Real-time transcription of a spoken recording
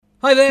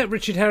Hi there,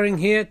 Richard Herring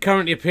here,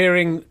 currently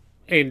appearing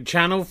in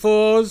Channel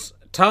 4's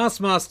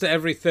Taskmaster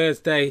every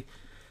Thursday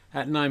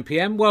at 9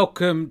 p.m.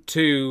 Welcome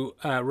to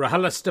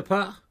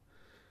RHLSTP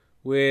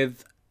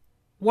with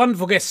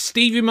wonderful guest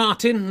Stevie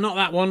Martin, not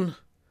that one.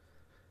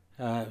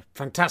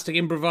 Fantastic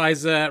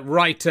improviser,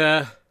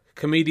 writer,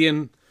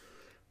 comedian.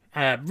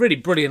 Really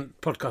brilliant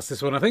podcast,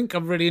 this one, I think.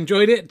 I've really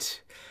enjoyed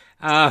it.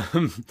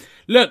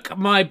 Look,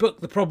 my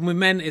book, The Problem with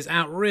Men, is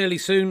out really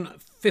soon,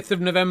 5th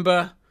of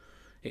November.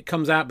 It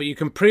comes out, but you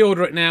can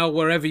pre-order it now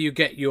wherever you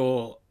get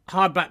your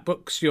hardback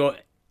books, your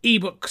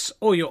ebooks,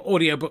 or your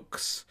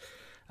audiobooks.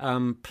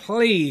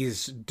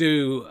 Please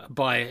do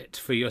buy it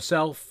for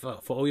yourself,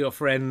 for all your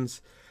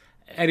friends,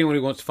 anyone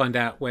who wants to find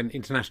out when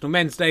International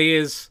Men's Day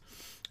is.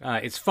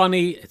 It's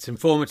funny, it's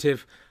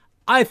informative.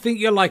 I think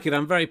you'll like it.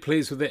 I'm very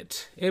pleased with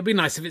it. It'd be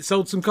nice if it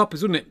sold some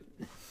copies, wouldn't it?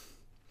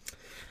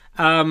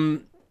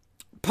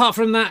 Apart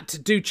from that,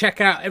 do check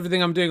out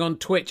everything I'm doing on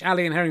Twitch.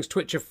 Ali and Herring's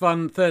Twitch are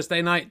fun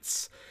Thursday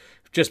nights.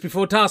 Just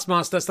before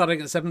Taskmaster,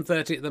 starting at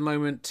 7:30 at the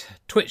moment,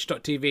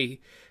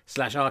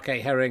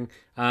 twitch.tv/RKHerring.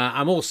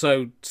 I'm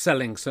also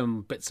selling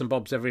some bits and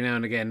bobs every now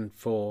and again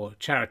for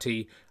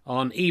charity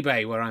on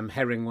eBay, where I'm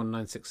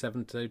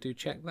Herring1967, so do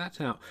check that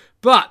out.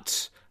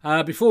 But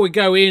before we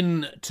go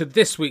in to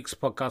this week's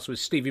podcast with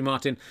Stevie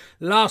Martin,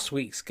 last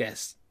week's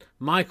guest,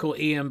 Michael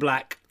Ian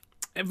Black,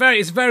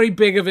 it's very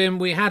big of him.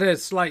 We had a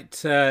slight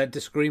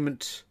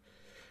disagreement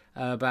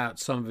about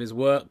some of his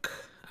work.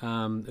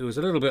 It was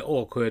a little bit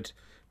awkward.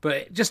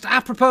 But just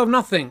apropos of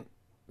nothing,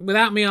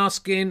 without me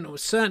asking, or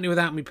certainly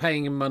without me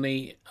paying him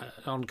money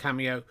on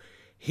Cameo,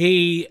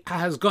 he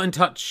has got in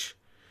touch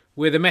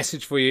with a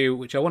message for you,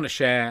 which I want to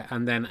share.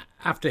 And then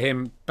after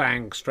him,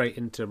 bang, straight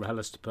into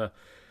RHLSTP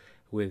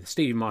with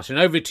Stevie Martin.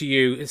 Over to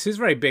you. This is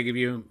very big of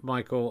you,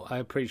 Michael. I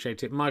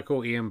appreciate it.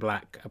 Michael Ian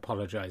Black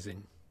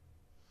apologising.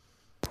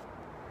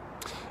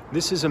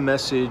 This is a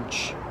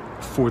message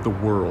for the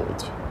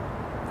world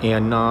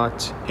and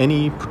not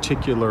any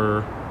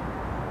particular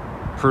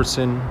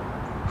person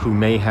who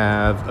may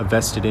have a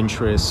vested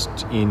interest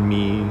in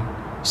me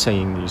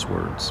saying these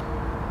words.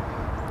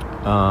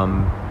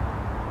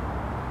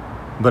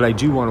 But I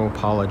do want to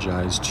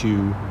apologize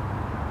to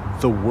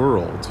the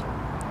world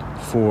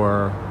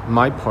for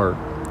my part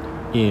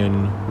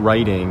in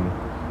writing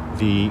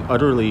the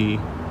utterly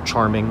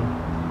charming,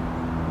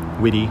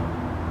 witty,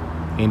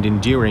 and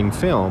endearing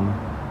film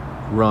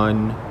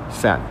Run,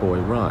 Fat Boy,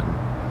 Run.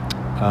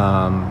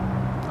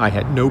 I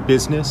had no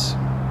business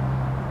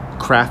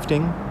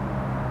crafting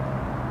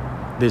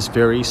this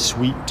very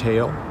sweet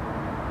tale.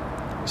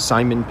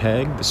 Simon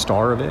Pegg, the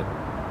star of it,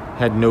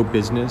 had no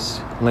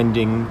business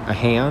lending a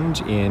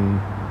hand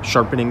in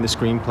sharpening the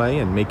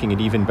screenplay and making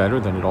it even better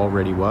than it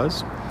already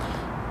was.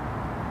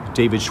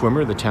 David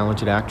Schwimmer, the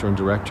talented actor and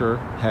director,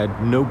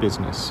 had no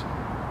business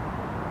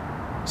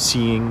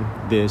seeing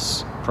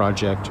this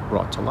project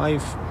brought to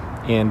life,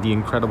 and the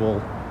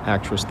incredible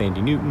actress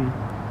Thandie Newton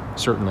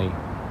certainly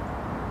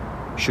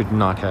should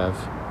not have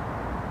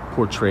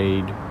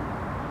portrayed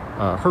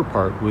her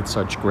part with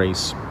such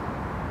grace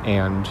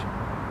and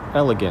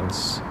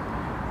elegance.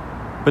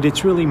 But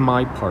it's really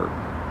my part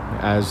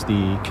as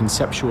the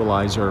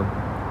conceptualizer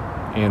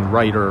and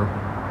writer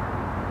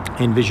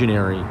and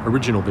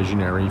original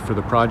visionary for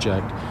the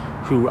project,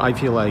 who I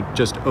feel like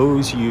just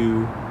owes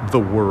you, the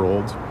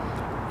world,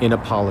 an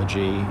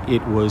apology.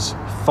 It was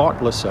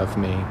thoughtless of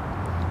me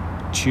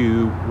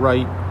to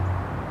write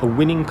a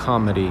winning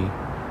comedy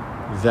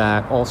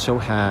that also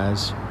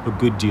has a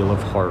good deal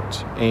of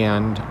heart.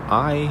 And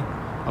I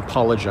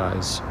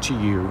apologize to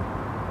you,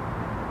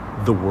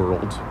 the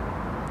world,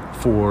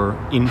 for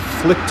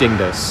inflicting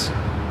this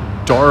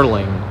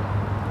darling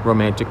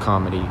romantic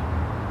comedy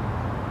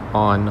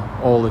on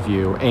all of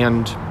you.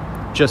 And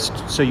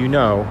just so you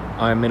know,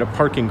 I'm in a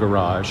parking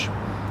garage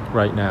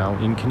right now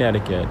in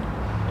Connecticut,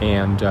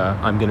 and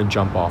I'm going to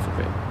jump off of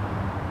it.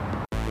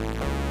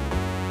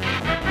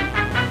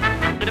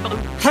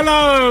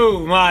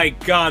 Hello, my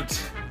God.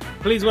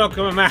 Please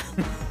welcome a man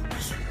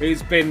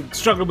who's been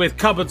struggling with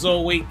cupboards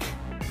all week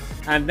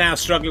and now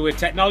struggling with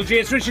technology.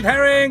 It's Richard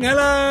Herring.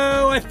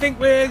 Hello. I think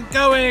we're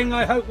going.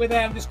 I hope we're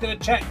there. I'm just going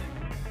to check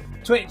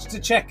Twitch to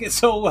check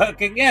it's all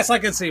working. Yes, I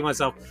can see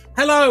myself.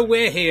 Hello,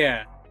 we're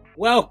here.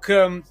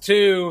 Welcome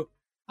to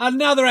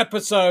another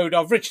episode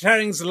of Richard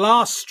Herring's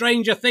Last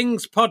Stranger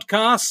Things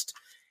podcast.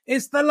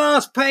 It's the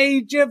last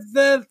page of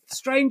the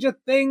Stranger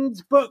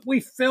Things book. We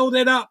filled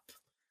it up.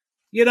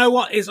 You know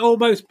what? It's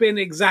almost been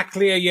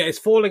exactly a year. It's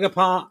falling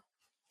apart.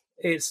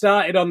 It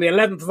started on the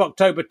 11th of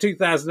October,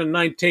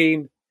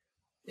 2019.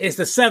 It's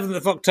the 7th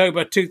of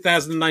October,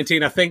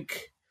 2019, I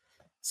think.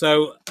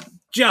 So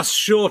just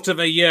short of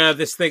a year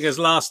this thing has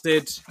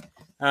lasted.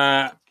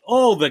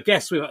 All the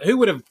guests who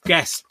would have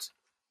guessed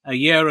a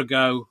year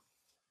ago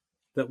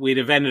that we'd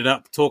have ended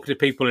up talking to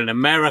people in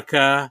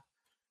America,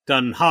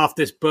 done half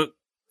this book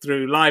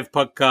through live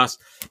podcast.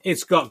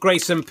 It's got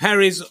Grayson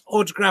Perry's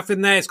autograph in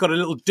there. It's got a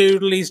little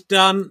doodle he's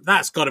done.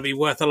 That's got to be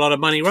worth a lot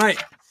of money,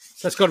 right?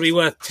 That's got to be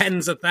worth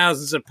tens of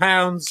thousands of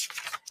pounds.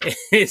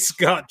 It's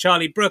got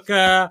Charlie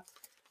Brooker.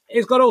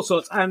 it's got all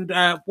sorts. And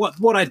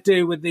what I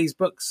do with these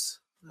books,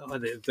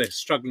 they're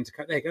struggling to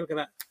cut. There you go, look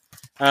at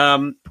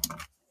that.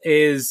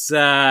 Is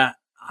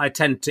I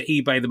tend to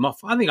eBay them off.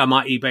 I think I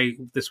might eBay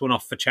this one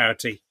off for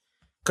charity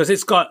because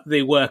it's got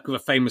the work of a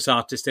famous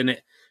artist in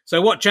it.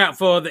 So watch out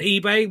for the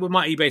eBay. We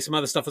might eBay some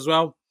other stuff as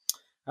well.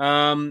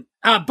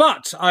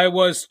 But I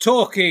was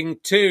talking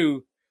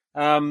to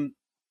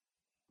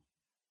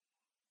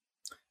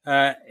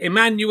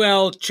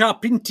Emmanuel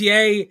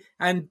Charpentier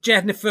and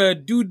Jennifer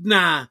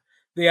Doudna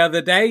the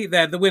other day.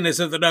 They're the winners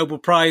of the Nobel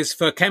Prize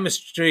for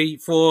Chemistry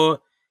for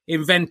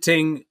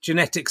inventing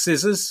genetic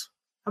scissors.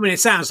 I mean,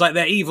 it sounds like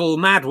they're evil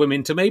mad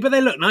women to me, but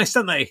they look nice,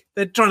 don't they?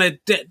 They're trying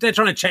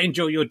to change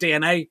all your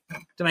DNA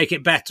to make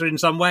it better in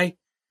some way.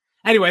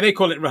 Anyway, they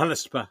call it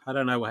RHLSTP. I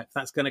don't know if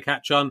that's going to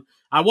catch on.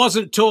 I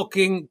wasn't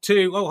talking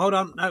to... Oh, hold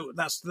on. No,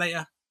 that's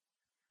later.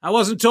 I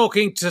wasn't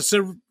talking to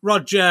Sir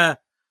Roger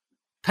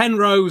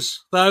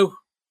Penrose, though.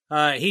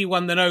 He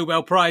won the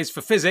Nobel Prize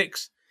for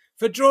Physics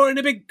for drawing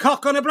a big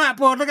cock on a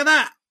blackboard. Look at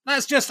that.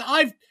 That's just...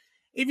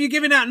 If you're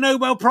giving out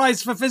Nobel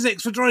Prize for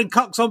Physics for drawing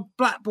cocks on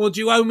blackboards,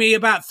 you owe me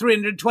about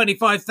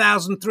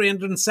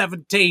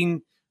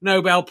 325,317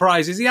 Nobel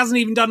Prizes. He hasn't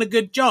even done a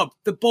good job.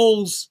 The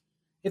balls,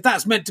 if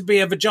that's meant to be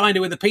a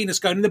vagina with a penis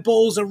going, the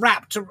balls are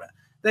wrapped,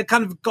 they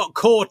kind of got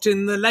caught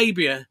in the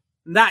labia.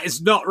 And that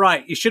is not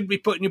right. You shouldn't be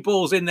putting your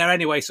balls in there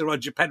anyway, Sir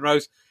Roger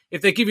Penrose.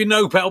 If they give you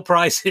Nobel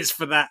Prizes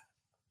for that,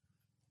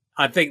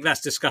 I think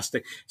that's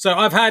disgusting. So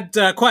I've had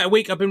quite a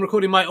week. I've been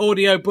recording my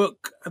audio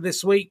book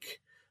this week.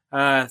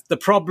 The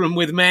Problem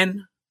with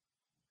Men,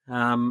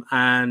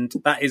 and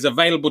that is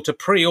available to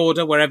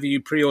pre-order wherever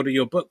you pre-order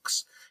your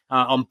books,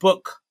 on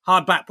book,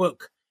 hardback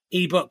book,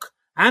 ebook,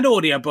 and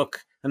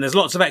audiobook. And there's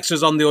lots of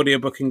extras on the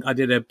audiobook. I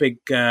did a big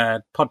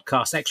extra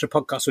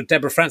podcast with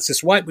Deborah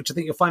Francis White, which I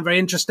think you'll find very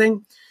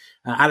interesting.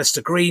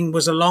 Alistair Green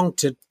was along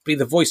to be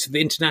the voice of the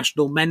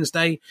International Men's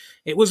Day.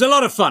 It was a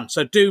lot of fun,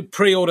 so do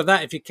pre-order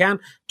that if you can.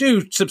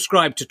 Do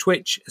subscribe to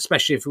Twitch,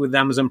 especially if you're with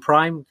Amazon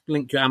Prime.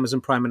 Link your Amazon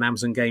Prime and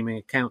Amazon Gaming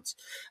accounts.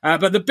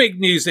 But the big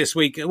news this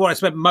week, what I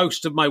spent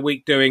most of my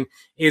week doing,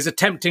 is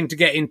attempting to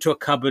get into a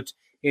cupboard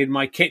in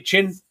my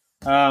kitchen.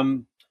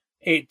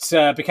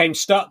 It became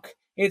stuck.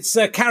 It's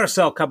a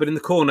carousel cupboard in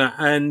the corner,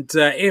 and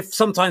if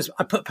sometimes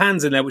I put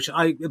pans in there, which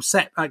I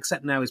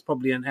accept now is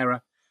probably an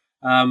error.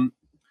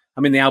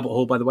 I'm in the Albert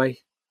Hall, by the way,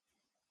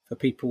 for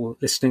people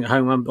listening at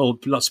home.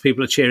 Lots of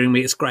people are cheering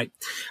me. It's great.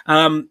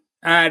 And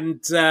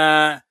pan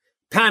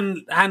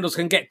handles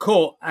can get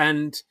caught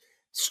and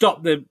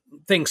stop the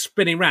thing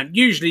spinning around.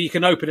 Usually you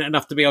can open it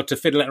enough to be able to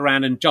fiddle it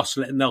around and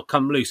jostle it and they'll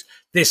come loose.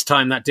 This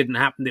time that didn't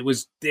happen. It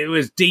was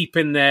deep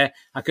in there.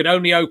 I could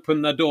only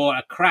open the door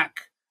a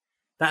crack.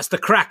 That's the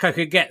crack I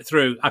could get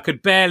through. I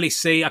could barely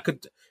see. I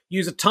could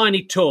use a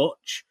tiny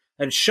torch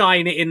and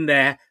shine it in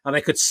there, and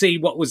I could see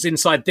what was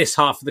inside this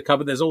half of the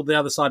cupboard. There's all the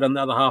other side on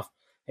the other half.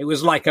 It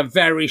was like a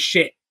very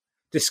shit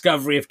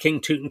discovery of King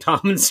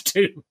Tutankhamun's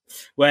tomb,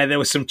 where there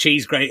was some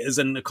cheese graters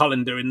and a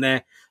colander in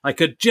there. I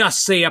could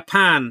just see a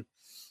pan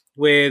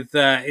with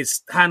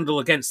its handle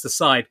against the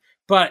side,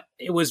 but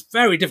it was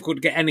very difficult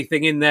to get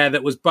anything in there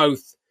that was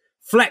both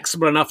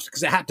flexible enough,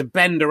 because it had to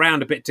bend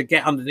around a bit to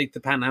get underneath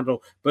the pan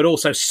handle, but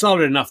also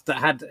solid enough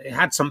that it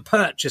had some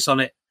purchase on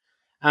it.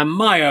 And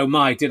my, oh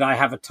my, did I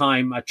have a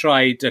time. I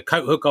tried a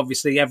coat hook.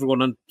 Obviously,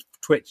 everyone on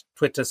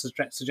Twitter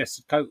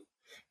suggested coat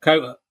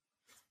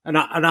an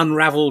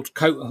unravelled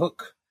coat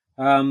hook.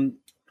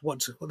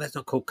 That's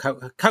not called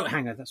coat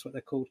hanger. That's what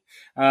they're called.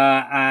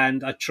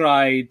 And I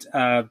tried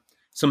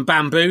some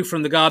bamboo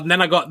from the garden. Then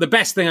the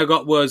best thing I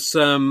got was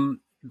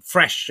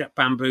fresh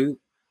bamboo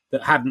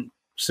that hadn't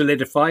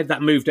solidified.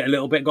 That moved it a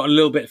little bit, got a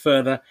little bit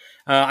further.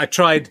 I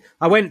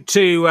went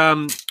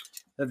to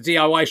the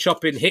DIY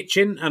shop in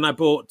Hitchin, and I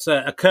bought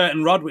a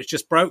curtain rod which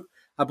just broke.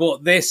 I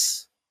bought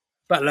this,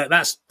 but look,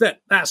 that's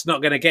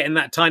not going to get in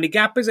that tiny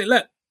gap, is it?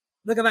 Look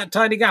at that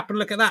tiny gap, and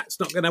look at that. It's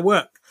not going to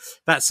work.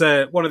 That's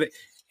one of the.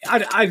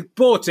 I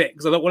bought it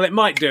because I thought, well, it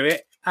might do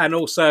it, and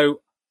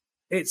also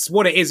it's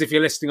what it is. If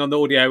you're listening on the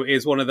audio,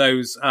 is one of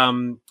those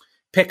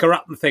picker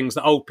up things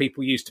that old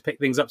people use to pick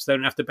things up so they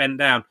don't have to bend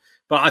down.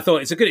 But I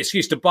thought it's a good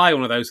excuse to buy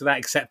one of those without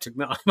accepting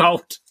that I'm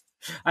old,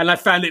 and I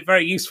found it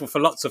very useful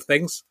for lots of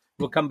things.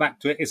 We'll come back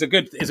to it. It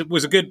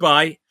was a good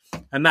buy,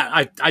 and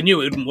that I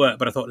knew it wouldn't work,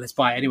 but I thought let's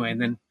buy it anyway. And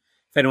then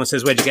if anyone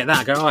says where'd you get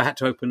that, I go, I had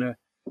to open a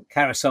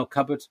carousel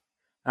cupboard.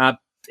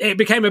 It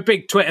became a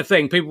big Twitter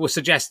thing. People were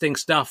suggesting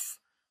stuff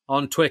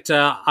on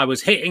Twitter. I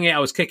was hitting it. I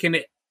was kicking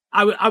it.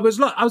 I was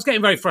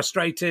getting very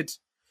frustrated.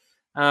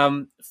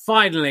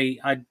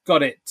 Finally, I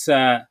got it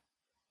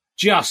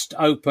just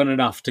open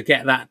enough to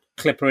get that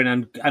clipper in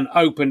and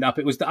opened up.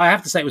 I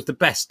have to say, it was the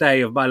best day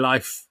of my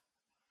life.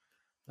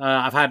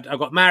 I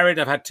got married.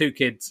 I've had 2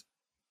 kids.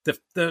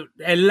 The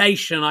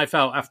elation I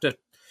felt after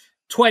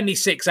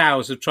 26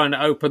 hours of trying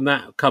to open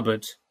that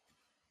cupboard,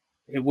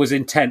 it was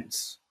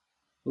intense.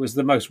 It was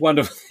the most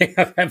wonderful thing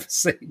I've ever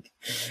seen.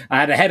 I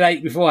had a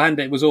headache beforehand.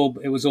 It was all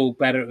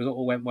better. It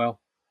all went well.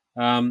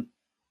 But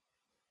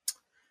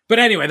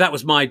anyway, that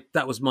was my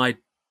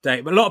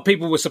date. But a lot of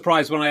people were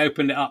surprised when I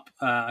opened it up.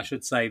 I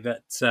should say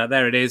that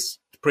there it is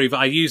to prove that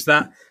I used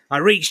that. I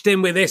reached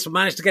in with this,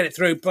 managed to get it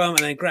through, boom,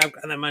 and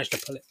then managed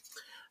to pull it.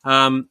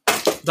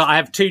 That I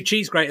have 2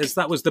 cheese graters.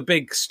 That was the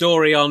big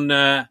story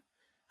on.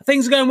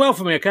 Things are going well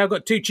for me. Okay, I've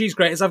got 2 cheese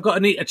graters. I've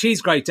got a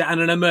cheese grater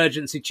and an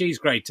emergency cheese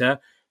grater,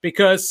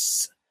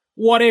 because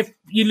what if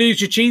you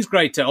lose your cheese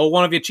grater, or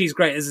one of your cheese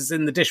graters is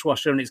in the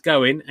dishwasher and it's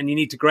going, and you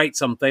need to grate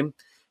something?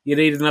 You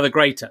need another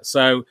grater.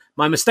 So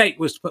my mistake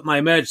was to put my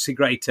emergency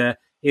grater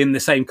in the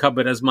same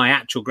cupboard as my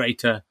actual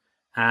grater,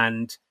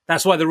 and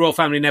that's why the royal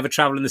family never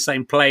travel in the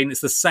same plane.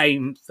 It's the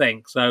same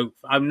thing. So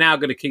I'm now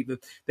going to keep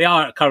they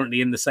are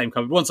currently in the same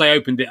cupboard. Once I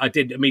opened it, I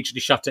did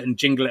immediately shut it and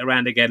jingle it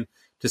around again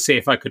to see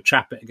if I could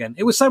trap it again.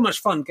 It was so much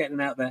fun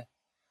getting out there.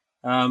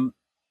 I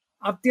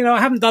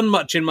haven't done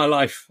much in my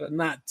life, and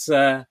that's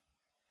I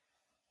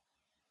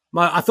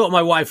thought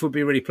my wife would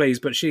be really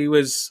pleased, but she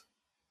was,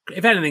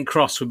 if anything,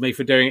 cross with me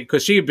for doing it,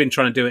 because she had been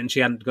trying to do it and she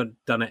hadn't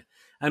done it.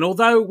 And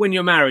although when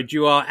you're married,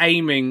 you are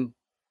aiming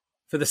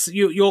for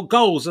your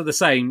goals are the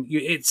same,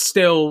 it's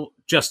still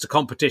just a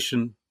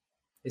competition.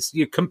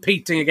 You're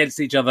competing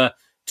against each other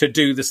to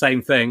do the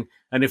same thing.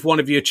 And if one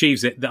of you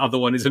achieves it, the other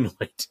one is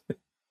annoyed.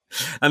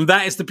 And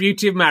that is the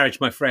beauty of marriage,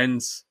 my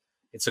friends.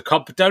 It's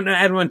don't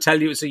let anyone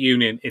tell you it's a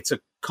union. It's a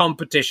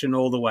competition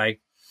all the way.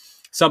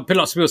 Lots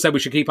of people said we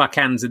should keep our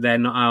cans in there,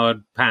 not our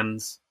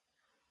pans,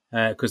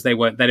 because then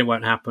it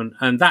won't happen.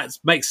 And that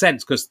makes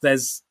sense, because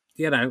there's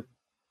a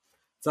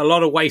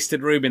lot of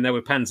wasted room in there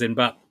with pans in.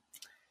 But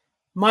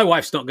my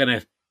wife's not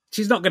going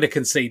to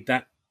concede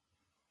that.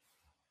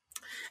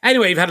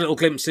 Anyway, you've had a little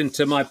glimpse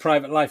into my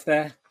private life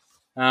there.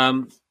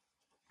 How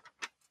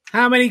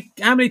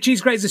many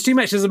cheese graters? There's too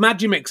much. There's a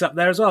Magimix up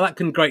there as well. That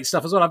can grate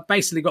stuff as well. I've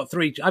basically got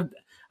 3.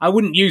 I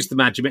wouldn't use the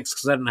Magimix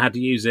because I don't know how to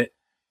use it,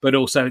 but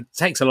also it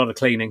takes a lot of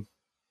cleaning.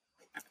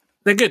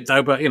 They're good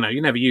though, but you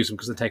never use them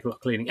because they take a lot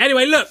of cleaning.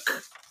 Anyway, look,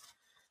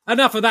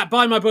 enough of that.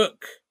 Buy my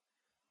book.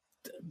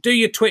 Do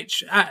your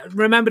Twitch.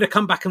 Remember to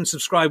come back and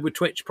subscribe with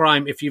Twitch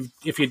Prime if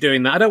you're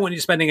doing that. I don't want you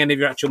spending any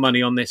of your actual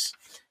money on this,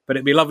 but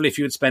it'd be lovely if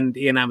you would spend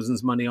Ian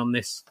Amazon's money on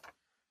this.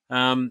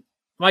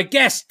 My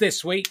guest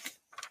this week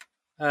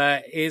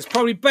is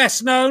probably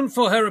best known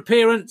for her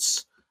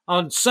appearance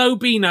on So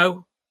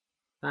Beano.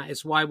 That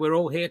is why we're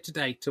all here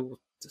today to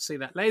see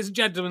that. Ladies and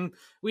gentlemen,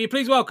 will you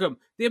please welcome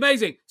the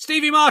amazing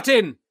Stevie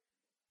Martin?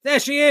 There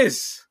she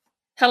is.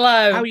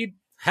 Hello. How are you?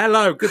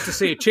 Hello, good to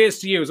see you. Cheers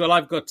to you as well.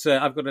 I've got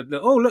a.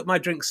 Oh, look, my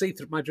drink's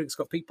see-through. My drink's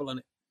got people on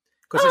it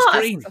because it's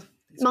green.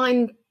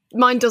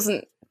 Mine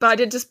doesn't. But I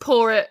did just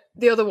pour it,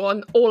 the other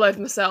one, all over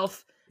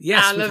myself.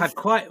 Yes,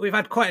 we've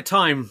had quite a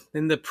time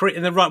in the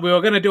right. We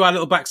were going to do our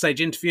little backstage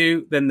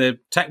interview, then the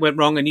tech went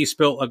wrong, and you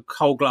spilt a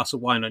whole glass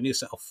of wine on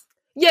yourself.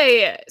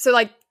 Yeah. So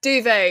like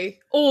duvet,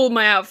 all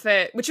my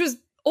outfit, which was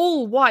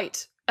all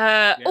white,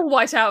 all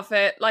white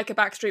outfit, like a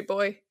Backstreet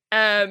Boy.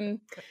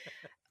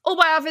 All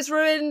my outfit's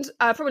ruined.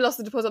 I probably lost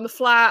the deposit on the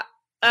flat.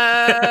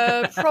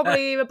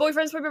 Probably my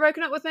boyfriend's probably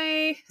broken up with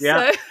me.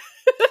 Yeah. So.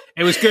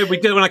 It was good. We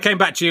did when I came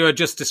back to you. We were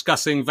just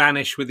discussing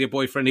Vanish with your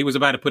boyfriend. He was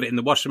about to put it in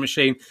the washing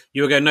machine.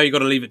 You were going, no, you got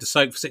to leave it to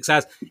soak for 6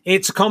 hours.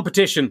 It's a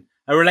competition.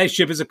 A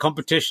relationship is a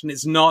competition.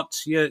 It's not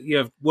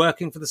you're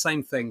working for the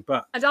same thing.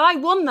 And I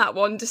won that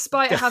one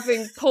despite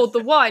having poured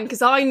the wine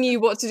because I knew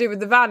what to do with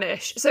the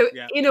Vanish. So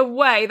in a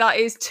way, that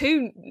is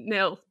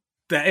 2-0.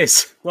 That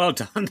is. Well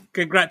done.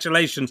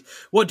 Congratulations.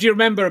 What do you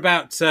remember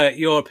about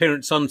your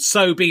appearance on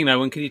So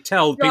Beano? And can you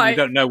tell people who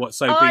don't know what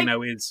So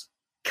Beano is?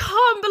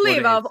 Can't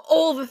believe out of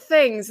all the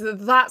things that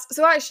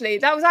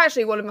was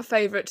actually one of my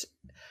favourite.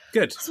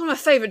 Good. It's one of my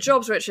favourite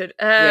jobs, Richard.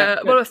 One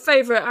of my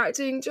favourite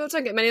acting jobs. I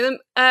don't get many of them.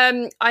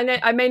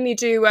 I mainly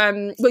do.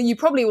 Well, you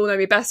probably will know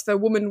me best for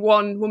Woman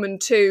 1, Woman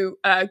 2,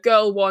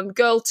 Girl 1,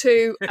 Girl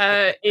 2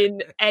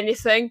 in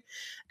anything.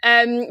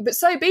 But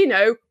So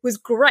Beano was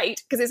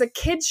great because it's a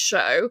kids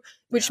show,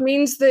 which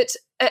means that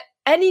at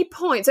any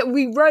point that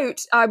we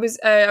wrote, I've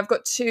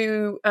got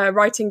 2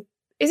 writing.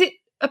 Is it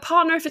a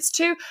partner if it's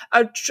 2?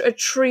 A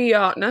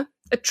triage.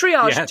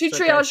 Yes, 2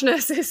 triage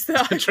nurses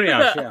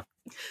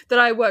that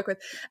I work with.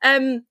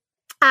 And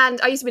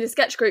I used to be in a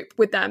sketch group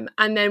with them,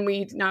 and then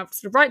we now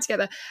sort of write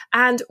together.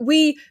 And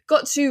we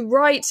got to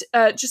write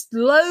just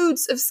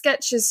loads of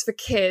sketches for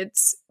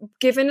kids,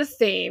 given a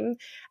theme.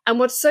 And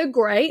what's so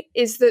great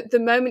is that the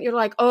moment you're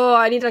like, oh,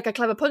 I need like a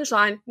clever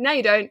punchline. No,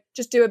 you don't.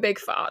 Just do a big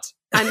fart.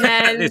 And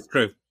then it's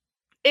true.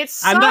 It's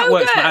so and that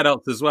works good. for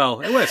adults as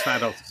well. It works for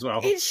adults as well.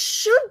 It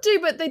should do,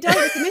 but they don't.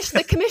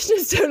 The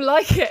commissioners don't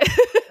like it.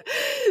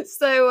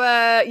 So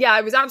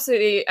I was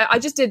absolutely. I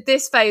just did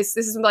this face.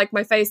 This is like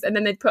my face, and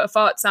then they'd put a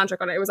fart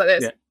soundtrack on it. It was like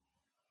this.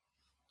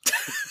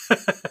 Yeah.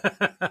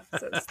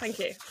 So thank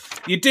you.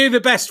 You do the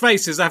best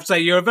faces. I have to say,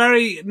 you're a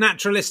very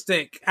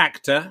naturalistic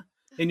actor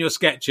in your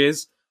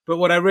sketches. But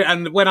when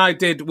I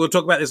did, we'll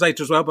talk about this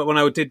later as well. But when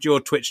I did your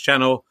Twitch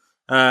channel,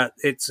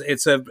 it's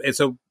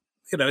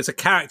a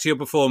character you're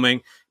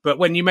performing, but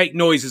when you make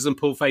noises and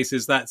pull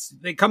faces,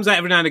 it comes out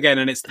every now and again,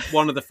 and it's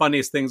one of the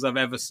funniest things I've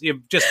ever seen. You're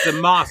just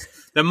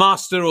the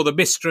master or the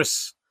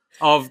mistress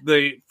of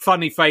the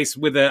funny face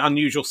with an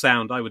unusual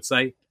sound, I would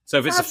say. So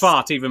if it's a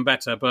fart, even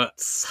better. But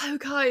so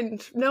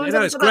kind. No one's you know,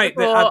 ever it's said great.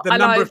 that before. The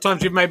number of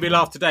times you've made me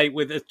laugh today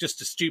with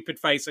just a stupid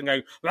face and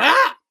go,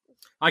 ah!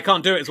 I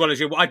can't do it as well as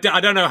you. I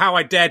don't know how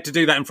I dared to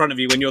do that in front of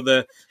you when you're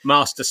the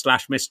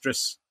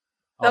master/mistress.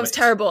 That was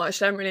terrible,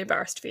 actually. I'm really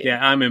embarrassed for you. Yeah,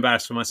 I'm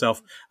embarrassed for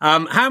myself.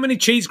 How many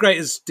cheese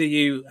graters do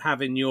you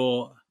have in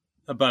your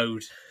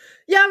abode?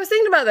 Yeah, I was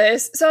thinking about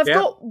this. So I've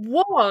got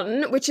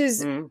one, which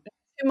is to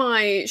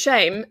my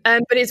shame,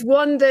 but it's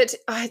one that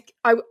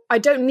I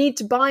don't need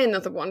to buy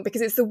another one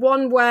because it's the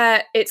one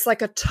where it's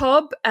like a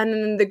tub and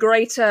then the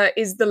grater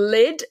is the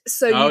lid.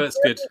 So that's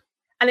good.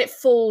 And it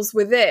falls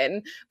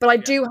within. But I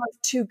do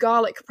have 2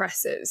 garlic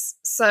presses.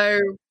 So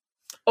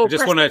I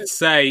just want to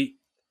say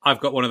I've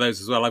got one of those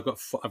as well. I've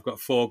got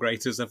 4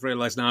 graters. I've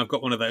realised now I've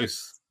got one of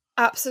those.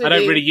 Absolutely. I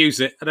don't really use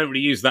it. I don't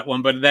really use that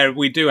one, but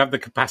we do have the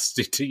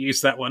capacity to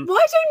use that one.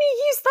 Why don't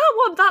you use that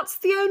one? That's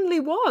the only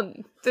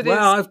one.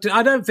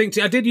 I don't think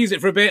I did use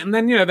it for a bit, and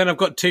then then I've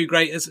got 2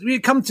 graters. You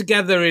come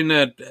together in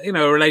a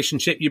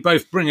relationship. You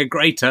both bring a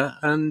grater,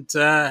 and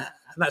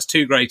that's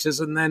 2 graters,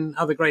 and then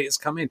other graters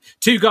come in.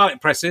 2 garlic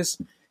presses.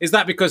 Is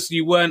that because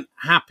you weren't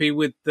happy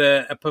with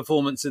the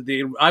performance of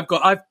the? I've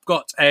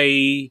got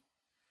a.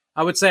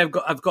 I would say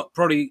I've got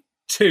probably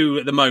 2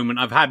 at the moment.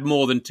 I've had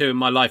more than 2 in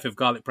my life of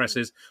garlic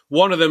presses.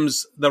 One of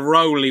them's the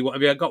rolly. What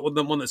have you got?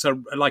 One that's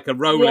like a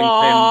rolling pin.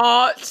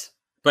 What?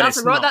 But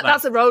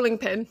that's a rolling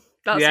pin.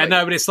 But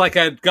it's like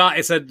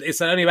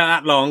it's only about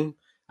that long,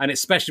 and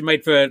it's specially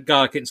made for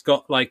garlic. It's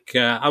got like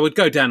I would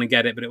go down and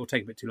get it, but it will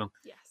take a bit too long.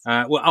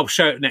 Yes. Well, I'll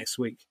show it next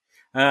week.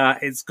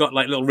 It's got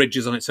like little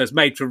ridges on it, so it's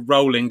made for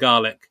rolling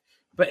garlic,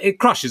 but it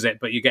crushes it.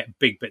 But you get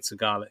big bits of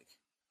garlic.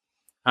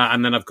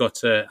 And then I've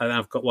got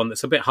one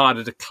that's a bit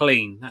harder to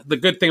clean. The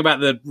good thing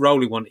about the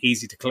rolling one,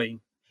 easy to clean.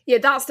 Yeah,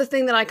 that's the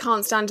thing that I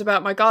can't stand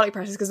about my garlic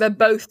presses because they're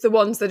both the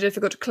ones that are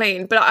difficult to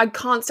clean. But I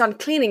can't stand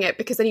cleaning it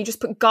because then you just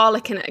put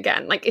garlic in it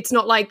again. Like it's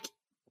not like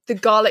the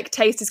garlic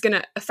taste is going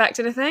to affect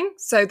anything.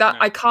 So that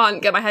I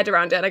can't get my head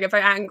around it. And I get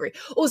very angry.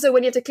 Also,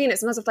 when you have to clean it,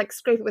 sometimes I have to like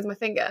scrape it with my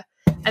finger,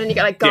 and then you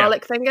get like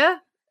garlic finger.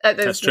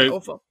 That's true.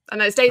 Awful.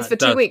 And it stays for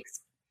 2 weeks.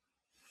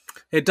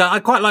 I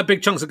quite like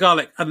big chunks of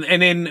garlic. And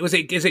in is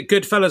it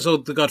Goodfellas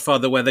or The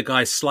Godfather where the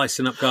guy's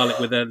slicing up garlic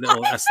with a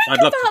little? I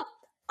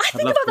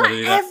think about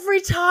that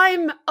every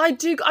time I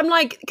do. I'm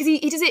like, because he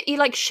does it. He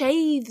like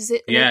shaves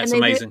it. Yeah, it's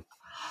amazing.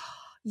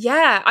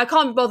 Yeah, I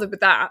can't be bothered with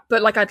that,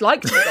 but like I'd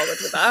like to be bothered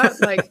with that,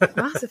 like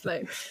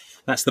massively.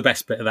 That's the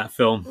best bit of that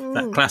film,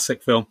 that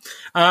classic film.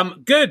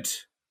 Good.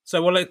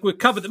 So we've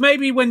covered that.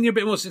 Maybe when you're a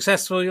bit more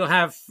successful, you'll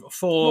have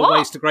 4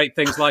 ways to grate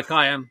things like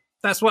I am.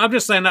 That's what I'm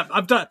just saying.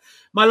 I've done.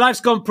 My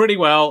life's gone pretty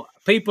well.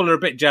 People are a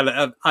bit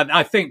jealous.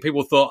 I think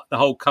people thought the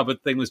whole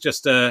cupboard thing was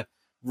just a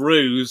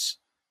ruse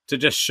to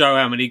just show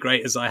how many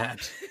graters I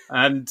had.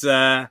 And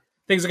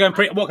things are going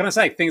pretty. What can I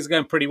say? Things are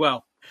going pretty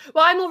well.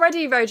 Well, I'm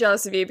already very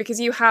jealous of you because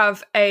you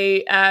have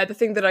the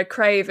thing that I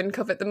crave and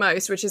covet the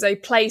most, which is a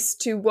place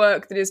to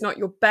work that is not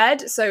your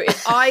bed. So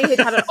if I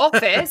had an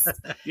office,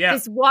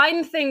 this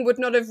wine thing would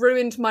not have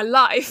ruined my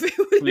life. It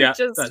would have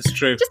that's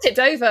true. Just tipped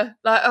over.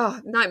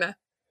 Like, nightmare.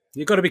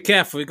 You've got to be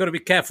careful. You've got to be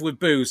careful with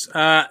booze.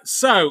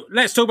 So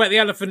let's talk about the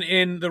elephant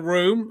in the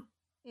room.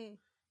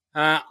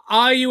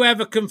 Are you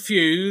ever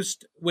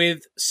confused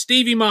with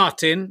Stevie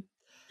Martin,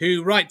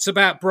 who writes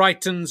about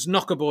Brighton's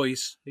knocker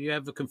boys? Are you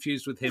ever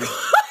confused with him?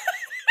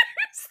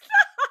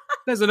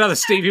 There's another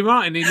Stevie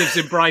Martin. He lives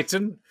in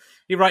Brighton.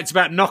 He writes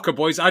about knocker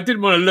boys. I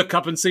didn't want to look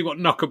up and see what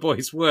knocker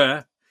boys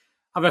were.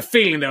 I have a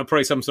feeling they were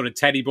probably some sort of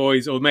teddy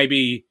boys, or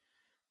maybe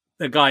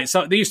the guy.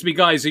 So there used to be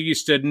guys who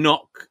used to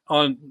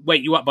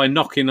wake you up by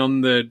knocking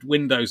on the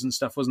windows and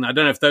stuff, wasn't it? I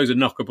don't know if those are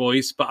knocker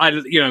boys, but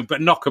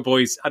but knocker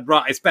boys.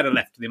 It's better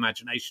left to the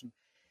imagination.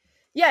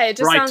 Yeah, it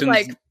just sounds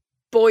like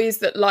boys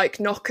that like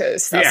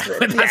knockers. That's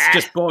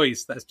just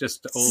boys. That's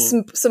just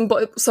all. Some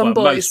boys.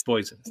 Most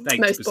boys. 80%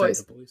 Most boys.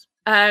 Of boys.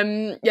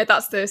 Yeah,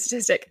 that's the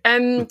statistic.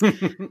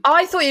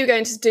 I thought you were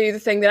going to do the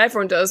thing that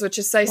everyone does, which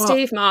is say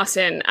Steve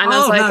Martin, and I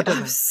was like,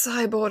 I'm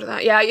so bored of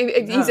that. Yeah,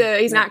 he's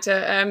an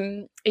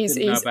actor.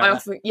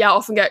 I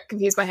often get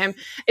confused by him.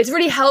 It's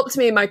really helped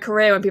me in my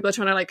career when people are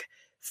trying to like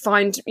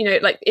find,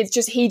 it's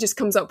just he just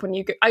comes up when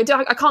you. I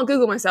can't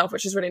Google myself,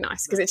 which is really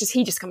nice because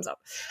he just comes up.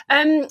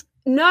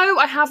 No,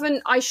 I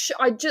haven't.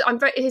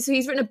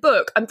 He's written a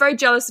book. I'm very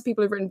jealous of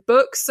people who've written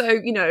books. So,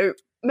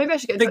 maybe I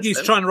should get in touch with him. I think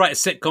he's trying to write a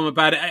sitcom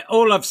about it.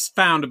 All I've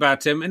found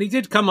about him, and he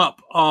did come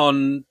up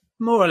on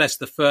more or less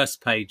the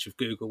first page of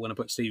Google when I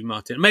put Stevie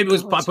Martin. Maybe it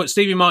was I put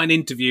Stevie Martin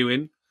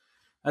interviewing,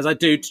 as I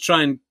do, to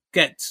try and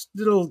get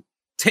little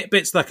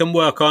tidbits that I can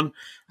work on.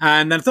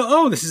 And then I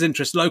thought, this is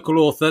interesting, local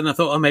author. And I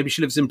thought, maybe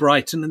she lives in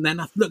Brighton. And then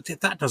I looked at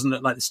that, doesn't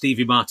look like the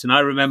Stevie Martin I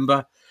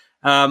remember.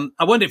 I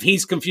wonder if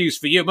he's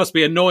confused for you. It must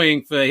be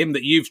annoying for him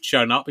that you've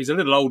shown up. He's a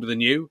little older than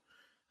you.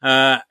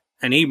 And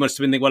he must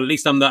have been thinking, well, at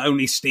least I'm the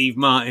only Steve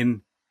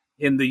Martin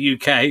in the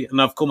UK.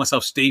 And I've called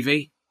myself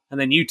Stevie. And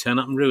then you turn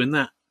up and ruin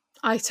that.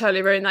 I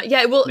totally ruined that.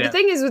 Yeah, well, the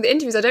thing is with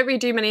interviews, I don't really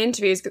do many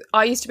interviews.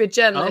 I used to be a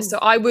journalist, so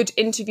I would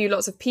interview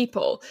lots of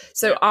people.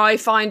 So I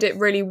find it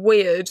really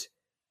weird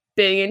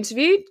being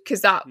interviewed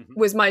because that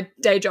was my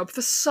day job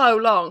for so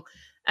long.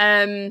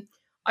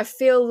 I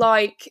feel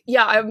like,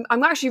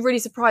 I'm actually really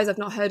surprised I've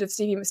not heard of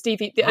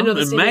Stevie. I'm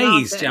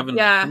amazed you haven't.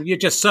 Yeah. You're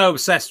just so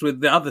obsessed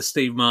with the other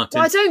Steve Martin.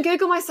 Well, I don't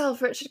Google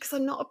myself, Richard, because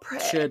I'm not a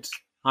prick. Should.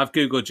 I've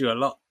Googled you a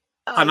lot.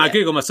 I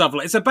Google myself a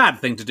lot. It's a bad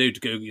thing to do to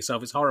Google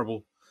yourself. It's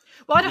horrible.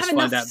 Well, I don't have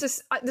enough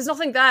there's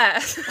nothing there.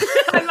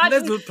 I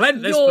imagine there's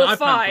plenty. You're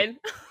fine.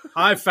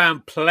 I've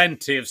found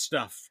plenty of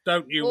stuff.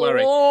 Don't you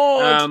worry.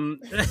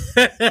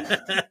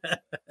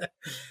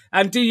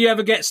 And do you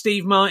ever get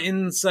Steve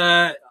Martin's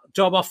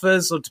job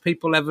offers, or do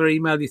people ever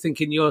email you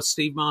thinking you're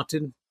Steve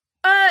Martin?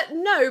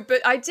 No,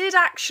 but I did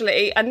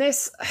actually, and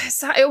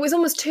it was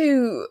almost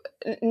too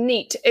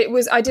neat.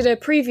 I did a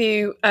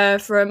preview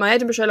for my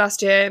Edinburgh show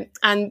last year,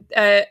 and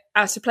at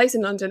a place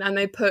in London, and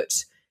they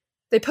put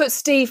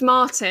Steve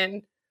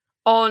Martin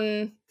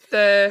on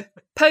the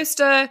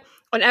poster,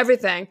 on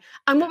everything.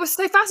 And what was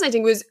so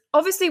fascinating was,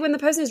 obviously, when the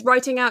person is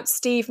writing out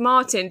Steve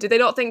Martin, did they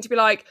not think to be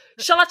like,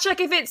 shall I check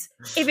if it's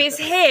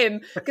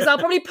him? Because I'll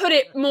probably put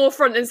it more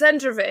front and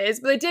centre if it is.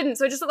 But they didn't.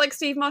 So it just looked like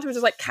Steve Martin was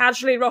just like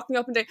casually rocking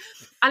up and doing.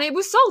 And it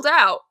was sold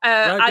out.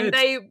 And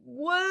they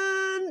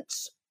weren't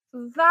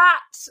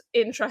that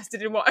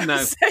interested in what I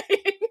was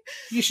saying.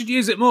 You should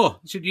use it more.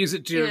 You should use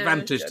it to your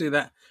advantage. Do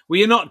that. Were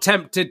you not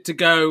tempted to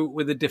go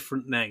with a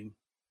different name?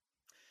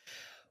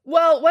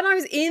 Well, when I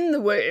was in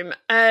the womb,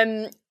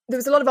 there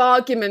was a lot of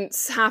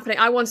arguments happening.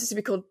 I wanted to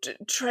be called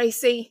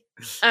Tracy.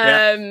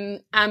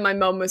 And my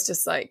mum was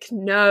just like,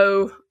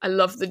 no, I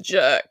love the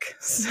jerk.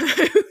 So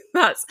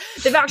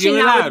they've actually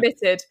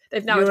admitted.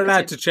 You're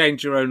allowed to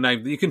change your own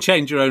name. You can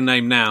change your own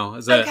name now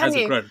as a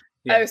grown.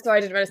 Yeah. Oh, sorry,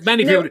 I didn't realize.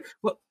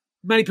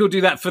 Many people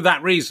do that for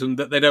that reason,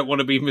 that they don't want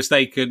to be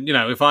mistaken. You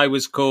know, if I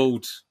was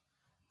called,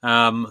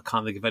 I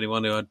can't think of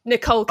anyone who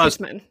Nicole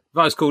Kidman. If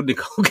I was called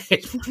Nicole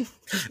Kidman,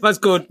 if I was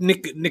called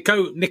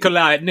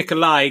Nikolai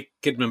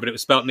Kidman, but it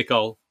was spelt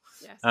Nicole.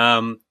 Yes.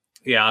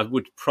 I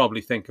would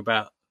probably think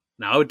about.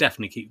 No, I would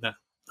definitely keep that.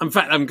 In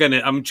fact, I'm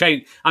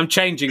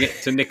changing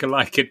it to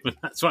Nikolai Kidman.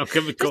 That's what I'm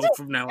going to call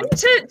from now on.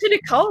 To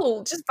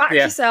Nicole, just back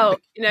yourself.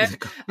 You know,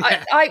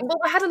 I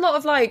had a lot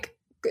of like.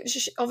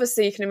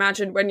 Obviously, you can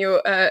imagine when you're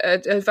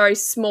a very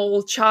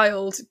small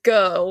child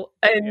girl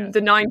in the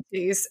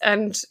 90s,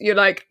 and you're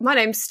like, "My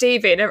name's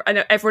Stevie," and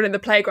everyone in the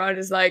playground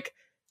is like,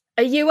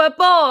 "Are you a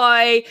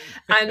boy?"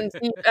 And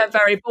you are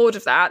very bored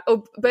of that.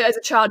 But as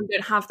a child, you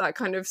don't have that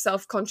kind of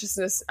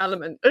self-consciousness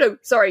element. Oh, no,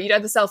 sorry, you don't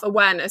have the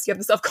self-awareness. You have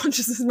the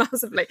self-consciousness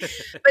massively.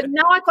 But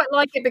now I quite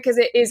like it because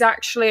it is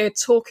actually a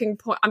talking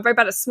point. I'm very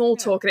bad at small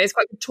talk, and it's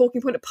quite a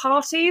talking point at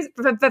parties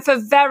for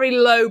very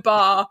low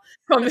bar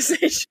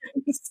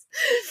conversations.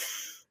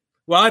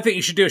 Well, I think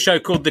you should do a show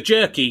called The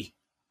Jerky,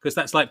 because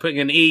that's like putting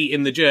an E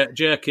in the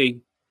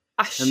jerky.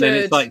 I should. And then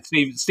it's like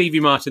Stevie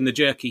Martin, The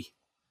Jerky.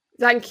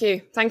 Thank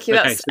you. Okay,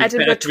 that's so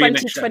Edinburgh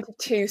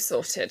 2022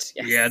 sorted.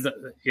 Yes.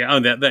 Yeah.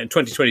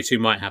 2022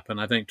 might happen.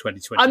 I think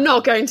 2020. I'm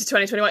not going to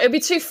 2021. It'll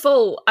be too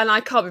full, and I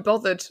can't be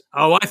bothered.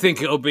 Oh, I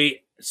think it'll be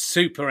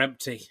super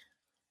empty.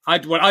 I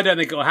don't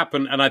think it'll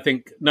happen, and I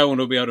think no one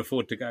will be able to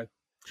afford to go.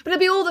 But it'll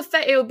be all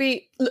it'll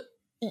be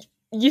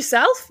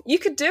yourself. You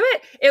could do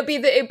it.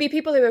 It'll be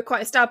people who are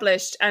quite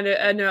established,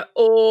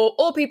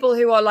 or people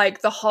who are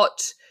like the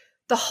hot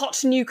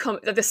newcomer,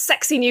 the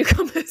sexy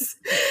newcomers.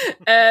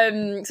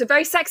 So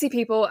very sexy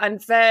people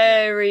and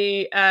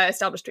very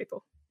established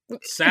people.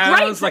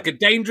 Sounds like a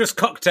dangerous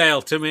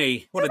cocktail to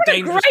me. What a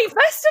dangerous great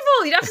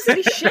festival. You'd have to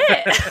see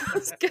shit.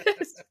 That's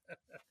good.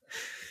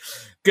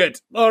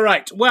 Good. All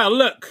right. Well,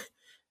 look,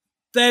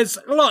 there's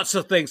lots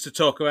of things to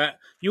talk about.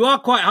 You are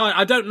quite high.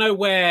 I don't know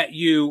where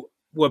you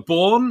were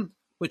born,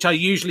 which I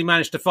usually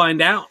manage to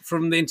find out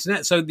from the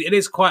internet. So it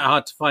is quite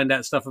hard to find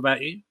out stuff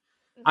about you.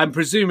 I'm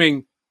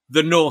presuming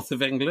the north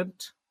of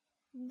England.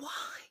 Why?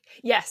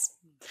 Yes.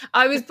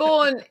 I was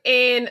born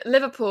in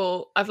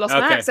Liverpool. I've lost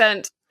my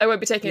accent. I won't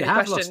be taking any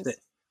questions. Lost it.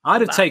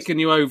 I'd have taken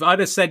you over. I'd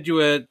have said you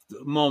were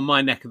more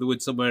my neck of the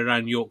woods, somewhere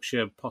around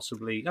Yorkshire,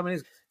 possibly. I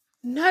mean,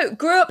 no,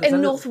 grew up in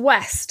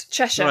northwest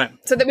Cheshire, right.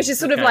 So that which is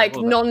sort of like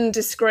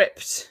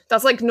nondescript.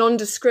 That's like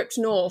nondescript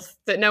north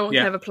that no one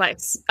can ever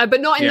place.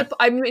 But not in the.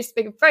 I'm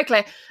speaking very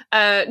clear.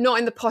 Not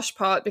in the posh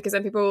part, because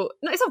then people.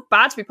 No, it's not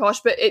bad to be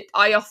posh, but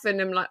I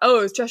often am like, oh,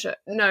 it's Cheshire.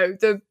 No,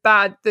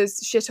 there's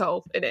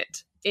shithole in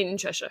it in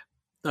Cheshire.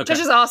 Okay.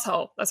 Cheshire's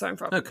arsehole. That's where I'm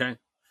from. Okay.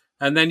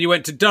 And then you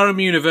went to Durham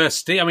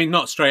University. I mean,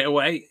 not straight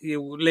away.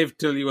 You lived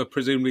till you were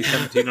presumably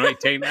 17 or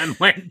 18 and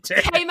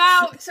came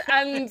out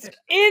and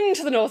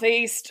into the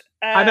northeast.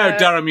 I know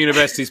Durham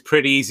University is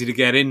pretty easy to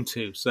get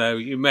into, so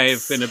you may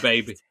have been a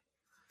baby.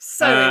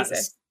 So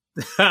easy.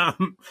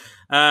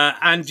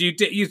 And you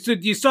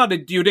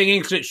were doing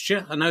English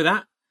literature. I know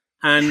that.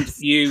 And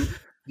you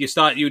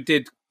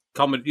did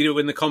comedy. You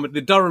were in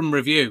the Durham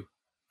Review.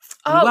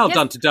 Well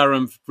done to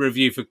Durham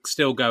Review for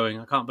still going.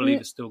 I can't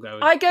believe it's still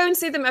going. I go and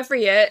see them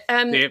every year.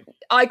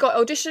 I got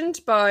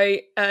auditioned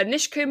by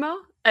Nish Kumar,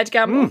 Ed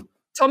Gamble,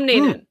 Tom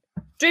Neenan.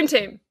 Dream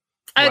team.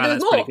 Wow, There was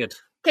that's more. pretty good.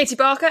 Katie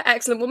Barker,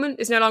 excellent woman,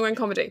 is no longer in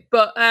comedy.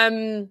 But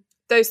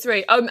those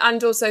three.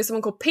 And also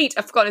someone called Pete,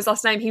 I've forgotten his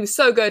last name. He was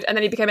so good, and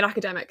then he became an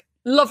academic.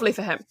 Lovely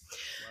for him.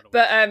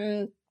 But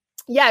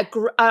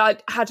I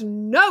had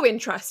no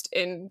interest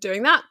in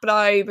doing that, but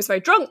I was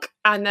very drunk,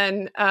 and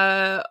then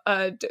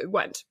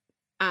went.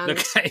 And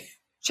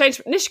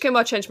changed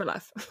Nishikuma changed my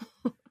life.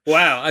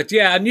 Wow.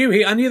 I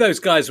knew those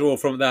guys were all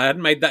from there. I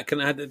hadn't made that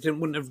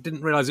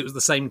didn't realize it was the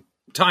same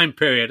time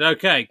period.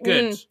 Okay,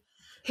 good.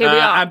 Here we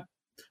are.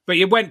 But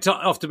you went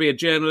off to be a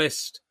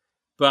journalist,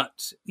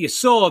 but you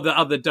saw the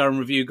other Durham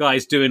Review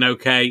guys doing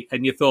okay,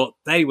 and you thought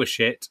they were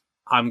shit.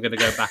 I'm going to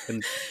go back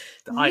and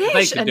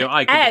they can do it.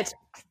 I can. Ed,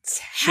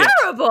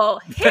 terrible.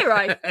 Here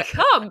I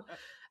come.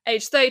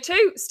 Age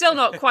 32, still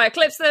not quite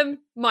eclipsed them.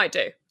 Might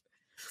do.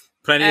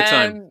 Plenty of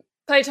time.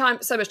 Plenty of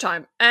time, so much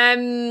time.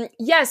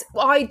 Yes,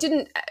 I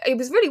didn't. It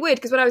was really weird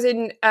because when I was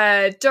in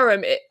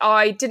Durham,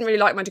 I didn't really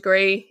like my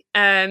degree.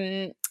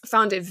 Found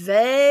it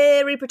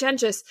very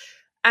pretentious.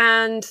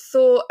 And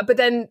thought, but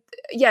then,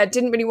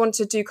 didn't really want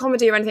to do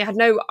comedy or anything.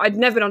 I'd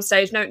never been on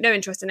stage, no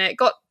interest in it.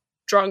 Got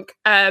drunk,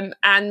 and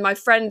my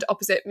friend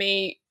opposite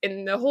me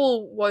in the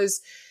hall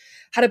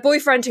had a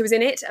boyfriend who was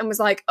in it and was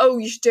like, "Oh,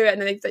 you should do it."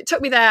 And then they took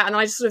me there, and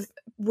I just sort of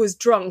was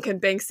drunk and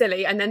being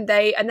silly. And then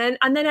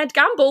Ed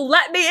Gamble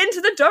let me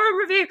into the Durham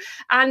Review,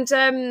 and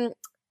then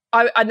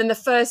I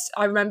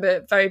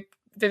remember very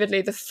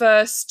vividly the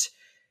first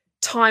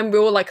time we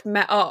all like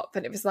met up,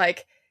 and it was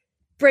like,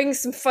 bring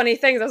some funny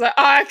things. I was like,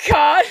 I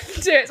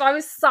can't do it. So I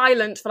was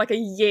silent for like a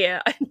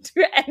year. I didn't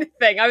do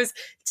anything. I was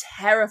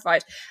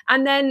terrified.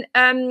 And then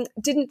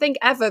didn't think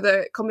ever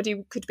that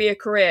comedy could be a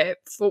career,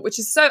 which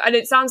is so, and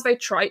it sounds very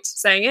trite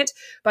saying it,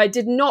 but I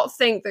did not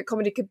think that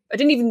comedy I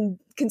didn't even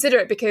consider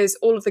it because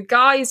all of the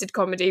guys did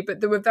comedy,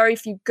 but there were very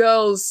few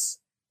girls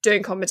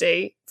doing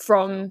comedy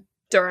from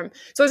Durham.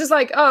 So I was just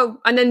like, oh,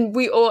 and then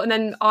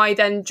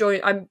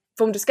I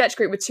formed a sketch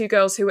group with two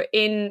girls who were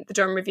in the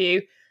Durham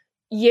Review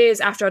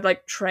years after I'd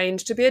like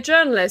trained to be a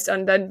journalist,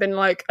 and then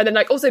I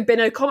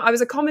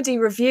was a comedy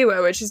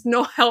reviewer, which has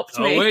not helped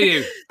me. Oh, were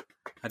you?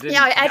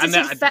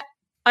 I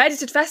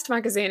edited Fest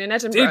magazine in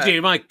Edinburgh. Did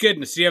you? My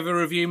goodness, did you ever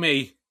review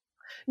me?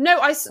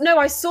 No, I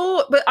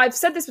saw, but I've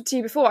said this to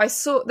you before. I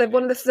saw that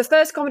one of the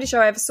first comedy show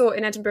I ever saw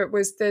in Edinburgh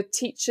was The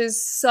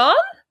Teacher's Son.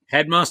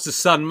 Headmaster's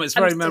Son. It's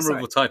a very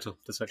memorable title.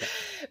 That's okay.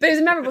 But it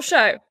was a memorable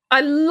show. I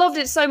loved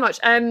it so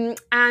much. And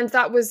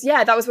that was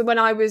when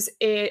I was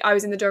in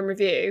the Durham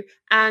Review.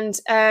 And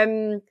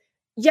it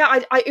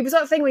was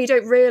that thing where you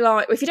don't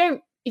realise,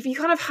 if you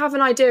kind of have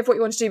an idea of what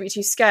you want to do, but you're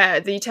too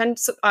scared, then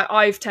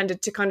I've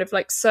tended to kind of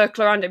like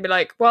circle around it and be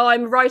like, well,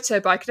 I'm a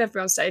writer, but I could never be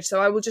on stage, so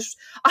I will just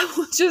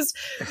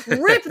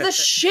rip the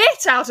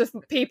shit out of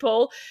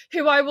people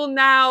who I will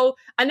now,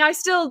 and I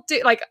still do.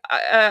 Like,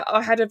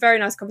 I had a very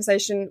nice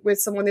conversation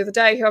with someone the other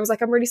day who I was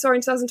like, I'm really sorry,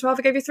 in 2012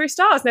 I gave you 3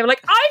 stars, and they were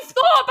like, I've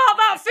thought about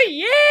that for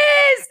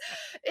years.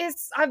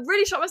 I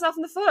really shot myself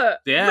in the foot.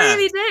 Yeah,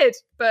 really did.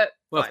 But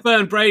well,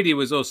 Fern Brady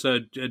was also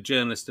a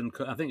journalist and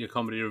I think a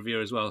comedy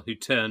reviewer as well, who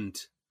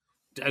changed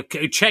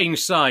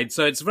sides.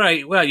 So it's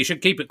very well. You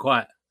should keep it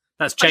quiet.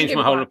 That's changed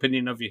my whole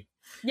opinion of you.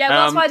 Yeah,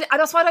 well,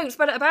 that's why I don't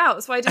spread it about.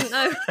 That's why I didn't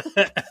know.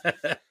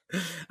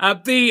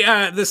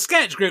 The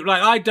sketch group,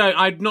 like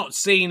I'd not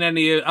seen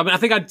any. I mean, I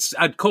think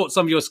I'd caught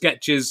some of your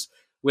sketches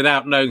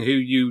without knowing who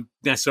you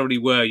necessarily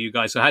were, you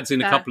guys. So I had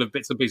seen a couple of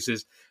bits and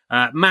pieces.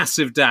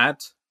 Massive Dad.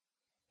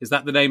 Is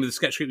that the name of the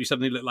sketch group? You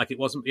suddenly looked like it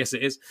wasn't. Yes,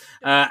 it is.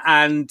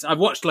 And I've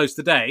watched loads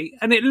today,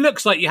 and it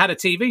looks like you had a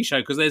TV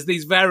show because there's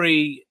these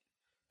very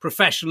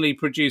professionally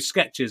produced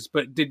sketches.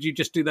 But did you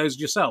just do those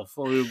yourself,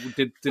 or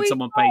did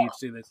someone pay you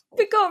to do this?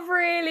 We got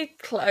really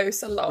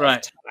close a lot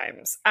of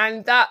times,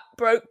 and that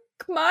broke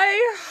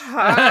my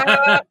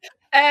heart.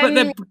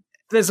 But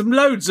there's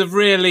loads of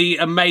really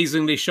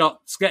amazingly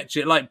shot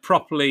sketches, like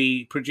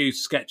properly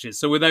produced sketches.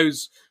 So were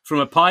those from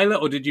a pilot,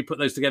 or did you put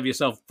those together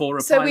yourself for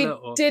a pilot? So we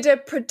did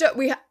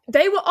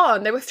they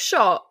were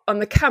shot on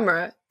the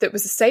camera that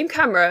was the same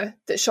camera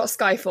that shot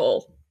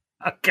Skyfall.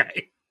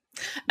 Okay.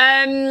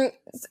 I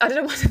don't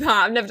know what that.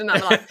 I've never done that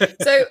in my life.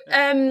 So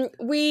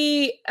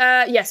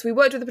we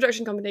worked with a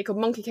production company called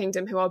Monkey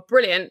Kingdom, who are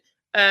brilliant.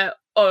 Or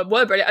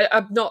were brilliant.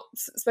 I've not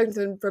spoken to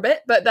them for a bit,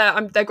 but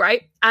they're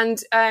great. And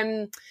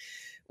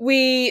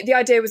the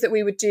idea was that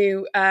we would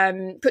do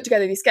put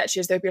together these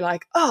sketches. They'd be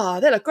like, oh,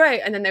 they look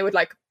great, and then they would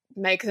like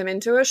make them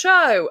into a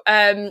show.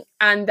 And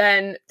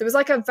then there was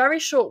like a very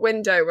short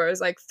window where it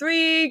was like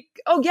we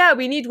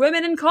need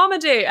women in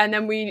comedy, and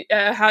then we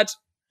had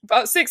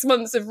about 6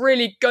 months of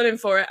really gunning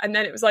for it, and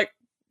then it was like,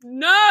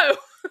 no,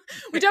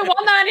 we don't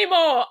want that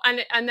anymore.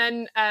 And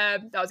then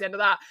that was the end of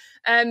that.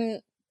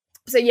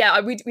 So yeah,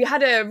 we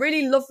had a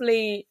really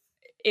lovely,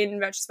 in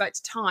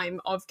retrospect,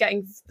 time of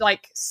getting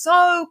like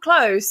so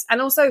close,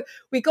 and also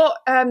we got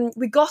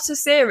a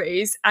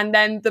series, and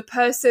then the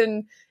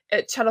person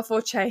Channel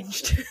 4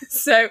 changed.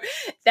 So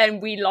then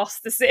we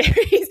lost the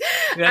series.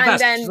 Yeah,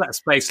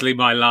 that's basically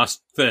my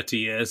last 30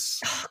 years.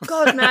 Oh,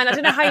 God, man, I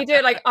don't know how you do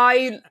it. Like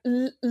I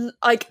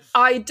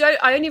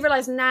only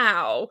realise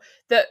now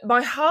that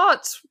my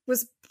heart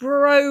was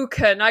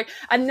broken.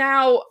 And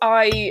now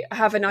I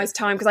have a nice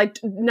time because I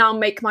now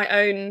make my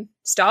own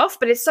stuff,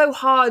 but it's so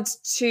hard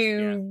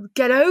to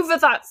get over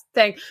that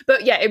thing.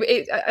 But yeah,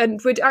 and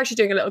we're actually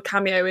doing a little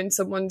cameo in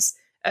someone's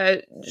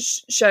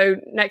show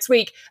next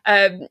week.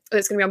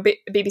 It's going to be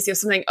on BBC or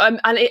something.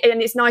 And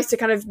it's nice to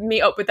kind of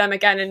meet up with them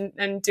again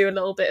and do a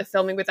little bit of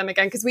filming with them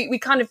again, because we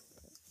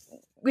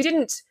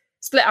didn't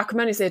split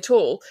acrimoniously at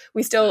all.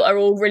 We still are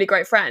all really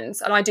great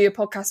friends, and I do a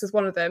podcast with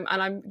one of them,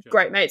 and I'm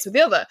great mates with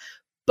the other.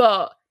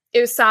 But it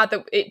was sad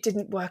that it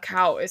didn't work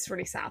out. It's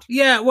really sad.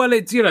 Yeah, well,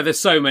 it's there's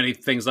so many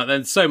things like that.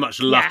 There's so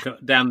much luck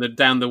down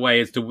the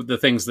way as to the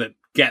things that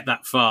get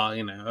that far.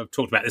 I've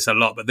talked about this a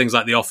lot, but things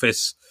like The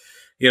Office,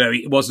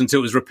 it wasn't until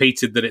it was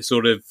repeated that it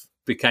sort of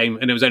became,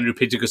 and it was only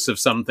repeated because of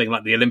something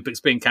like the Olympics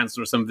being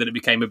cancelled or something, that it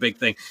became a big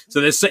thing. So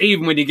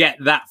even when you get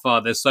that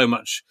far, there's so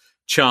much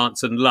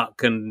chance and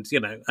luck, and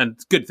and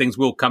good things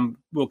will come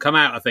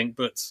out, I think.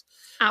 But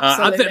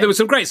I think there was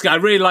some great sketch. I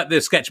really like the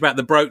sketch about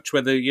the brooch,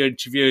 whether you're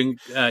interviewing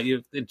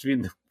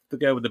the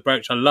girl with the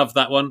brooch. I love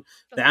that one.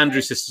 The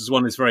Andrews Sisters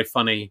one is very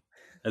funny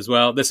as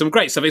well. There's some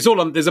great stuff. It's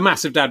all on. There's a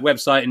Massive Dad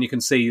website, and you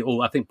can see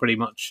all. I think pretty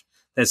much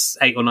there's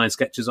 8 or 9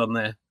 sketches on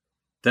there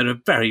that are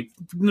very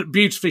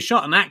beautifully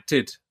shot and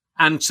acted,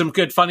 and some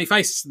good funny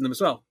faces in them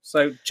as well.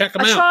 So check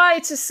them out.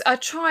 I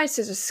try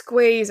to just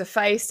squeeze a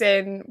face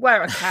in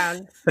where I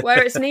can,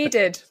 where it's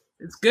needed.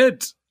 It's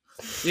good.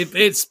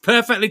 It's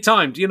perfectly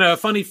timed. A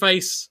funny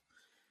face.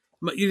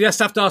 You just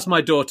have to ask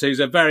my daughter, who's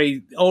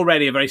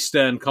already a very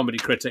stern comedy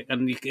critic,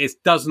 and it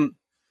doesn't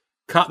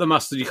cut the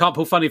mustard. You can't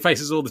pull funny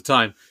faces all the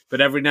time,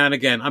 but every now and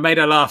again, I made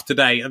her laugh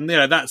today, and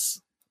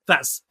that's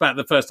about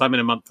the first time in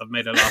a month I've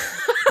made her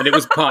laugh, and it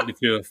was partly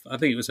pure. I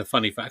think it was a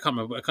funny fact. I can't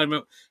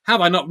remember.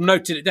 Have I not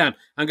noted it down?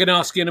 I'm going to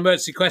ask you an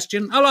emergency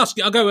question. I'll ask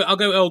you. I'll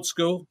go old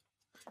school.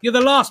 You're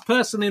the last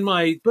person in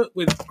my book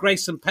with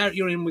Grace and Perry.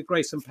 You're in with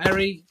Grace and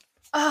Perry.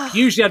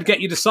 Usually I'd get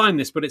you to sign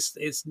this, but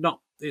it's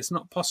not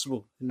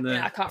possible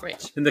I can't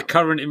reach in the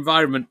current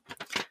environment.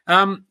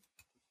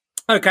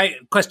 Okay,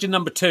 question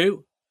number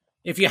 2.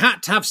 If you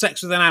had to have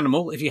sex with an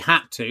animal, if you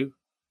had to,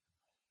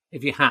 I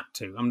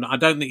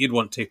don't think you'd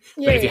want to,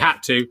 but if you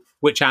had to,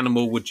 which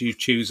animal would you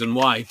choose and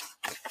why?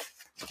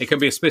 It can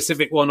be a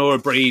specific one or a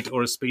breed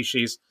or a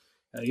species.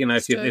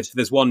 If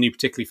there's one you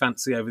particularly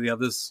fancy over the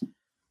others.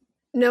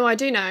 No, I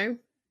do know.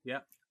 Yeah.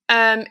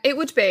 It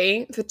would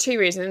be, for 2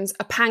 reasons,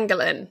 a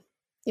pangolin.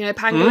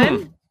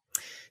 Pangolin?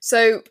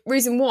 So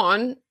reason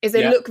 1 is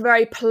they look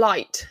very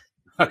polite.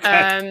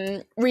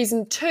 Okay.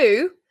 Reason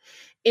 2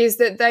 is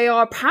that they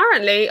are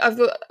apparently,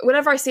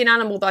 whenever I see an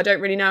animal that I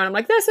don't really know, and I'm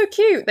like, they're so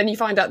cute, then you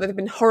find out that they've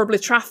been horribly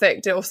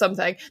trafficked or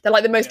something. They're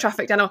like the most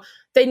trafficked animal.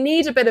 They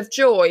need a bit of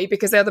joy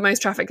because they're the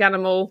most trafficked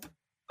animal,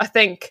 I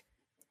think,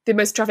 the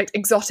most trafficked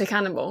exotic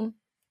animal.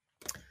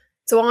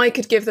 So I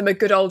could give them a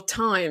good old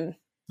time.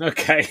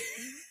 Okay.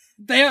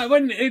 They are,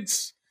 when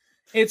it's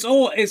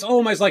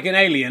almost like an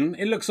alien.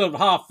 It looks sort of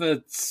half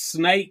a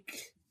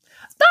snake,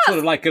 sort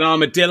of like an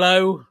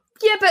armadillo.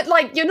 Yeah,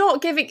 but you're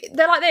not giving.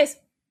 They're like this,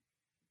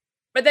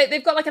 but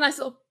they've got like a nice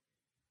little.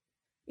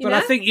 But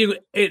I think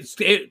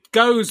it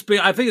goes.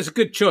 I think it's a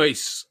good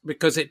choice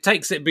because it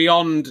takes it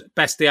beyond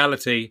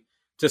bestiality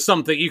to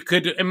something you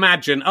could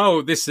imagine.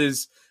 Oh, this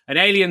is an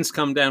alien's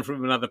come down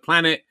from another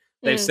planet.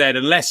 They've said,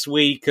 unless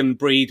we can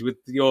breed with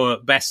your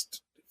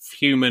best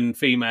human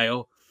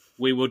female,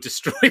 we will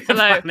destroy the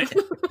planet.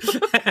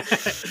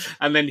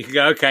 And then you can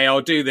go, okay,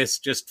 I'll do this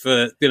just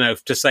for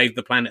to save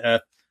the planet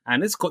Earth.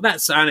 And that's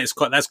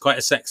quite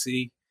a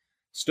sexy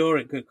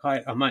story.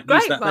 I might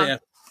use that later.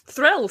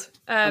 Thrilled.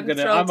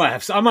 Thrilled.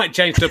 I might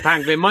change to a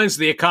pangolin. Mine's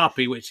the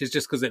okapi, which is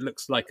just because it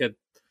looks like a.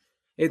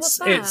 It's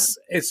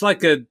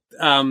like a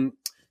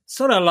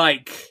sort of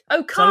like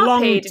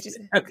okapi. Did you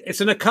say?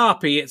 It's an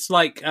okapi. It's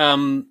like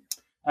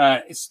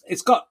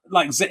it's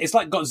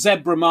got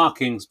zebra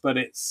markings, but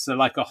it's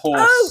like a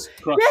horse. Oh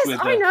crossed yes, with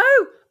I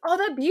know. Oh,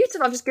 they're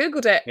beautiful. I've just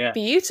googled it. Yeah.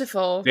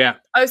 Beautiful. Yeah.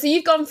 Oh, so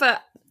you've gone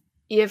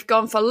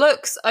for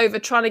looks over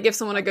trying to give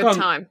someone a good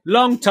time.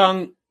 Long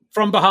tongue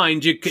from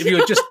behind. If you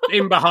were just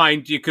in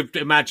behind, you could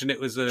imagine it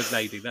was a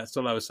lady. That's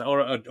all I was saying,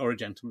 or a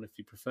gentleman if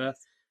you prefer.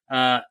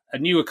 A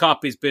new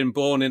okapi's been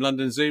born in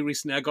London Zoo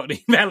recently. I got an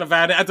email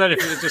about it. I don't know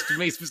if it was just to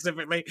me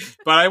specifically,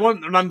 but I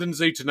want London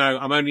Zoo to know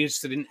I'm only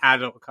interested in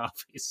adult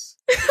okapis.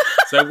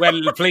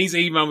 So please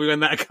email me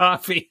when that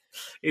okapi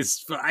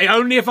is.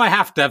 Only if I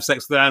have to have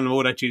sex with an animal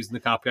would I choose an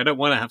okapi. I don't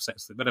want to have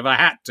sex with it, but if I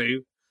had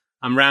to,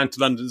 I'm round to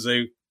London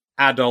Zoo.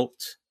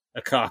 Adult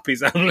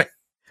okapis only.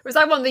 Whereas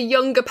I want the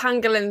younger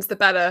pangolins, the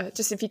better.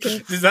 Just if you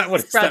can is that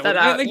what spread that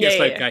out. I think it's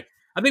okay.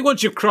 I think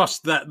once you've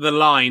crossed the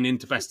line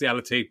into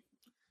bestiality,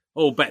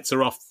 all bets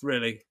are off,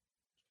 really.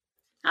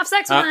 Have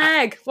sex with an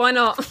egg. Why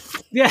not?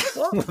 Yeah,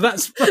 well,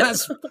 that's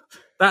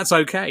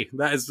okay.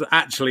 That is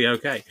actually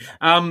okay.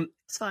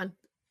 It's fine.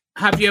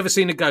 Have you ever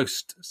seen a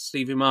ghost,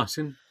 Stevie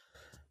Martin?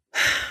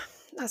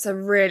 That's a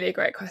really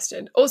great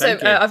question. Also,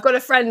 I've got a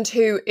friend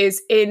who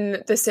is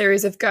in the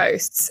series of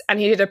Ghosts, and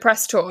he did a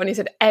press tour, and he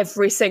said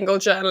every single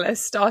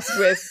journalist started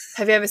with,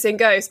 "Have you ever seen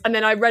Ghosts?" And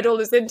then I read all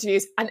his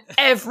interviews, and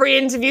every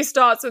interview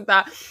starts with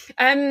that.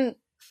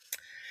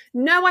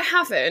 No, I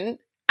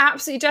haven't.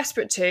 Absolutely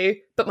desperate to,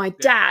 but my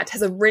dad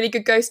has a really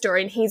good ghost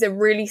story, and he's a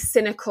really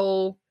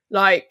cynical,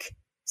 like,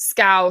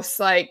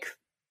 scouse, like,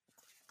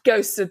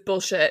 ghosts of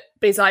bullshit.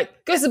 But he's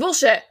like, ghosts of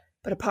bullshit.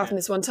 But apart from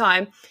this one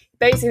time,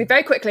 basically,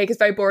 very quickly, because it's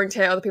very boring to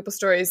hear other people's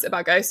stories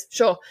about ghosts.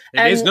 Sure.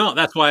 It is not.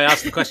 That's why I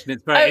asked the question.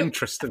 It's very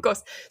interesting. Of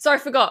course. Sorry, I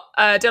forgot.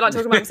 Don't like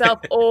talking about myself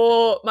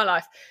or my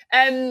life.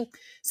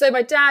 So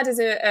my dad is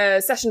a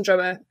session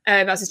drummer.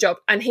 That's his job.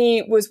 And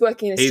he was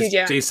working in a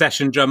studio. He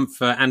session drummed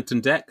for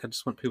Anton Deck. I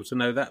just want people to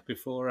know that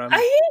before. He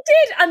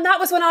did. And that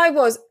was when I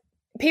was...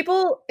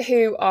 People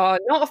who are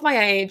not of my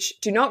age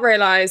do not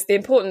realise the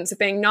importance of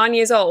being 9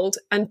 years old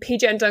and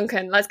PJ and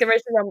Duncan, Let's Get Ready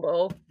to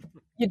Rumble.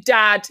 Your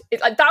dad,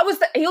 that was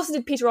he also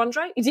did Peter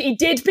Andre. He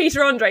did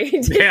Peter Andre.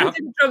 He did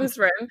drums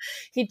for him.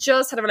 He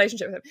just had a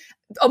relationship with him.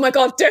 Oh my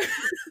God,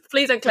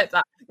 please don't clip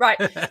that. Right.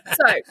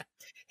 So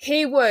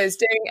he was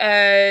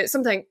doing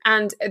something,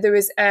 and there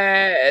was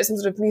some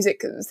sort of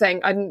music thing.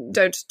 I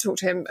don't talk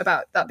to him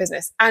about that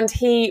business. And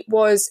he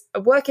was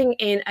working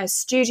in a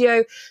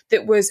studio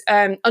that was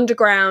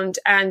underground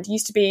and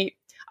used to be,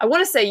 I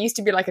want to say it used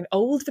to be like an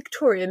old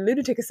Victorian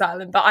lunatic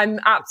asylum, but I'm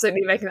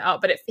absolutely making it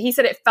up. But he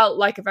said it felt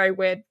like a very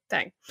weird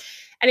thing.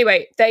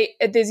 Anyway,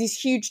 there's these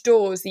huge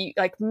doors,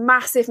 like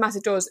massive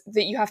doors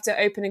that you have to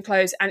open and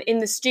close. And in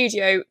the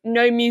studio,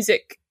 no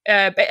music.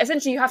 But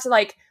essentially, you have to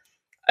like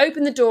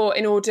open the door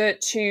in order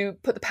to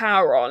put the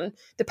power on.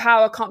 The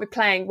power can't be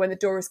playing when the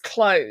door is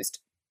closed.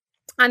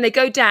 And they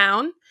go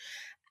down.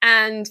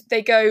 And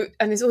they go,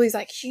 and there's all these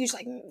huge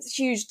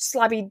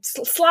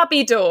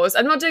slabby doors.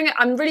 I'm not doing it.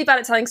 I'm really bad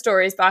at telling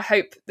stories, but I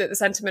hope that the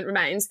sentiment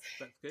remains.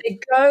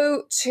 They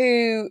go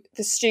to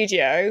the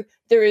studio.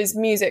 There is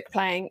music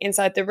playing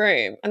inside the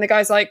room, and the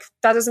guy's like,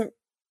 that doesn't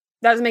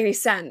make any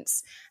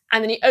sense.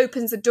 And then he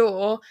opens the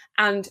door,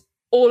 and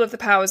all of the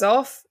power's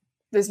off.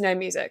 There's no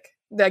music.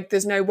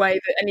 There's no way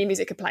that any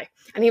music could play.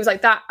 And he was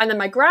like that. And then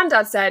my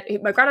granddad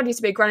used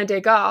to be a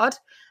grenadier guard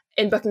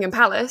in Buckingham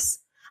Palace.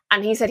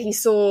 And he said he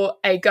saw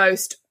a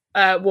ghost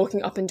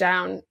walking up and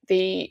down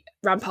the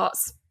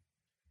ramparts.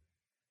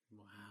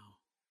 Wow.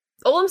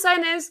 All I'm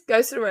saying is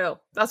ghosts are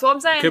real. That's what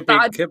I'm saying. Could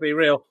be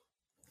real.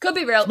 Could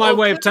be real. It's my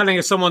way of telling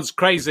if someone's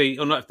crazy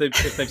or not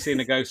if they've seen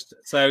a ghost.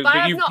 So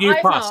but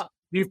you've passed.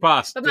 You've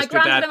passed. But my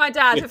granddad and my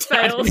dad have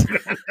failed.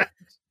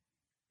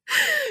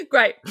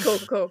 Great.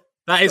 Cool.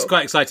 That is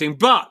quite exciting.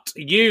 But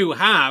you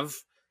have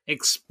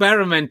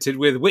experimented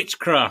with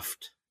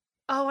witchcraft.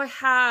 Oh, I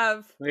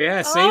have.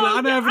 Yeah, see,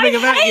 I know everything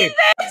about you.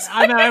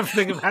 I know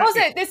everything about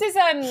you. Also, this is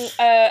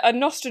a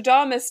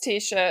Nostradamus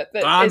t-shirt.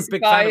 I'm a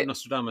big fan of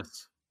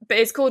Nostradamus. But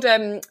it's called,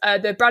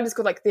 the brand is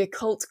called the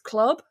Occult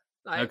Club.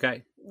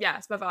 Okay. Yeah,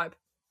 it's my vibe.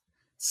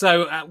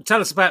 So tell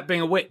us about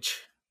being a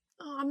witch.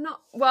 Oh, I'm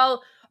not,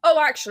 well,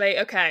 actually,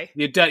 okay.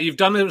 You've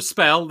done a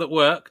spell that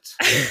worked.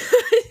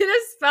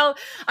 I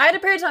had a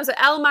period of time, so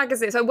Elle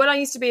magazine. So when I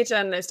used to be a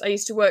journalist, I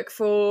used to work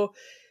for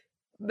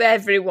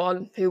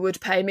everyone who would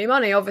pay me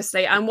money,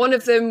 obviously, and one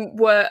of them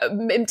were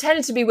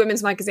intended to be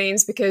women's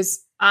magazines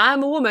because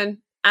I'm a woman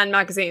and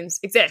magazines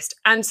exist.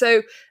 And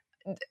so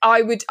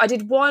I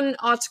did one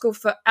article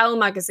for Elle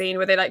magazine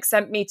where they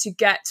sent me to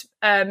get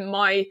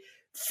my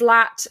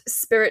flat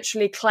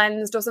spiritually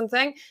cleansed or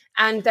something,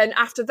 and then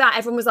after that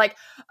everyone was like,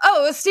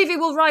 oh, Stevie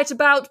will write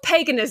about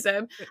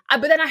paganism,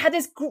 but then I had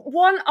this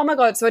one, oh my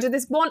God, so I did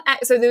this one,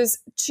 so there's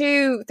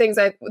two things.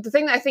 The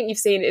thing that I think you've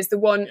seen is the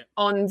one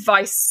on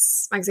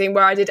Vice magazine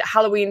where I did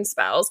Halloween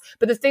spells,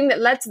 but the thing that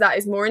led to that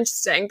is more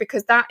interesting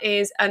because that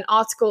is an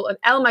article on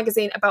Elle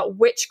magazine about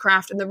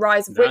witchcraft and the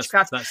rise of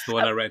witchcraft. That's the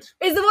one I read.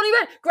 Is the one you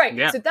read? Great.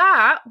 Yeah. So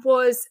that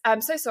was,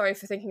 I'm so sorry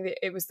for thinking that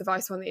it was the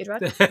Vice one that you'd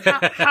read.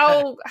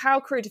 How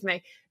crude of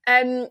me.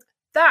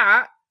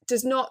 That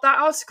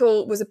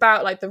article was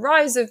about the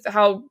rise of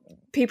how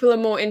people are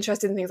more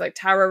interested in things like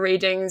tarot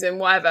readings and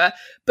whatever,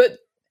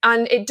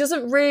 and it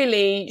doesn't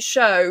really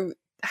show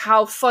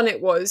how fun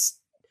it was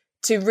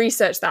to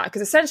research that,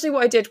 because essentially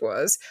what I did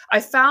was I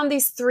found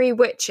these three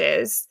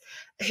witches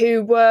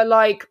who were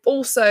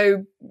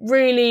also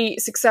really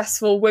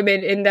successful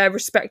women in their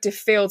respective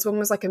fields. One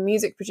was a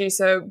music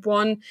producer,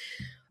 one,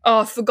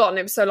 I've forgotten,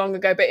 it was so long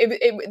ago, but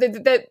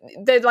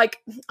they're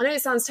I know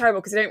it sounds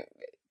terrible because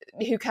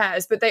who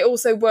cares, but they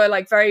also were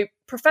very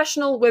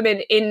professional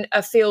women in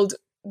a field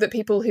that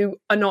people who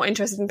are not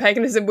interested in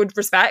paganism would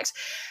respect.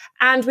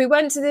 And we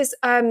went to this,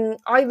 I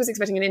was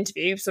expecting an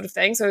interview sort of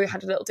thing, so we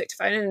had a little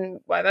dictaphone and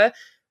whatever,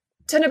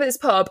 turned up at this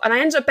pub, and I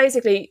ended up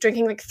basically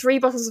drinking 3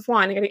 bottles of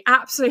wine and getting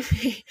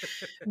absolutely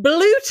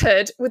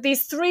bloated with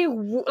these 3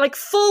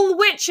 full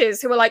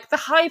witches who were the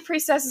high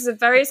priestesses of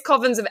various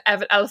covens of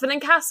Elephant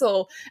and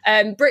Castle,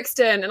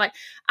 Brixton,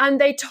 and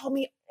they told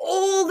me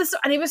all this,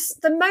 and it was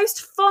the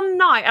most fun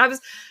night.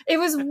 It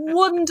was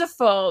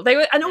wonderful. They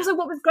were, and also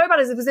what was great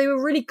about it was they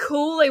were really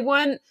cool. They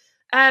weren't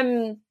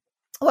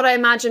what I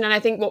imagine, and I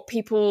think what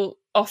people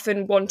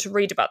often want to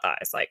read about that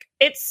is like,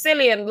 it's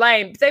silly and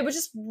lame. They were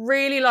just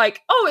really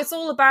like, oh, it's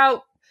all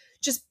about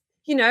just,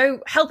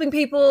 helping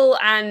people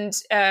and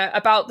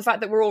about the fact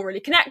that we're all really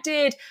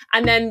connected.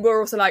 And then we're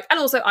also like, and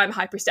also I'm a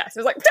high priestess. I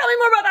was like, tell me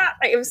more about that.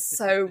 Like, it was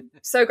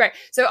so great.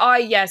 So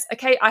I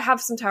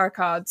have some tarot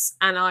cards,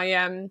 and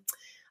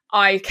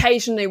I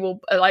occasionally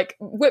will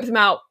whip them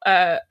out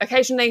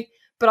occasionally,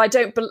 but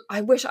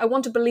I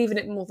want to believe in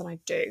it more than I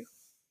do.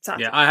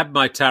 Sadly. Yeah, I have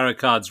my tarot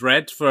cards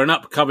read for an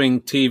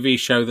upcoming TV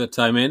show that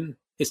I'm in.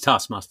 It's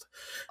Taskmaster.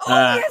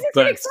 Oh, yes, it's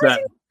really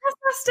exciting.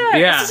 Taskmaster.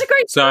 Yeah, it's such a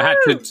great so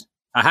show.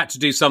 I had to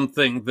do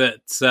something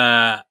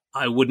that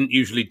I wouldn't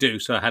usually do.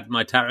 So I had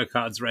my tarot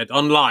cards read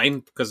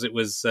online because it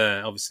was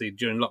obviously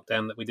during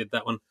lockdown that we did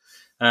that one.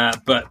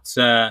 But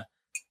I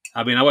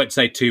won't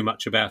say too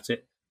much about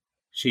it.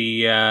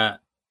 She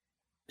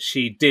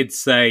did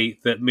say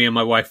that me and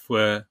my wife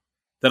that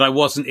I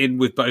wasn't in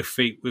with both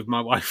feet with my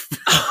wife.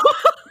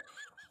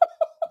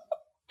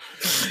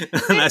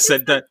 And I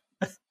said,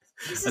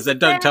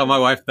 don't tell my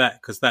wife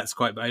that, because that's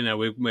quite, we're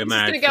married. It's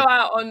going to go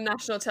out on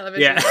national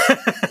television. Yeah.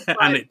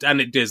 Right. and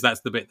it does.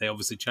 That's the bit they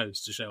obviously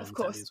chose to show. Of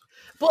course.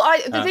 Well,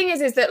 the thing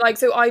is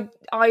that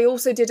I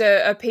also did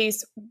a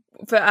piece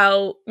for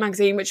Elle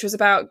magazine, which was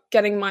about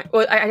getting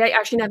I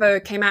actually never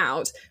came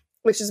out,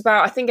 which is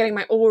about, I think, getting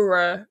my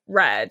aura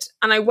read.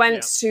 And I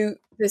went to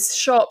this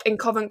shop in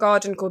Covent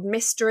Garden called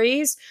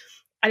Mysteries.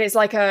 And it's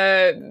like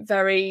a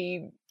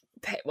very,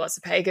 it's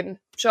a pagan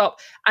shop.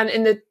 And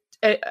in the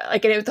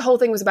the whole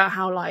thing was about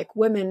how like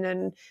women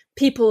and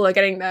people are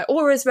getting their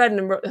auras read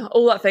and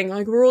all that thing.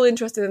 Like, we're all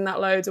interested in that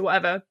loads or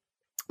whatever.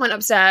 Went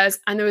upstairs,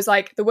 and there was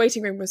like, the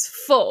waiting room was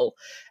full.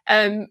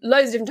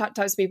 Loads of different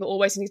types of people all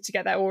waiting to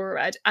get their aura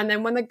read. And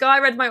then when the guy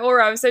read my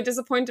aura, I was so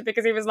disappointed,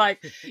 because he was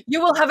like, you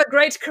will have a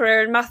great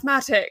career in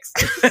mathematics.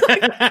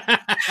 Like, I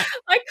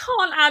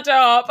can't add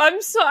up.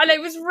 And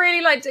it was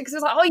really like, because it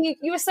was like, oh,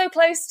 you were so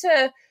close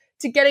to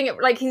getting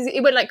it. Like,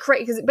 it went like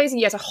crazy, because basically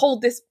you had to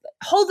hold this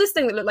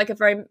thing that looked like a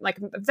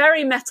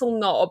very metal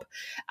knob,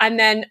 and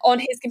then on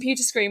his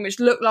computer screen, which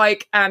looked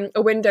like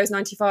a Windows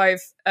 95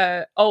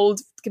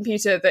 old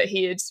computer that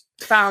he had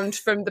found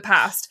from the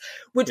past,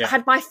 which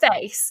had my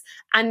face,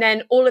 and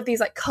then all of these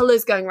like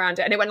colors going around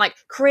it, and it went like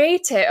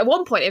creative. At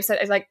one point it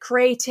was like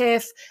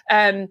creative,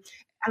 and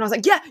I was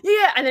like, yeah.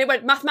 And then it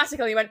went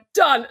mathematical, and he went,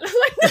 done. And I was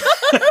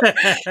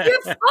like, no, you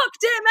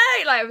fucked it,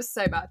 mate. Like, I was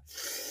so mad.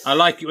 I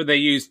like it when they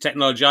use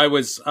technology.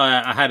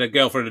 I had a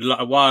girlfriend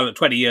a while,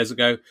 20 years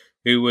ago,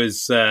 who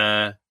was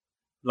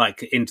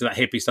like into that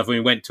hippie stuff. And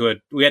we went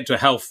to a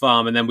health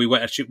farm, and then we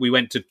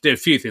went to do a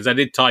few things. I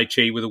did Tai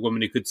Chi with a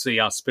woman who could see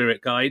our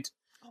spirit guide,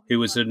 who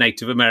was a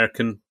Native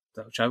American,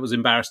 which I was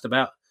embarrassed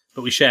about,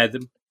 but we shared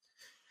them.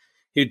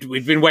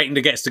 We'd been waiting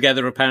to get us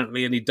together,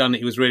 apparently, and he'd done it.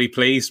 He was really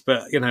pleased,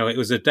 but it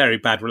was a very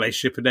bad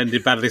relationship and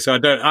ended badly. So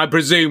I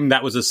presume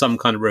that was some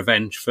kind of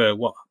revenge for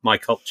what my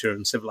culture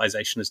and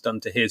civilization has done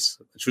to his,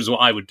 which was what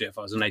I would do if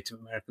I was a Native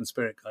American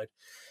spirit guide.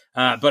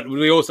 But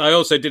I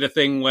also did a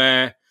thing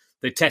where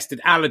they tested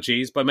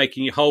allergies by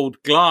making you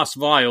hold glass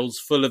vials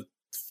full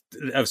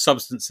of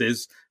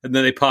substances, and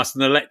then they passed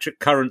an electric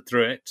current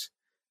through it,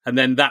 and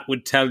then that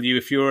would tell you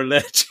if you're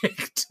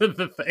allergic to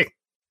the thing.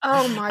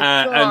 Oh my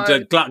god!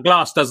 And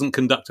glass doesn't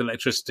conduct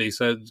electricity,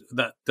 so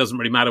that doesn't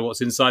really matter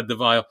what's inside the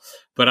vial.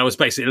 But I was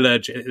basically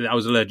allergic. I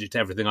was allergic to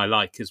everything I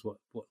like, is what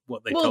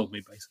they told me,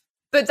 basically.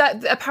 But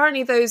that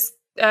apparently those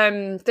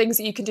things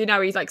that you can do now,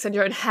 where you like send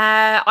your own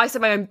hair. I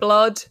send my own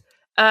blood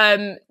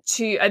and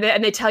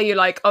they tell you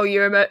like, oh,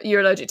 you're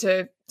allergic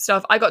to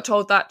stuff. I got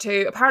told that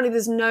too. Apparently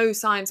there's no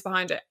science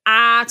behind it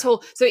at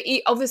all. So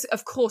obviously,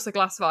 of course, a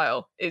glass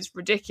vial is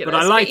ridiculous.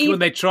 But I like it when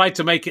they try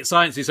to make it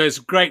sciencey. So it's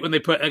great when they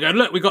go,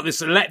 look, we got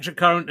this electric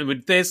current and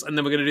with this, and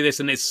then we're going to do this,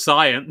 and it's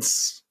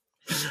science.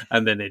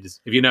 And then it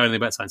is, if you know anything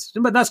about science.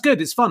 But that's good.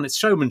 It's fun. It's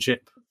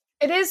showmanship.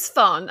 It is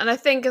fun. And I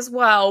think as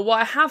well, what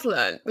I have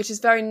learned, which is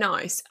very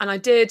nice, and I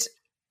did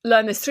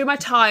learn this through my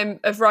time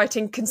of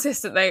writing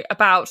consistently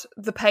about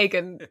the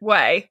pagan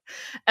way,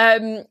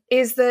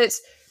 is that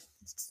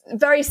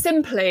very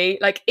simply,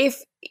 like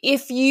if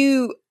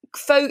you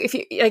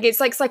like, it's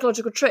like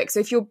psychological tricks. So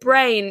if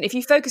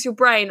you focus your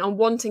brain on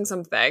wanting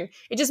something,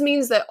 it just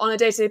means that on a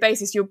day-to-day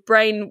basis, your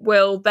brain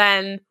will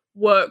then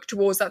work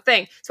towards that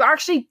thing. So it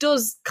actually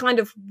does kind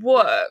of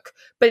work,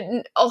 but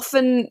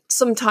often,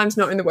 sometimes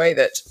not in the way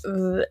that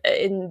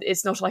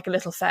it's not like a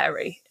little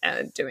fairy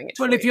doing it.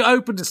 Well, if you're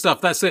open to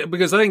stuff, that's it.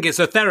 Because I think it's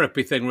a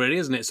therapy thing, really,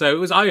 isn't it? So it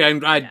was.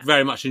 I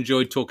very much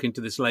enjoyed talking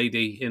to this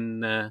lady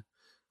in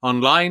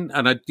online,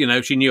 and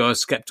she knew I was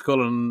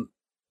skeptical, and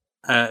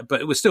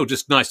but it was still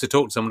just nice to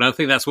talk to someone. I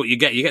think that's what you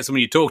get. You get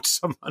someone, you talk to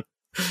someone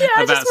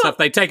about stuff.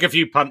 They take a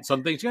few punts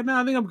on things. She goes, no,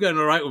 I think I'm going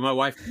all right with my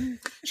wife.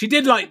 She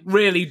did like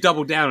really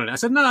double down on it. I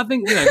said, no, I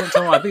think don't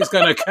tell her. I think it's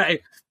going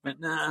okay. But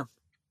no,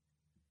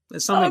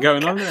 there's something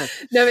going on there.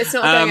 No, it's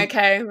not going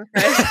okay, I'm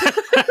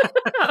afraid.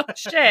 Oh,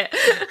 shit.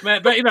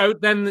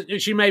 But then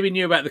she maybe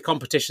knew about the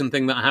competition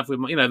thing that I have with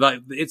my, like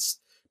it's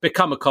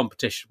become a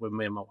competition with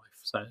me and my wife.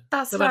 So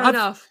that's fair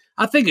enough.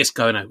 I think it's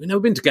going on.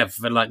 We've been together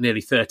for like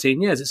nearly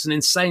 13 years. It's an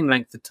insane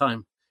length of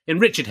time. In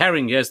Richard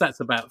Herring years,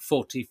 that's about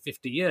 40,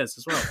 50 years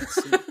as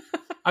well.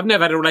 I've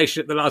never had a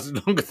relationship that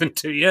lasted longer than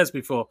 2 years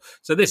before.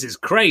 So this is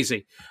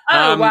crazy.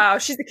 Oh, wow.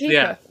 She's the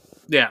keeper.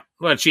 Yeah.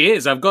 Well, she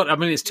is.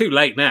 It's too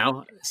late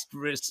now.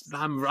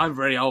 I'm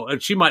very old.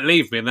 And she might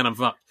leave me and then I'm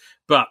fucked.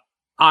 But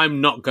I'm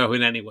not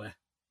going anywhere.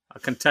 I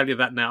can tell you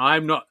that now.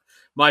 I'm not.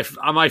 My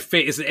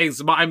feet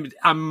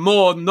I'm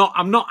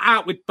not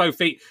out with both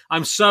feet.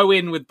 I'm so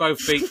in with both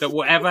feet that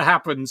whatever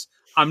happens,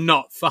 I'm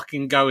not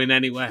fucking going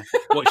anywhere.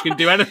 What, she can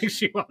do anything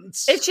she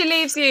wants. If she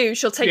leaves you,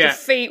 she'll take your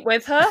feet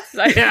with her.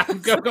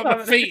 I've got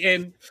my feet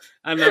in,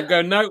 and I'm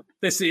going, no,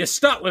 you're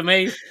stuck with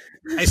me.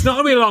 It's not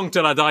going to be long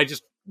till I die.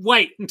 Just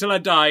wait until I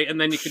die,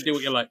 and then you can do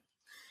what you like.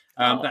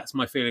 That's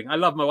my feeling. I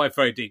love my wife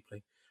very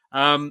deeply.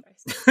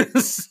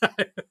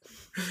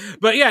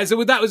 But yeah,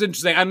 so that was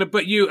interesting. In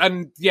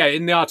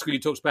the article you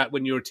talked about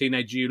when you were a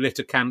teenager, you lit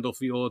a candle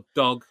for your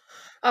dog.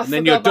 I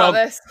forgot about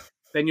this.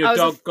 Then your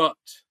dog got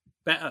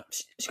better.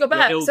 She got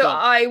better. So dog.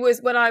 I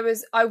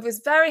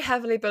was very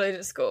heavily bullied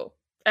at school.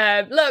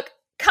 Look,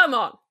 come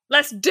on,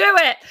 let's do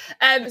it.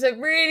 So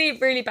really,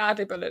 really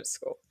badly bullied at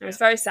school. It was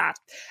very sad.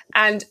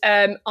 And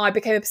I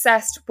became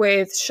obsessed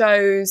with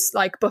shows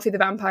like Buffy the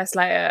Vampire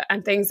Slayer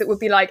and things that would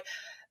be like,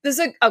 there's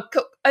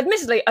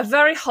admittedly a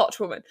very hot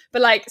woman,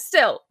 but like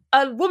still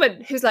a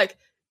woman who's like,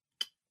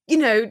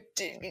 killing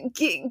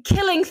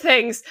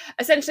things,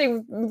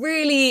 essentially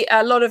really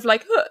a lot of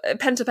like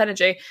pent up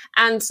energy.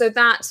 And so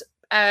that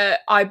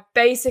I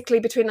basically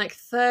between like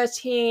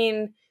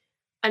 13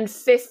 and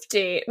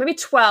 50, maybe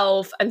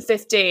 12 and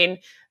 15,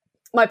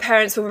 my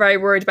parents were very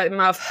worried about the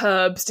amount of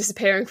herbs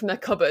disappearing from their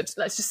cupboard.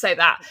 Let's just say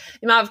that.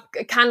 The amount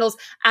of candles.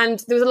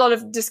 And there was a lot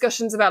of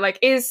discussions about like,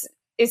 is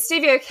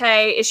Stevie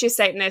okay? Is she a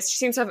Satanist? She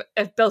seems to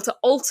have built an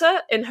altar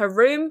in her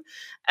room.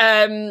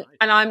 And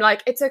I'm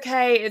like, it's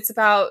okay. It's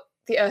about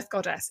the earth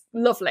goddess.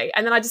 Lovely.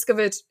 And then I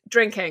discovered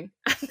drinking.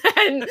 And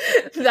then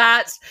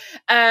that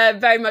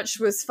very much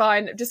was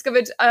fine.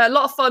 Discovered a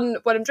lot of fun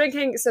when I'm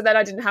drinking. So then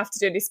I didn't have to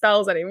do any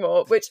spells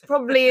anymore, which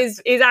probably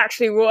is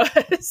actually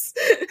worse.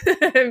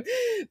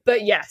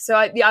 But yeah, so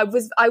I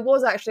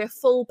was actually a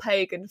full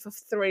pagan for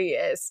 3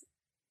 years.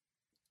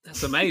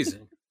 That's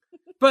amazing.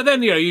 But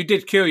then, you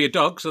did cure your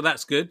dog, so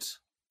that's good.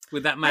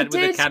 With that with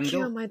a candle. I did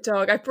cure my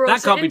dog. I brought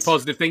that can't be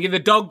positive thinking. The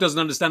dog doesn't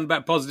understand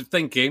about positive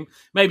thinking.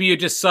 Maybe you're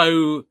just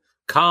so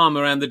calm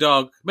around the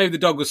dog. Maybe the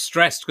dog was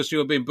stressed because you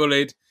were being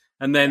bullied,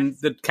 and then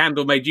the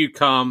candle made you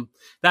calm.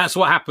 That's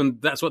what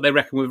happened. That's what they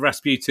reckon with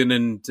Rasputin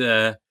and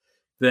the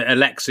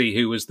Alexei,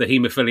 who was the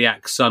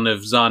haemophiliac son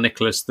of Tsar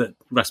Nicholas that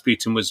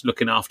Rasputin was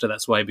looking after.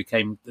 That's why he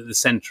became the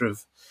centre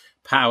of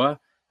power.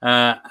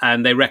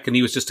 And they reckon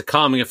he was just a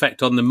calming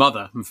effect on the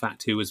mother, in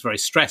fact, who was very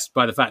stressed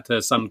by the fact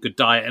her son could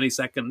die at any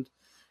second.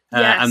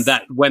 And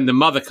that when the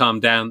mother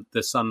calmed down,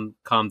 the son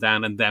calmed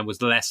down and then was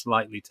less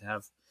likely to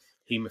have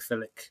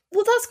haemophilic.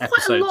 Well, that's quite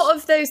episodes. A lot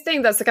of those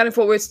things. That's the kind of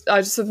what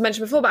I just sort of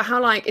mentioned before about how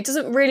like it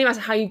doesn't really matter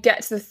how you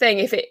get to the thing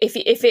if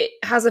it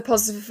has a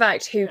positive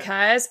effect. Who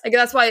cares? Like,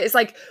 that's why it's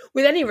like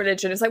with any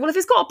religion, it's like, well, if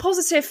it's got a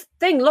positive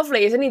thing,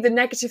 lovely. It's only the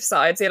negative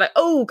side. So you're like,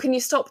 oh, can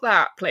you stop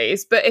that,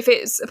 please? But if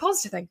it's a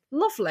positive thing,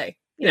 lovely.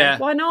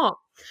 Why not?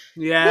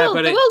 Yeah,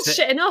 but the world's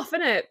shit enough,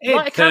 isn't it?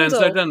 It turns,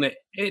 though, doesn't it?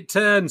 It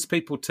turns.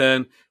 People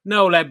turn.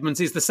 Noel Edmonds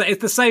is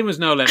it's the same as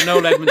Noel Edmonds.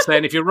 Noel Edmonds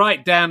saying, if you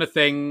write down a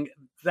thing,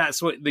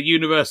 that's what the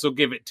universe will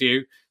give it to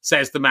you.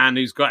 Says the man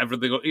who's got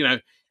everything.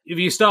 If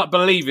you start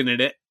believing in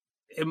it,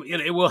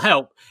 it will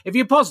help. If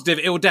you're positive,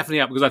 it will definitely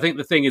help. Because I think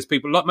the thing is,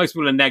 most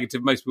people are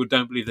negative. Most people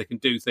don't believe they can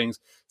do things.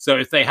 So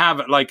if they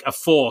have like a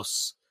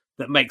force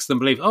that makes them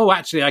believe, oh,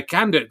 actually, I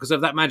can do it because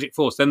of that magic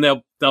force, then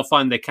they'll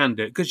find they can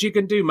do it because you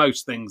can do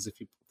most things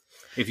if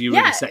you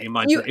really set your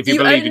mind to it. If you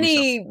believe in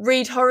yourself.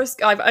 Read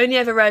horoscopes. I've only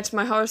ever read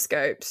my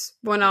horoscopes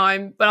when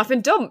I've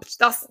been dumped.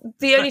 That's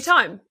the only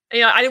time.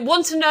 I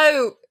want to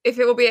know if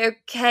it will be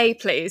okay,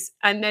 please.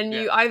 And then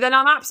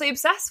I'm absolutely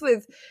obsessed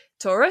with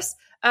Taurus.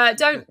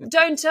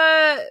 Don't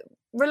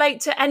relate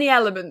to any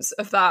elements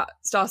of that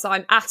star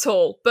sign at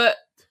all. But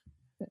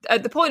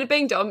at the point of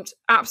being dumped,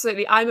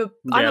 absolutely, I'm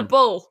a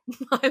bull.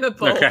 I'm a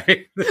bull.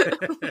 Okay.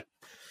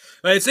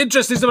 It's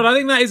interesting, but I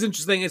think that is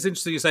interesting. It's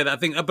interesting you say that.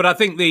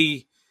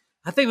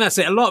 I think that's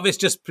it. A lot of it's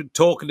just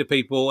talking to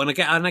people, and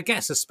I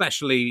guess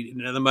especially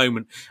at the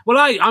moment. Well,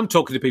 I'm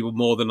talking to people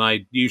more than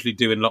I usually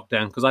do in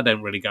lockdown because I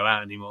don't really go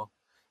out anymore.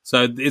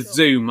 So it's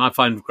Zoom. I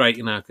find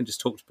great. I can just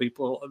talk to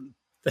people.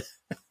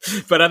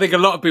 But I think a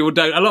lot of people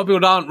don't. A lot of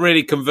people aren't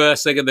really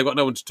conversing, and they've got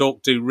no one to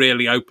talk to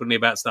really openly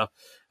about stuff.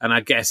 And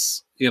I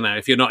guess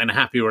if you're not in a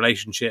happy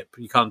relationship,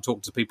 you can't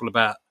talk to people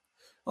about.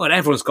 Oh, and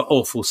everyone's got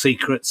awful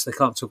secrets they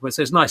can't talk about.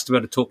 So it's nice to be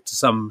able to talk to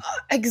some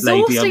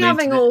exhausting lady on the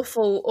having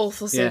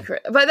awful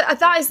secret. But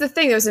that is the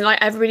thing. There was like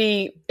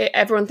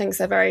everyone thinks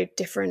they're very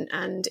different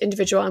and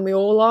individual, and we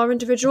all are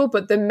individual.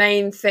 But the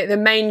main thing,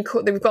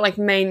 we've got like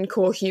main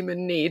core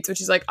human needs,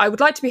 which is like I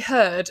would like to be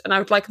heard, and I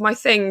would like my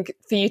thing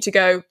for you to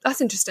go. That's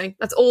interesting.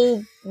 That's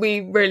all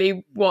we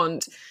really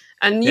want.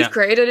 And you've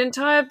created an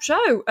entire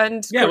show.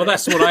 And well,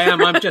 that's what I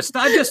am. I'm just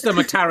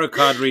a tarot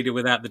card reader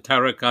without the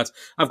tarot cards.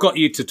 I've got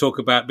you to talk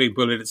about being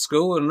bullied at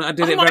school, and I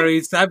did it very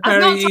easily. I've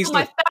not told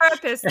my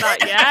therapist that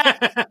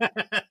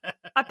yet.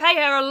 I pay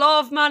her a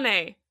lot of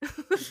money.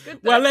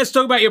 Well, let's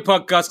talk about your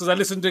podcast, because I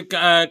listened to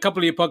a couple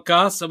of your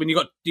podcasts. I mean, you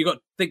got I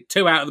think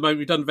 2 out at the moment.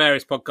 You've done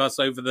various podcasts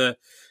over the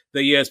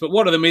years, but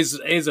one of them is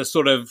a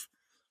sort of,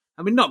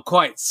 I mean, not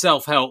quite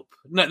self-help.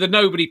 No, the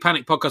Nobody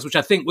Panic podcast, which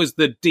I think was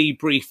the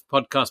Debrief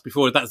podcast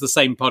before. That's the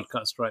same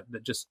podcast, right?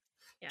 That just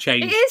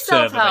changed. It is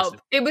self-help.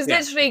 It was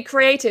literally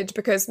created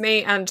because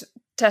me and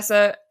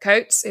Tessa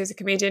Coates, who's a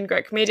comedian,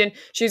 great comedian,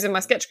 she was in my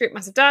sketch group,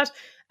 Massive Dad.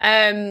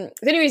 The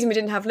only reason we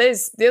didn't have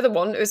Liz, the other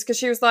one, was because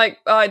she was like,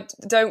 I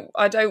don't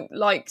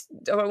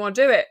want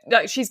to do it.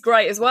 Like, she's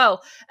great as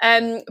well.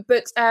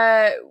 But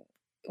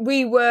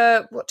we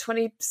were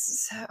 20,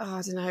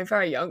 I don't know,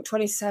 very young,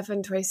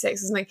 27,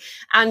 26 or something.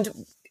 And,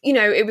 you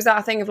know, it was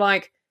that thing of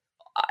like,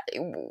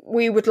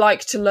 we would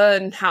like to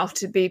learn how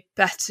to be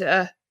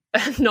better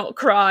and not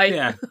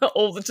cry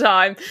all the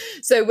time.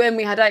 So when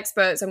we had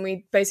experts, and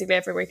we basically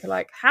every week are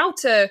like, how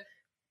to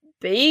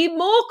be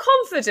more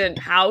confident,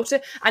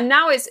 and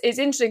now it's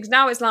interesting, because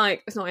now it's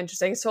like, it's not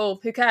interesting at all,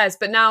 who cares?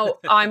 But now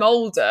I'm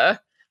older,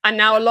 and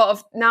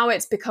now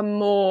it's become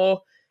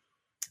more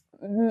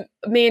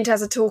me and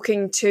Tess are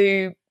talking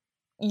to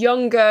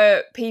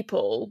younger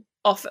people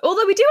often,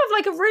 although we do have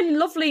like a really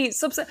lovely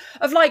subset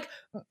of like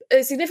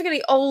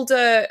significantly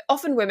older,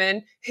 often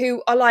women,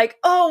 who are like,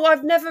 oh,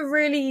 I've never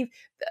really,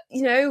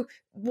 you know,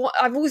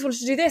 I've always wanted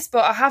to do this,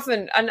 but I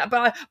haven't,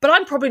 but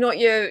I'm probably not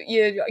your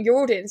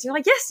audience. You're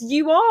like, yes,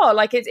 you are.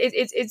 Like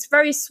it's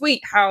very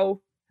sweet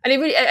how, and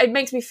it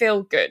makes me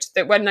feel good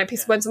that when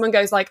when someone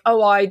goes like,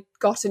 oh, I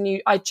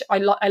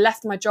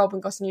left my job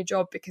and got a new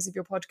job because of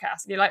your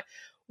podcast, and you're like,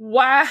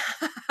 wow,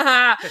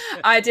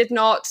 I did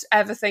not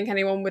ever think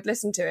anyone would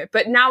listen to it.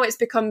 But now it's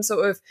become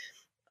sort of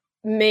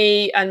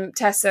me and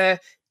Tessa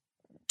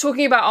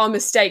talking about our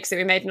mistakes that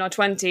we made in our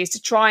 20s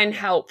to try and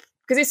help,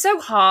 because it's so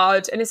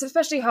hard, and it's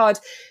especially hard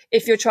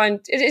if you're trying.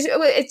 To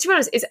be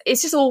honest,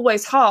 it's just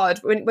always hard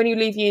when you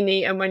leave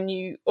uni, and when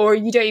you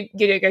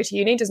don't go to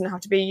uni. It doesn't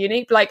have to be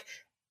uni, but like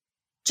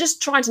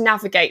just trying to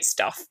navigate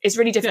stuff is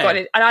really difficult.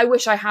 Yeah. And I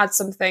wish I had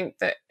something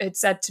that had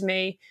said to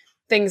me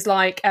things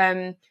like,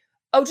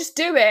 oh, just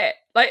do it.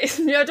 Like,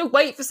 you know, don't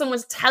wait for someone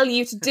to tell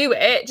you to do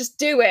it. Just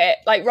do it.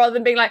 Like, rather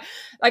than being like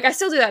I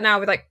still do that now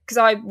with like, because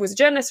I was a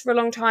journalist for a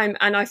long time,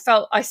 and I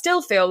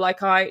still feel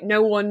like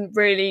no one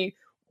really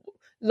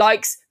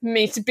likes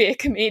me to be a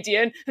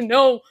comedian. And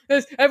no,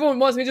 everyone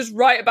wants me to just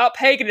write about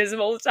paganism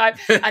all the time.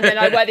 And then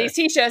I wear these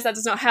t-shirts. That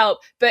does not help.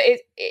 But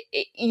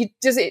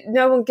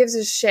no one gives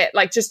a shit.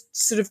 Like, just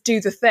sort of do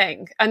the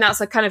thing. And that's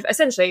like kind of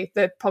essentially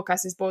the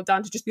podcast is boiled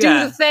down to just do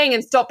the thing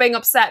and stop being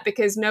upset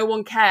because no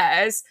one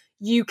cares.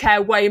 You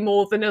care way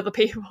more than other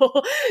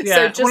people.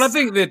 Yeah, well, I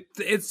think that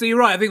you're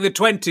right. I think the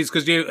 20s,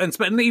 because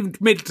and even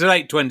mid to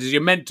late 20s,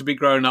 you're meant to be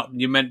growing up,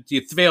 and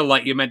you feel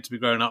like you're meant to be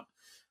growing up.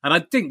 And I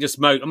think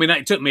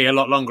it took me a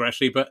lot longer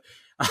actually, but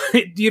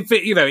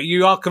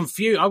you are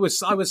confused. I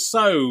was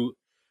so.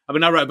 I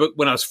mean, I wrote a book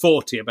when I was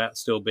 40 about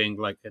still being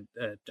like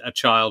a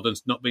child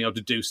and not being able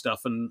to do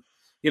stuff, and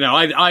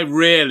I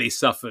really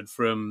suffered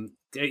from.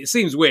 It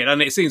seems weird,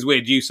 and it seems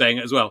weird you saying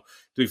it as well,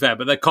 to be fair,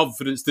 but the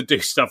confidence to do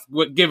stuff,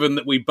 given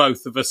that we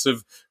both of us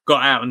have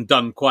got out and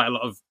done quite a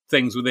lot of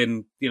things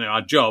within,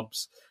 our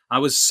jobs. I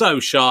was so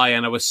shy,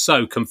 and I was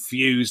so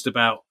confused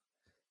about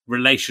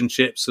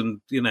relationships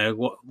and,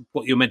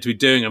 what you're meant to be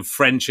doing, and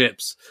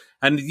friendships.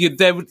 And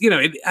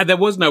there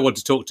was no one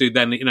to talk to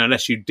then,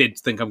 unless you did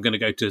think I'm going to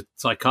go to a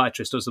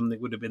psychiatrist or something,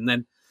 would have been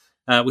then,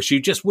 which you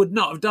just would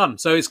not have done.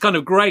 So it's kind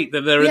of great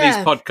that there are these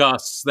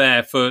podcasts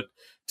there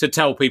to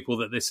tell people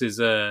that this is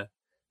a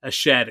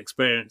shared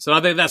experience. And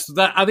I think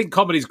I think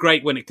comedy's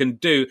great when it can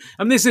do,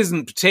 and this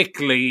isn't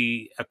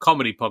particularly a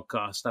comedy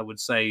podcast, I would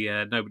say,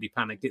 Nobody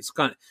Panic.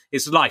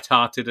 It's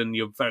lighthearted, and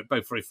you're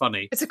both very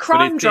funny. It's a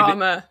crime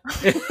drama.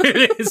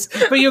 It is.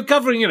 But you're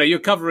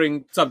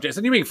covering subjects,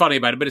 and you're being funny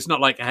about it, but it's not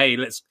like, hey,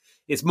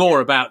 it's more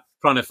about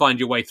trying to find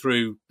your way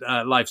through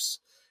life's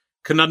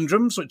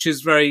conundrums, which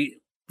is very,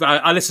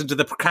 I listened to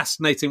the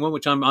procrastinating one,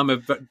 which I'm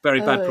a very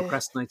bad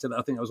procrastinator.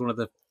 I think that was one of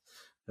the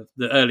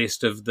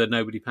earliest of the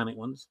Nobody Panic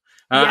ones.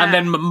 And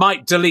then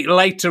Might Delete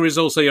Later is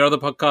also your other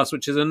podcast,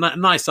 which is a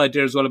nice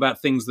idea as well,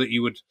 about things that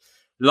you would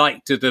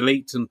like to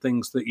delete and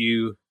things that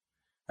you...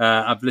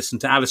 I've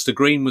listened to Alistair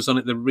Green was on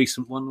it, the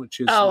recent one, which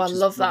is... I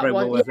love that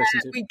one.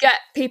 We get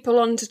people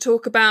on to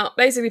talk about...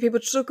 Basically, people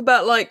to talk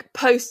about, like,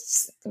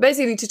 posts...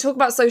 Basically, to talk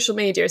about social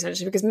media,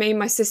 essentially, because me and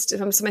my sister...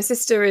 So my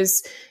sister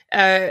is...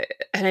 her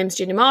name's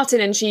Gina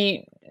Martin, and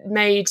she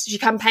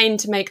campaigned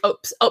to make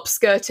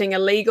upskirting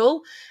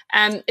illegal.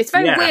 It's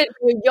very weird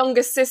when your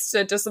younger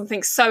sister does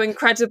something so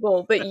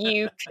incredible that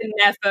you can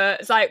never...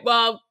 It's like,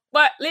 well,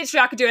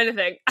 literally I could do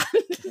anything.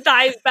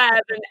 That is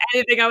better than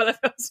anything I will ever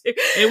do.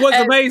 It was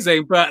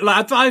amazing, but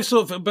like I've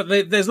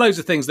there's loads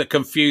of things that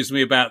confuse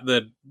me about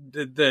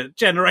the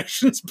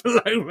generations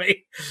below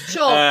me.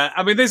 Sure.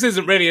 I mean, this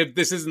isn't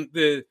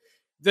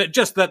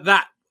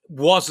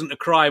wasn't a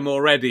crime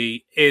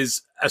already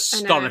is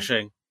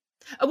astonishing.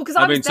 Oh, well, because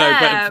I was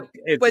there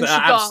when she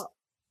got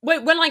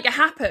when like it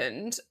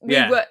happened.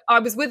 I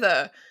was with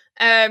her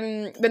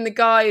when the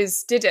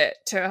guys did it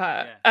to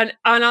her, and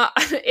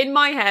I, in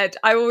my head,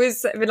 I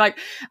always been like,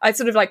 I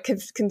sort of like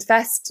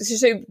confessed.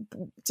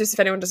 Just if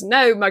anyone doesn't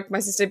know, my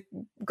sister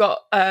got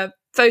a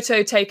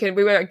photo taken.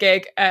 We were at a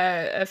gig,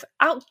 of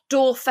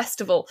outdoor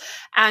festival,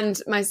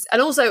 and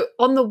also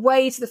on the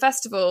way to the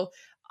festival.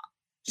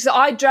 So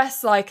I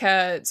dressed like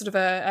a sort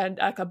of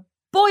like a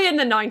boy in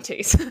the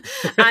 90s,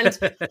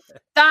 and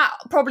that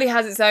probably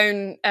has its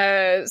own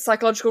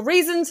psychological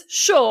reasons,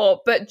 sure,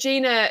 but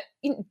Gina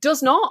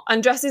does not,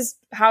 and dresses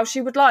how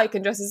she would like,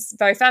 and dresses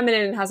very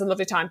feminine and has a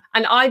lovely time.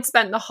 And I'd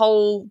spent the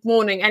whole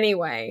morning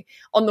anyway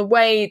on the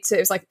way to, it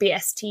was like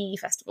BST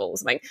festival or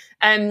something,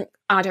 and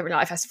I don't really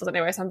like festivals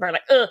anyway, so I'm very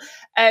like, ugh.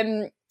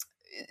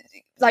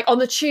 Like on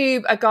the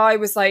tube, a guy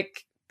was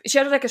like, she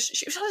had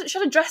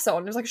a dress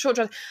on. It was like a short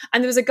dress,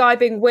 and there was a guy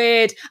being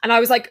weird. And I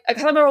was like,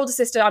 because I'm her older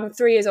sister, I'm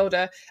 3 years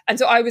older, and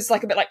so I was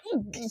like a bit like,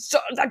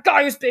 that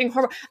guy was being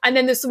horrible. And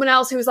then there's someone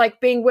else who was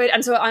like being weird,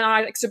 and so I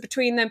like stood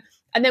between them.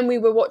 And then we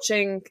were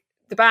watching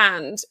the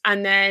band,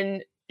 and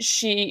then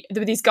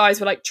these guys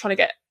were like trying to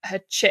get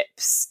her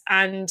chips,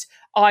 and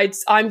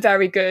I'm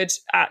very good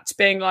at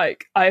being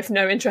like, I have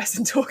no interest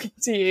in talking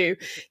to you.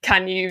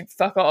 Can you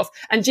fuck off?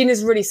 And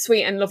Gina's really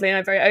sweet and lovely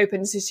and very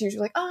open. So she was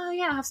like, oh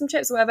yeah, have some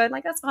chips or whatever. And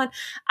like, that's fine.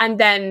 And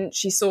then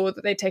she saw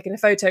that they'd taken a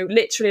photo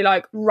literally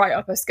like right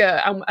up her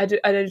skirt. And I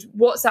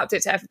WhatsApped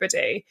it to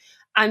everybody.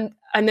 And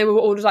they were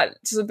all just like,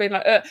 just being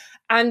like,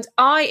 and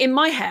in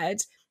my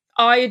head,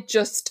 I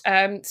just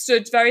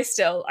stood very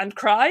still and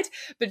cried.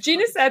 But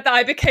Gina said that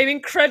I became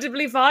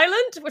incredibly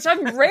violent, which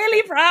I'm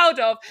really proud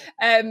of.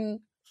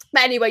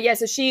 But anyway, yeah,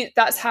 so she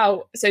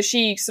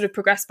sort of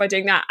progressed by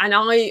doing that.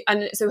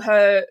 And so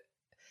her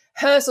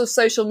sort of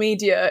social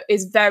media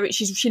is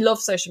she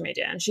loves social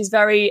media, and she's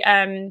very,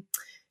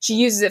 she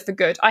uses it for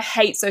good. I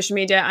hate social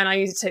media, and I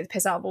use it to take the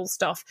piss out of all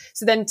stuff.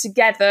 So then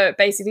together,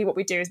 basically what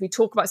we do is we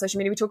talk about social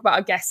media, we talk about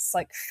our guests,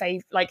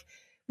 like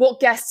what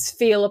guests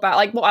feel about,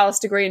 like what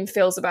Alistair Green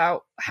feels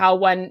about how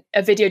when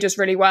a video does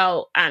really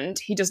well and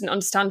he doesn't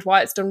understand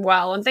why it's done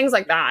well and things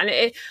like that.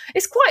 And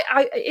it's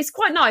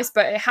quite nice,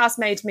 but it has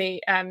made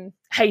me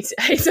hate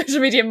social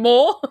media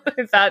more,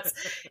 if that's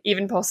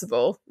even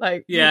possible.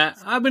 Like, yeah,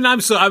 I mean,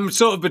 I'm sort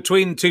of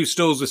between two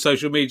stools with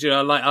social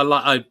media.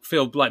 I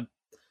feel like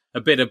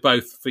a bit of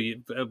both for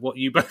you, what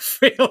you both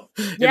feel.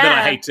 Yeah. That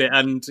I hate it,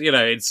 and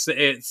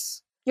it's.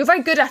 You're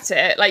very good at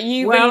it. Like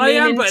you. Well, really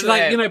I am, but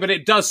it. but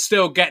it does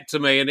still get to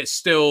me, and it's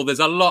still, there's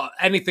a lot.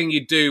 Anything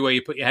you do where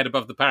you put your head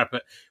above the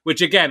parapet,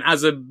 which again,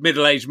 as a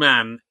middle-aged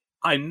man,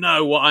 I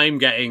know what I'm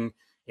getting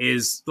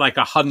is like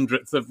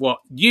 100th of what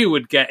you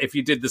would get if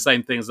you did the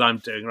same things I'm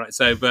doing, right?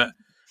 So, but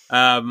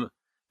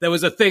there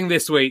was a thing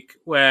this week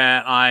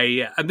where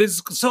and this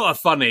is sort of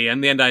funny. In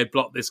the end, I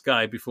blocked this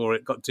guy before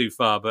it got too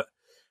far, but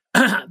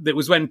it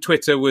was when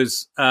Twitter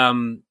was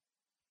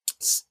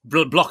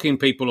blocking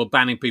people or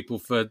banning people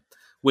for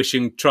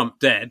wishing Trump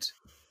dead,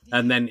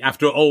 and then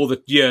after all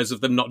the years of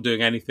them not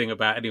doing anything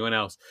about anyone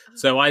else.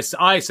 So I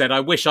said,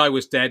 I wish I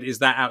was dead. Is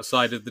that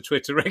outside of the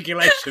Twitter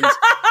regulations?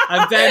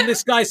 And then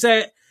this guy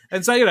said,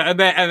 and so, and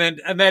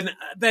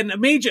then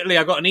immediately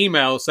I got an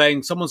email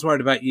saying someone's worried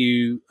about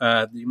you,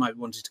 that you might be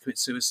wanting to commit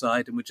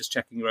suicide, and we're just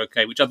checking you're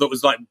okay, which I thought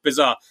was like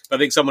bizarre. But I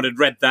think someone had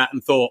read that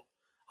and thought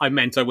I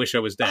meant I wish I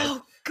was dead.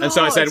 Oh, and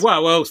so I said,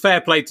 well,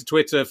 fair play to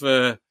Twitter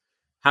for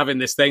having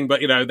this thing,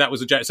 but that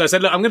was a joke. So I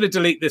said, look, I'm going to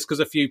delete this because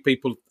a few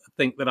people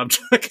think that I'm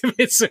trying to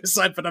commit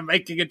suicide, but I'm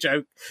making a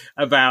joke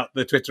about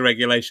the Twitter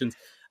regulations.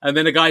 And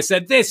then a guy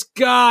said, this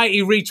guy,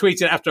 he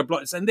retweeted after I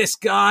blocked it, and this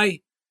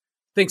guy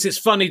thinks it's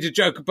funny to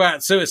joke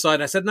about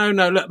suicide. I said, no,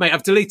 look, mate,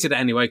 I've deleted it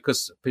anyway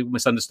because people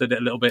misunderstood it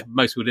a little bit.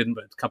 Most people didn't,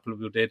 but a couple of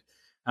people did.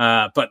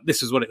 But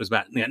this is what it was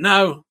about.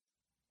 No,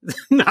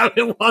 no,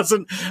 it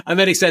wasn't. And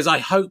then he says, I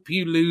hope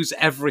you lose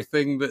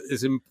everything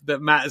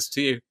that matters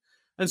to you.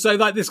 And so,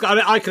 like, this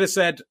guy, I could have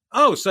said,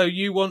 oh, so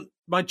you want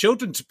my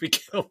children to be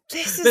killed?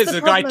 There's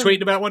a guy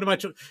tweeting about one of my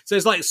children. So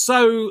it's like,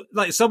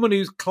 someone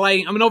who's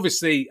claiming, I mean,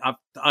 obviously,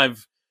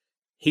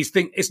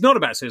 it's not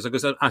about suicide,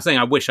 because I'm saying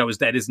I wish I was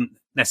dead isn't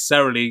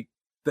necessarily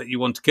that you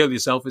want to kill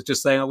yourself. It's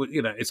just saying,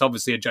 it's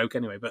obviously a joke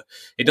anyway, but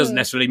it doesn't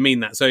necessarily mean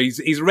that. So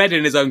he's read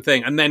in his own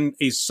thing, and then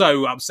he's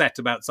so upset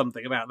about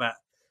something about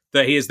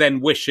that he is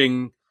then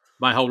wishing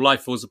my whole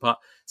life falls apart.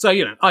 So,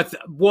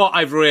 what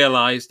I've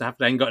realised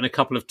after having gotten a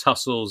couple of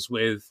tussles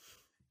with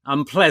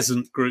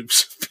unpleasant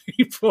groups of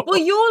people. Well,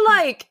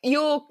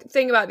 your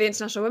thing about the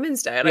International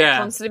Women's Day,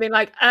 constantly being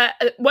like,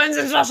 when's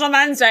International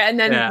Men's Day? And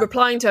then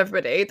replying to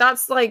everybody.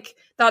 That's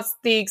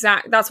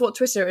what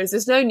Twitter is.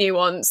 There's no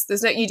nuance.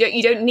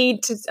 You don't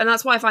need to, and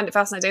that's why I find it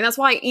fascinating. That's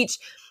why I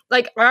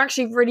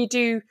actually really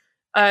do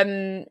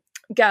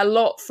get a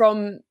lot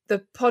from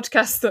the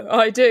podcast that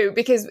I do,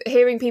 because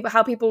hearing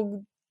how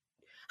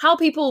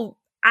people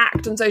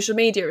act on social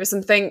media is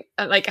something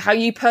like how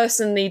you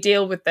personally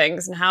deal with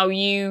things and how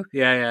you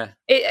but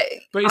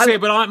you see,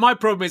 my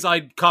problem is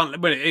I can't.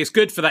 Well, it's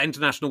good for that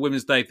International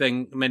Women's Day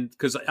thing. I mean,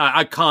 because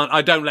I can't.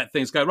 I don't let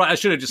things go. Right, I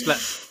should have just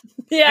let.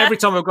 Every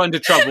time I've got into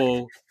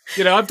trouble,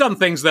 I've done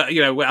things that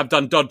I've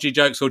done dodgy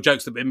jokes or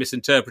jokes that have been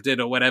misinterpreted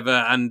or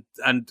whatever, and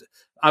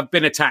I've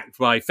been attacked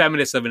by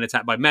feminists. I've been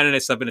attacked by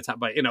Menonists. I've been attacked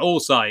by all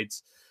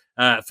sides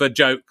for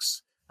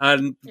jokes.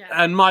 And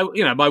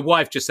my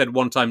wife just said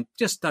one time,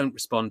 just don't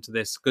respond to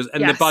this, because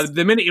by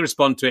the minute you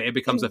respond to it, it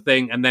becomes a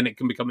thing, and then it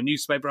can become a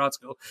newspaper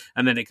article,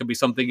 and then it can be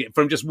something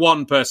from just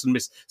one person.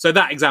 So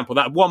that example,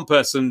 that one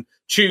person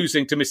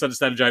choosing to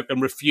misunderstand a joke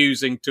and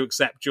refusing to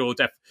accept your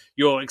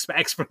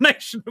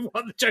explanation of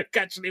what the joke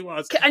actually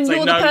was, and say,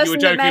 you're no, the person you were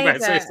joking that made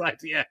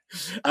about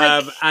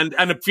suicide,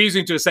 and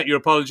refusing to accept your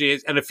apology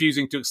and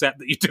refusing to accept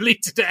that you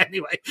deleted it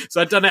anyway. So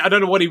I don't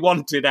know what he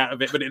wanted out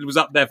of it, but it was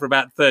up there for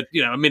about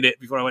a minute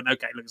before I went,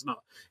 okay, look,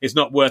 it's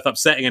not worth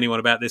upsetting anyone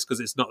about this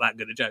because it's not that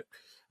good a joke.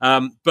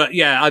 But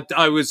yeah,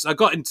 I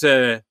got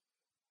into,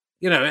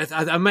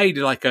 I made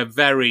like a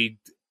very,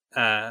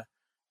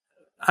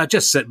 I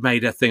just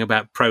made a thing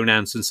about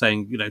pronouns and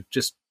saying,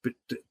 just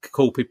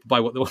call people by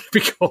what they want to be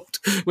called,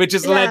 which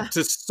has led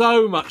to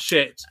so much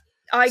shit.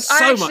 I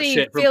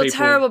actually feel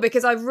terrible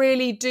because I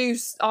really do.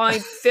 I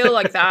feel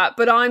like that,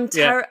 but I'm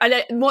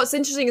and what's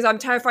interesting is I'm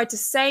terrified to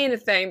say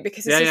anything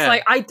because it's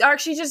like I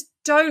actually just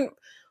don't.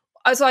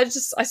 So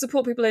I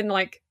support people in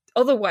like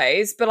other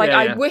ways, but like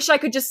I wish I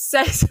could just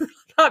say something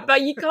like that,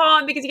 but you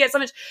can't because you get so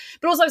much.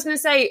 But also I was going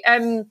to say,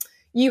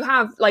 you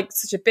have like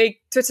such a big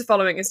Twitter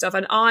following and stuff,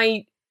 and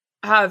I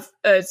have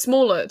a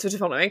smaller Twitter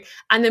following,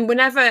 and then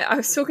whenever I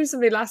was talking to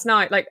somebody last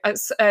night, like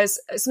as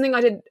something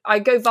I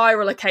go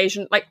viral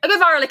occasionally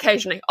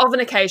of an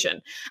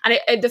occasion,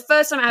 and the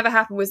first time it ever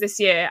happened was this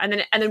year, and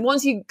then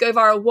once you go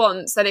viral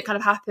once, then it kind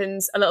of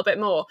happens a little bit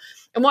more.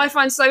 And what I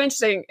find so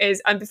interesting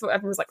is, and before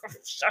everyone was like, oh,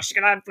 she's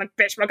gonna like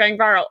bitch about going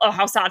viral, oh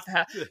how sad for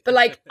her, but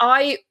like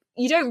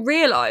you don't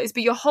realize,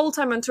 but your whole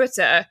time on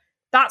Twitter,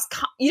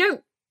 you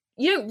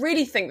don't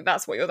really think that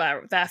that's what you're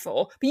there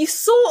for, but you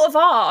sort of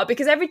are,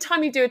 because every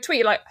time you do a tweet,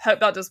 you're like, hope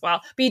that does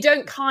well, but you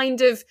don't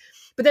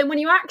but then when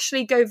you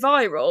actually go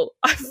viral,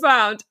 I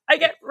found I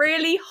get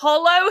really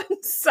hollow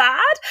and sad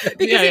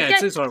because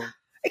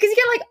because you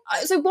get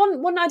like, so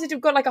one I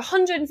did got like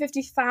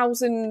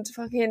 150,000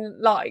 fucking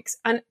likes,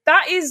 and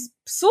that is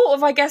sort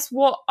of, I guess,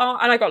 and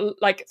I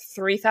got like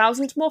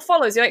 3,000 more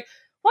followers. You're like,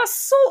 well, that's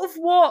sort of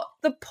what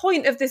the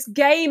point of this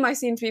game I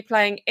seem to be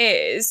playing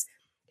is.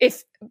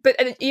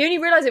 But you only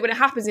realize it when it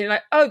happens, and you're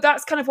like, oh,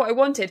 that's kind of what I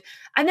wanted.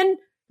 And then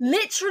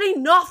literally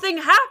nothing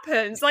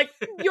happens. Like,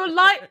 you're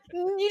like,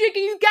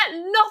 you get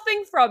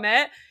nothing from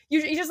it.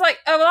 You're just like,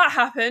 oh, well, that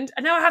happened,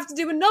 and now I have to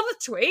do another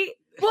tweet.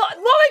 What am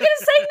I going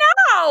to say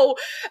now?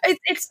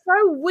 It's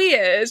so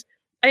weird.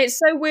 And it's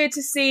so weird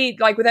to see,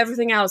 like, with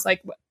everything else,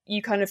 like,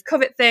 you kind of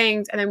covet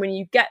things, and then when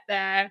you get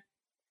there,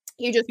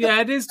 you just... Yeah,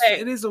 it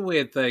is a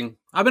weird thing.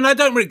 I mean, I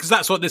don't really, because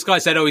that's what this guy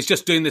said. Oh, he's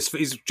just doing this.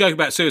 He's joking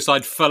about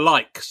suicide for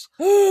likes.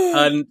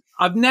 And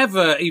I've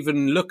never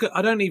even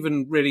I don't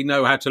even really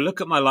know how to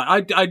look at my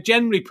life. I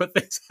generally put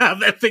things out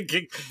there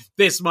thinking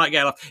this might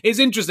get off. It's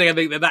interesting. I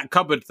think that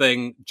cupboard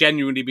thing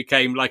genuinely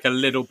became like a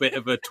little bit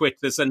of a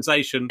Twitter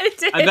sensation. It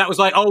did. And that was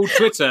like old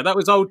Twitter. That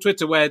was old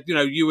Twitter where,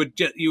 you would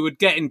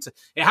get into,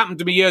 it happened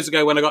to me years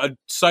ago when I got a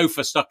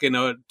sofa stuck in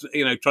trying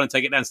to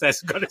take it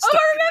downstairs. And got it stuck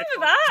I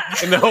remember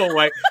that. in the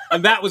hallway.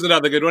 And that was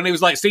another good one. It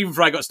was like Stephen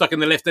Fry got stuck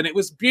in the lift, and it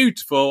was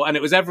beautiful, and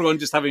it was everyone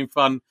just having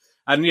fun,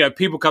 and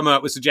people come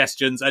up with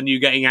suggestions and you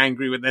getting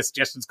angry with their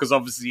suggestions because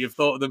obviously you've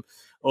thought of them,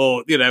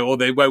 or or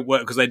they won't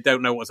work because they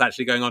don't know what's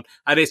actually going on,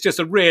 and it's just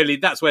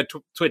that's where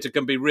Twitter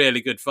can be really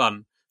good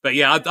fun. But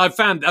yeah, I've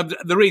found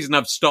the reason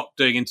I've stopped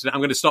doing I'm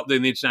going to stop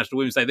doing the International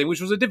Women's Day thing,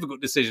 which was a difficult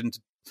decision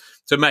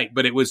to make,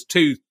 but it was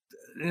too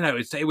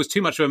it was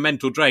too much of a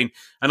mental drain,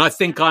 and I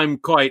think I'm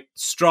quite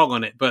strong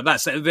on it. But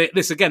that's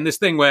this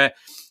thing where,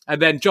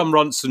 and then John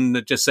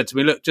Ronson just said to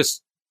me, look,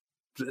 just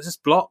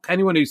block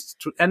anyone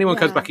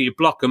comes back at you,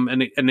 block them,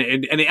 and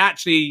it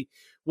actually,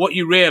 what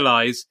you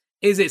realise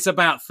is it's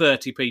about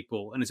 30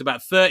 people, and it's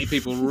about 30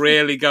 people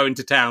really going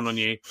to town on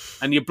you,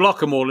 and you block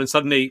them all, and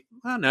suddenly,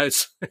 oh no,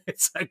 it's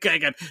okay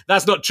again.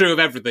 That's not true of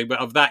everything, but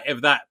of that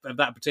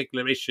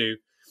particular issue,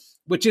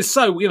 which is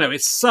so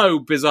it's so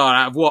bizarre.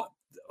 Out of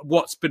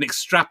what's been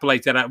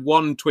extrapolated out of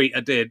one tweet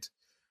I did,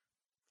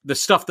 the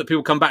stuff that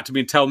people come back to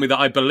me and tell me that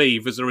I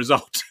believe as a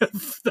result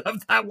of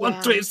that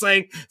one tweet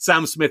saying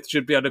Sam Smith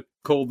should be able to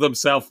call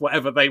themselves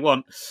whatever they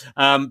want.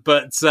 And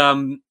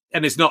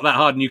it's not that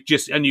hard.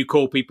 And you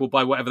call people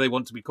by whatever they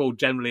want to be called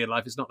generally in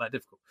life. It's not that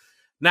difficult.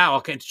 Now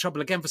I'll get into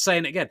trouble again for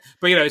saying it again.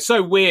 But, it's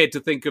so weird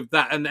to think of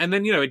that. And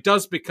then, it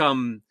does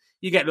become,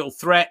 you get little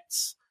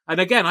threats.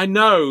 And again, I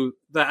know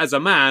that as a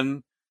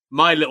man,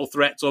 my little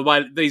threats or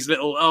these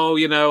little,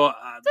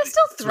 they're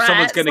still threats.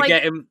 Someone's going to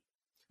get him.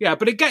 Yeah,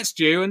 but it gets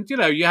to you, and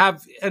you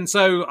have, and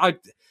so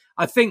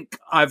I think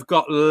I've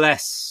got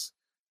less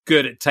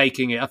good at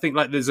taking it. I think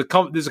like there's a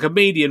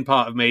comedian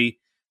part of me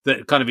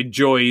that kind of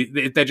enjoy.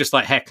 They're just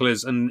like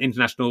hecklers, and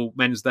International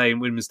Men's Day and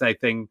Women's Day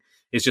thing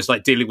is just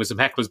like dealing with some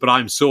hecklers. But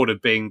I'm sort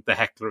of being the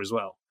heckler as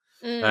well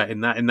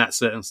in that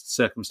certain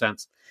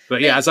circumstance.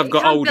 But yeah, as I've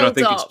got older, I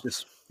think it's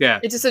just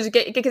it just sort of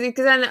because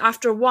then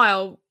after a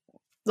while,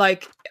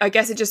 like I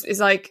guess it just is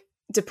like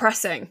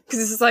depressing because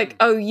it's just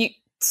like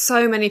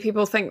so many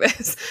people think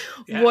this.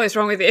 Yeah. What is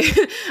wrong with you?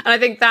 And I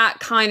think that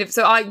kind of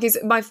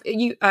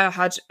you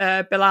had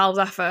Bilal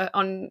Zafar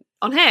on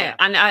here,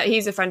 and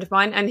he's a friend of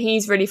mine, and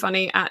he's really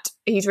funny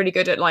he's really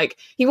good at like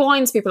he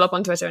winds people up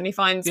on Twitter, and he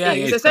finds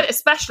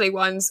especially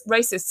winds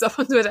racists up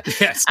on Twitter.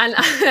 Yes. And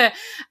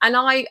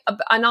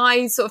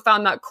I sort of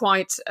found that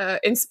quite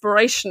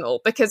inspirational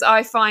because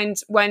I find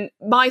when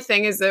my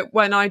thing is that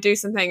when I do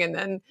something and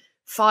then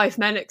 5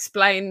 men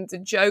explain the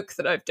joke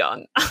that I've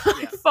done,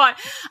 fine,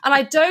 and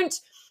I don't.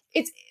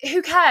 It's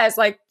who cares?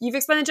 Like you've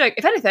explained the joke.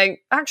 If anything,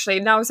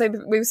 actually, now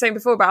we were saying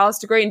before about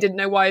Alistair Green didn't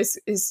know why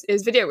his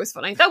video was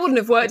funny. That wouldn't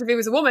have worked if he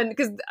was a woman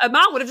because a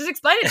man would have just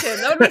explained it to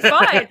him. That would have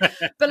been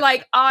fine. But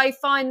like I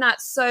find that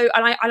so,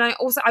 and I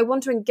also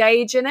want to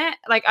engage in it.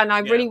 Like, and I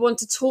really want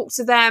to talk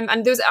to them.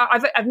 And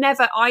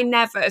I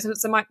never.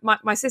 So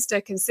my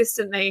sister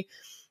consistently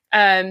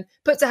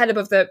puts her head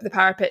above the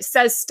parapet,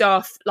 says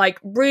stuff, like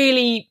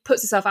really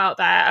puts herself out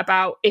there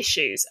about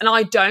issues. And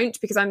I don't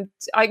because I'm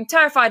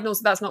terrified and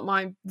also that's not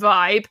my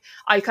vibe.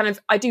 I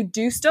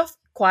do stuff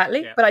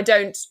quietly, but I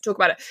don't talk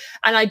about it.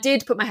 And I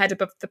did put my head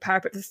above the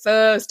parapet for the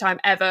first time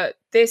ever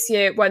this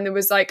year when there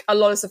was like a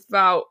lot of stuff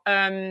about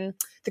the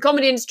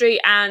comedy industry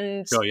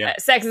and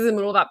sexism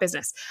and all that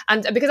business.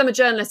 And because I'm a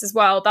journalist as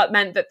well, that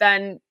meant that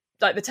then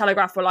like the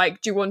Telegraph were like,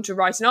 do you want to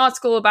write an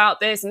article about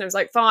this? And it was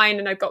like, fine.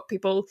 And I've got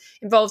people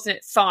involved in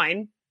it,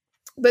 fine.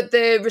 But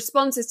the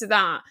responses to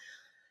that,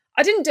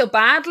 I didn't deal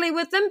badly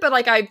with them, but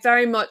like I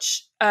very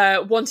much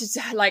wanted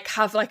to like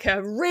have like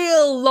a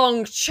real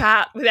long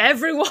chat with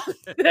everyone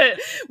that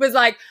was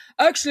like,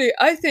 actually,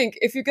 I think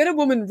if you get a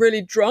woman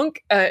really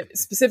drunk,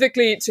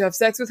 specifically to have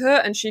sex with her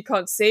and she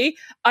can't see,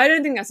 I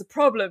don't think that's a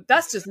problem.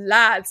 That's just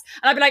lads.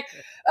 And I'd be like,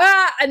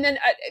 and then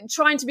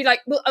trying to be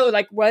like, well,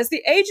 like, where's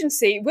the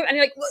agency? And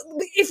you're like, well,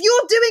 if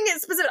you're doing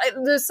it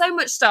specifically, there's so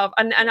much stuff.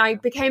 And I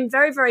became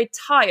very, very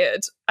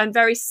tired and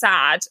very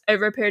sad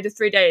over a period of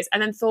 3 days.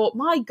 And then thought,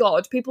 my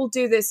God, people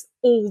do this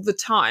all the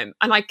time.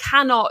 And I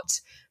cannot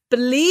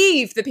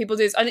believe that people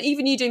do this. And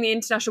even you doing the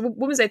International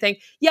Women's Day thing,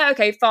 yeah,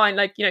 okay, fine.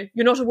 Like, you know,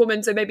 you're not a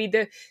woman, so maybe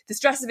the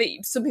stress of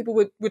it, some people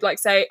would like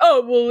say,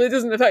 oh, well, it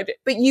doesn't affect it.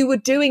 But you were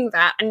doing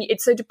that, and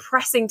it's so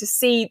depressing to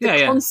see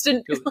the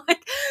constant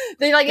like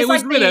they like. It's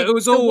it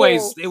was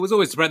always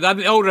spread.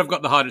 The older I've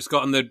got, the harder it's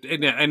got,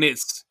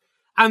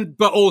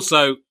 but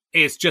also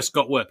it's just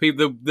got worse.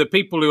 The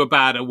people who are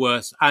bad are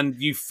worse, and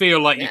you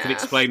feel like you could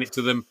explain it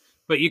to them,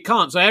 but you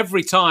can't. So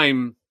every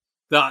time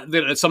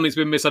that something's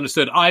been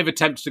misunderstood, I've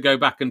attempted to go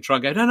back and try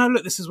and go, no,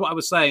 look, this is what I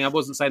was saying. I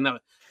wasn't saying that.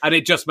 And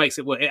it just makes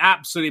it worse. It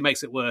absolutely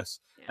makes it worse.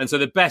 Yeah. And so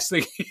the best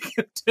thing you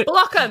can do,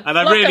 block them. And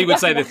I really would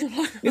say this,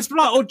 it's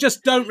block or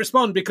just don't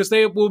respond because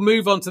they will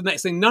move on to the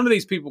next thing. None of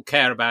these people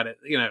care about it,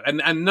 you know,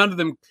 and none of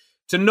them,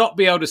 to not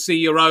be able to see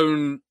your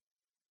own,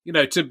 you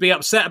know, to be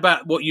upset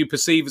about what you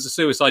perceive as a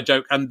suicide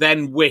joke and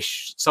then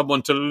wish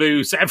someone to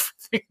lose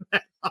everything in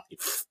their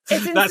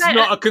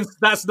life.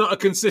 That's not a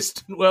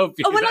consistent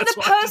worldview. Oh, when like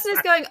the person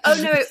is going, oh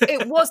no,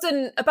 it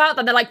wasn't about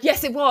that. They're like,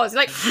 yes, it was.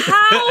 Like,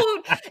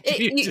 how?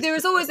 There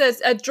is always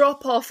a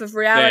drop off of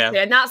reality,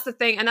 and that's the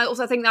thing. And I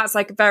also think that's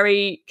like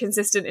very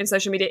consistent in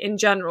social media in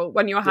general.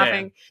 When you're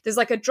having, there's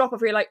like a drop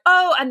off where you're like,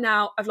 oh, and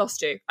now I've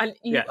lost you, and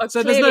you are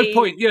so clearly... there's no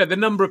point. You know, the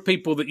number of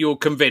people that you're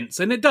convinced,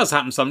 and it does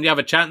happen. Some you have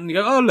a chat and you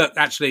go, oh look,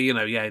 actually, you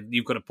know,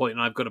 you've got a point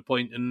and I've got a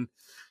point, and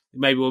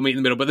maybe we'll meet in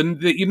the middle. But then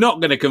you're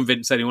not going to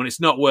convince anyone. It's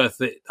not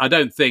worth it, I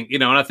don't think. You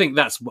know, and I think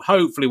that's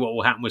hopefully what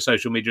will happen with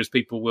social media is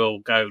people will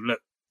go, look,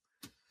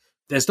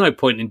 there's no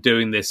point in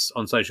doing this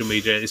on social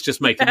media. It's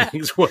just making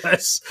things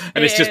worse,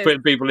 and it's just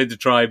putting people into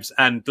tribes.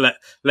 And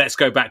let's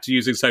go back to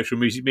using social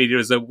media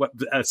as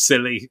a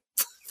silly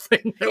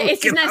thing.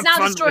 It's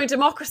now destroying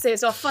democracy.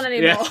 It's not fun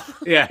anymore.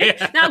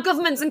 Yeah. Now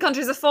governments and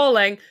countries are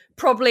falling.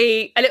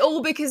 Probably, and it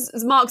all because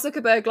Mark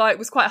Zuckerberg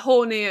was quite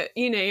horny at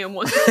uni and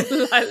wanted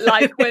to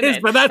like women.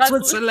 But that's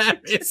what's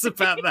hilarious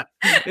about that.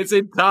 It's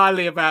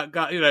entirely about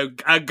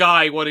a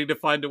guy wanting to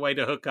find a way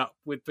to hook up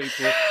with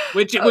people,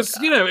 which it was.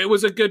 God. You know, it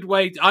was a good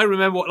way. I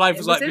remember what life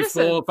was like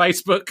innocent. Before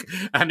Facebook,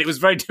 and it was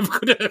very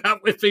difficult to hook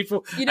up with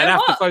people. You know and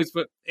what? after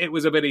Facebook, it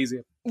was a bit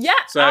easier. Yeah,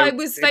 so I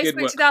was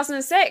Facebook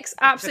 2006.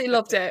 Absolutely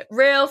loved it.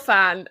 Real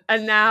fan.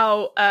 And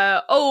now,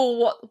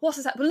 what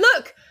is that? But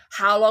look.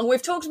 How long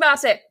we've talked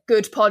about it.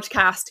 Good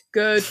podcast.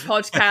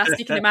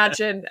 You can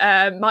imagine.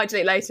 Might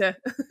delete later.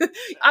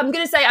 I'm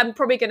going to say I'm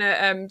probably going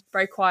to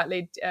very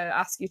quietly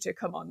ask you to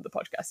come on the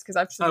podcast because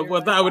I've.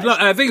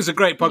 I think it's a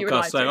great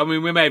podcast. So I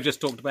mean, we may have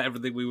just talked about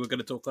everything we were going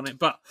to talk on it,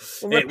 but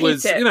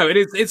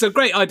it's a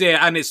great idea,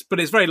 and it's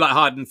very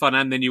lighthearted and fun.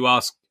 And then you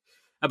ask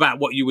about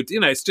what you would,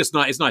 it's just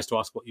nice. It's nice to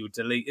ask what you would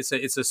delete.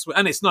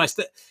 And it's nice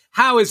that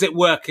how is it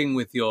working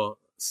with your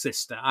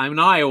sister. I mean,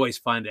 I always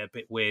find it a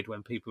bit weird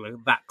when people are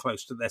that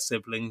close to their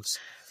siblings.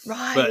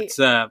 Right.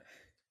 But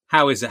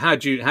how is it? How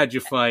do you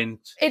find?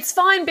 It's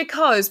fine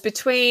because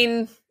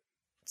between.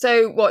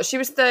 So what? She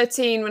was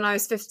 13 when I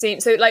was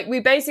 15. So like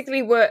we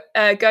basically were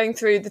going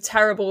through the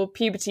terrible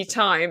puberty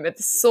time at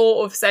the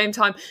sort of same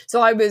time. So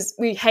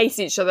we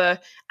hated each other,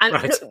 and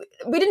Right.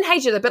 we didn't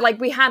hate each other, but like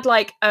we had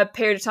like a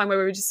period of time where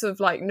we were just sort of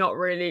like not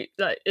really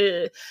like.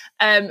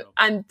 And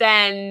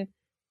then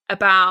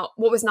what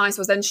was nice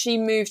was then she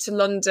moved to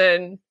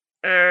London.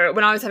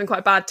 When I was having quite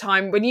a bad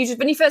time, when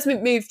you first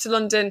move to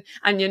London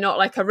and you're not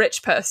like a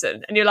rich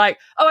person and you're like,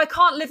 oh, I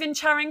can't live in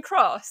Charing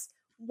Cross.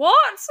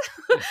 What?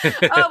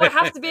 Oh, I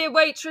have to be a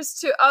waitress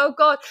too. Oh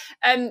God.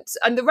 And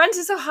the rent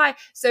is so high.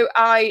 So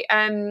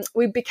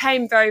we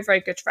became very,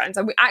 very good friends.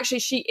 And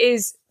she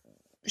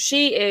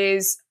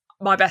is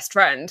my best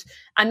friend.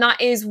 And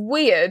that is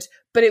weird,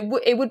 but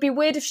it would be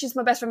weird if she's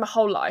my best friend my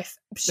whole life.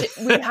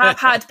 We have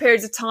had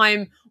periods of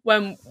time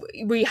when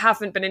we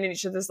haven't been in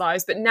each other's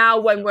lives. But now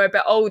when we're a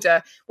bit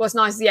older, what's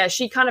nice is, yeah,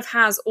 she kind of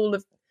has all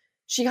of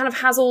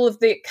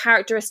the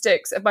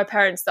characteristics of my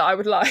parents that I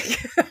would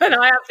like, and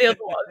I have the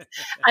other ones.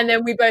 And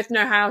then we both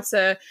know how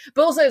to.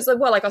 But also, it's like,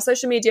 well, like our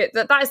social media.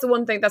 That is the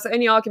one thing. That's the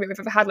only argument we've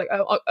ever had. Like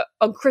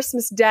on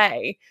Christmas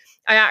Day,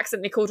 I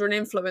accidentally called her an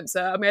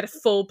influencer, and we had a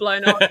full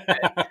blown argument.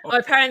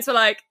 My parents were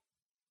like,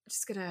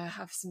 "Just gonna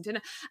have some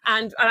dinner,"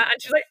 and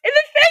she's like, "The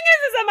thing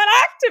is I'm an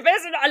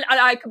activist," and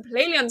I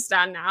completely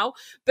understand now.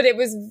 But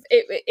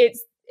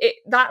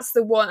that's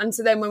the one. And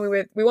so then when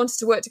we wanted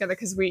to work together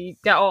because we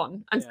get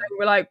on, and so we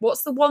were like,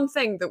 what's the one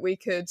thing that we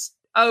could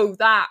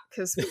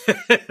because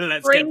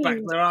let's get back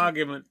to their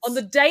argument. On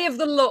the day of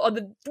the Lord, on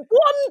the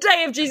one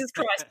day of Jesus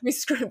Christ, we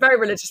screamed, very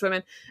religious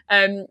women,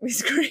 we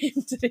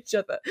screamed at each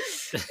other.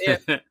 Yeah.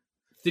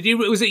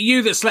 Was it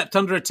you that slept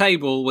under a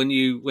table when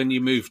you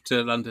moved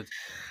to London?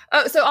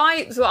 So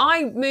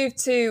I moved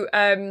to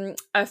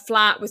a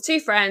flat with two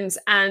friends,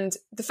 and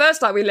the first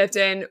flat we lived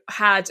in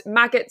had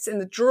maggots in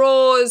the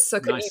drawers, so I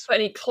couldn't put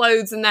any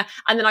clothes in there.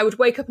 And then I would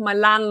wake up and my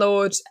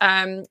landlord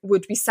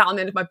would be sat on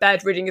the end of my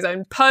bed reading his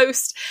own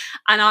Post,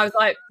 and I was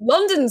like,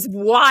 London's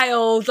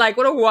wild, like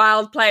what a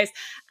wild place.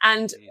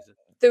 And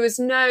there was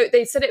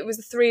they said it was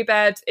a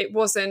 3-bed. It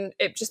wasn't.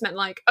 It just meant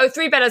like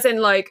 3-bed as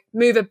in like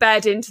move a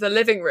bed into the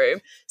living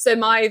room. So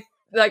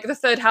the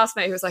third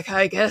housemate was like,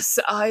 I guess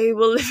I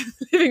will live in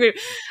the living room.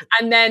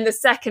 And then the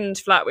second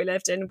flat we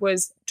lived in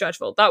was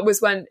dreadful. That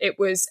was when it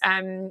was,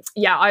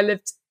 I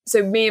lived,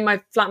 so me and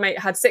my flatmate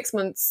had 6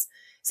 months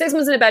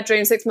in a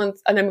bedroom, 6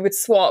 months, and then we would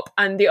swap.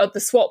 And the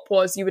swap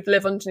was you would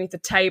live underneath a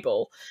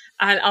table.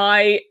 And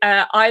I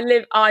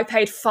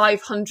paid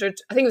 500,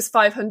 I think it was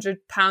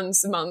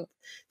 £500 a month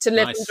to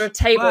live under a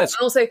table. Well, and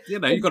also,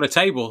 you got a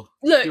table.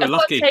 Look, I've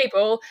got a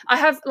table. I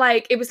have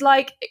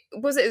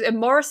was it a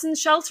Morrison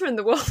shelter in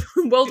the World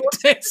War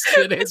II?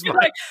 It is.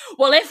 Like,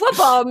 well, if we're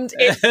bombed,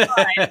 it's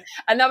fine.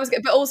 And that was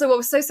good. But also what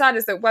was so sad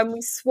is that when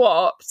we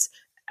swapped,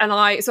 and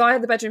I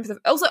had the bedroom for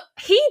also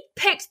he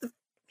picked the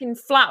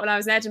flat when I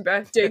was in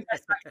Edinburgh doing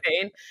best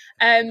vaccine,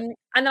 and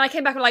then I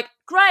came back and like,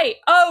 great,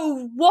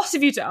 oh, what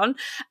have you done?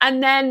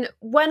 And then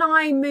when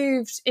I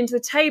moved into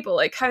the table,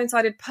 it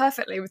coincided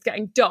perfectly with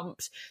getting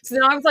dumped. So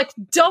then I was like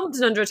dumped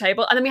and under a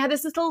table, and then we had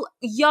this little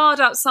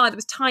yard outside that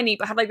was tiny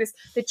but had like this,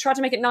 they tried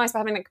to make it nice by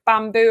having like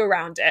bamboo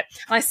around it.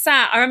 And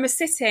I remember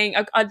sitting,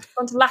 I'd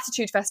gone to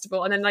Latitude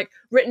Festival and then like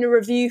written a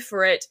review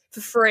for it for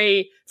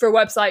free for a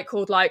website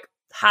called like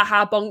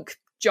Haha Bonk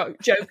joke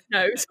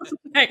note.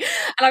 And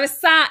I was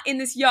sat in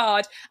this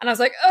yard and I was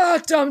like,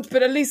 oh, dumped,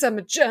 but at least I'm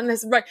a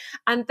journalist, right?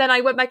 And then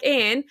I went back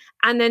in,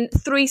 and then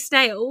 3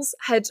 snails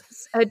had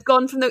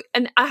gone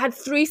and I had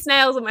 3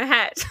 snails on my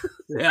head.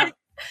 Yeah.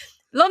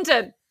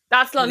 London.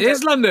 That's London. It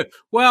is London.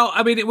 Well,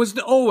 I mean, it was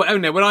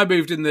when I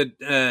moved in the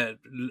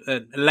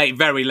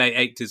very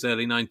late 80s,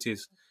 early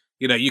 90s,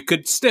 you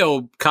could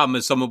still come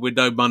as someone with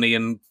no money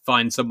and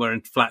find somewhere in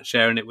flat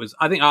share, and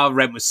I think our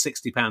rent was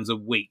 £60 a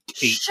week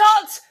each.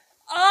 Shut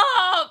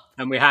up!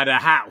 And we had a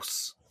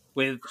house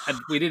I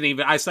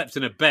slept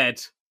in a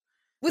bed.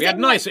 It was a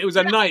night. It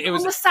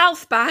was on the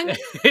South Bank.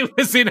 It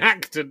was in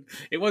Acton.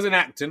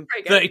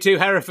 32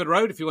 Hereford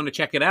Road, if you want to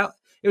check it out.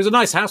 It was a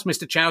nice house.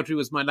 Mr. Chowdhury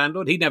was my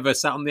landlord. He never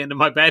sat on the end of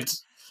my bed.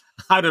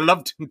 I'd have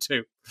loved him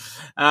to.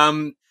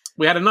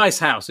 We had a nice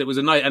house. It was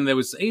a night, and there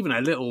was even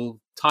a little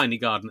tiny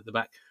garden at the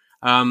back.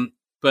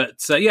 But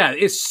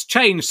it's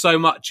changed so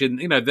much, and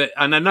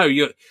and I know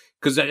you.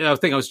 Because I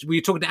think were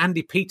you talking to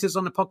Andy Peters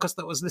on a podcast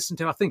that I was listening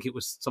to? I think it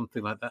was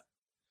something like that.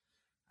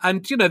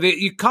 And,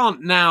 you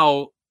can't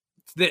now,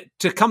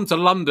 to come to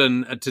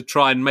London and to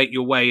try and make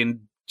your way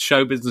in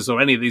show business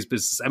or any of these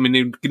businesses, I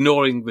mean,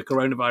 ignoring the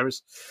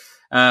coronavirus,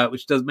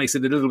 which makes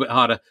it a little bit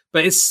harder.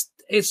 But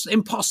it's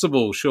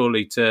impossible,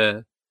 surely,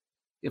 for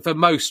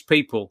most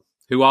people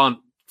who aren't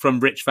from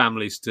rich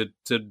families to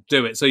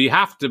do it. So you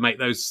have to make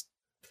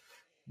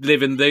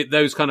live in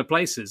those kind of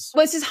places.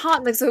 Well, it's just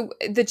hard. Like, so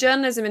the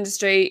journalism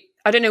industry,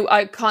 I don't know,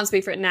 I can't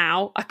speak for it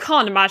now. I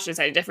can't imagine it's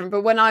any different.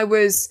 But when I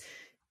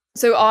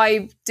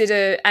did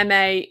a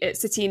MA at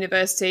City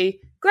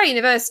University, great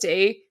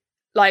university,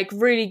 like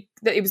really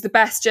that it was the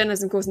best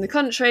journalism course in the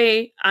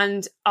country,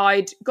 and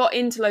I'd got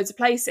into loads of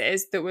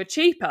places that were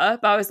cheaper,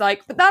 but I was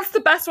like, but that's the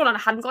best one, and I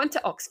hadn't got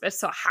into Oxford,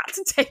 so I had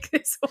to take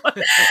this one.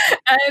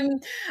 I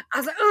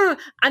was like, ugh.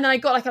 And then I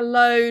got like a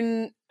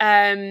loan,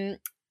 and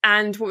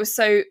what was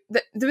there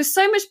was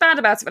so much bad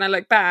about it when I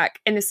look back,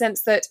 in the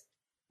sense that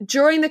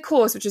during the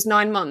course, which was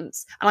 9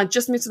 months, and I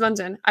just moved to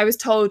London, I was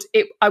told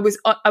I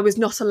was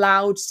not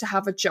allowed to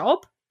have a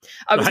job.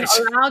 I was not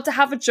allowed to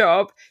have a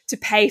job to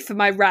pay for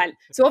my rent.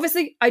 So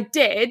obviously I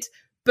did,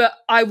 but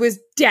I was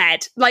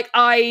dead. Like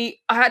I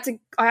had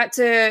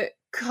to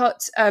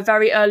cut a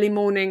very early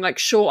morning like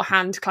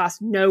shorthand class.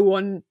 No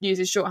one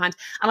uses shorthand,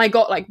 and I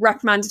got like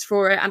reprimanded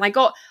for it. And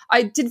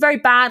I did very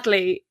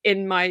badly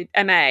in my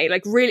MA.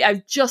 Like really,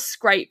 I've just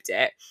scraped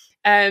it.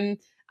 And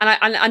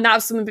that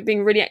was someone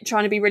being really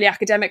trying to be really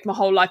academic my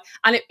whole life.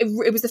 And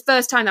it was the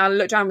first time that I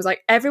looked around and was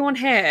like, everyone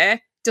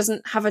here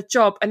doesn't have a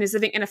job and is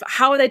living in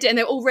how are they doing? And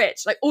they're all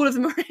rich, like all of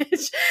them are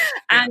rich.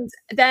 And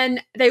then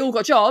they all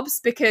got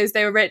jobs because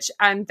they were rich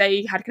and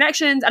they had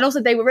connections, and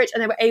also they were rich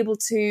and they were able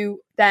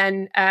to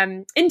then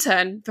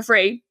intern for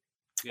free.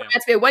 I had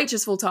to be a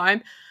waitress full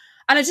time.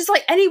 And it's just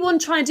like, anyone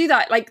trying to do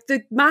that, like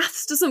the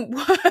maths doesn't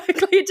work.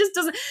 Like it just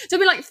doesn't. So it'll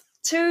be like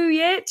 2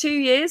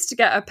 years to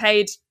get a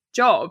paid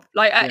job.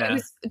 Like it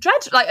was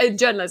dreadful, like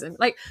journalism.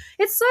 Like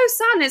it's so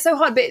sad and it's so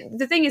hard. But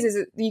the thing is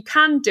that you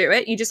can do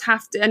it. You just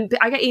have to. And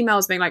I get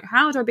emails being like,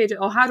 "How do I be?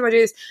 Or how do I do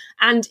this?"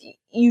 And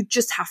you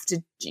just have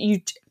to.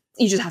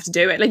 You just have to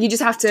do it. Like you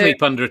just have to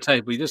sleep under a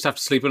table. You just have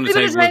to sleep under a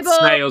table with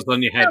snails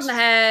on your head. On the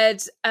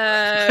head.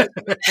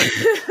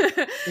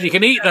 You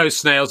can eat those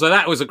snails. So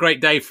that was a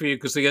great day for you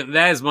because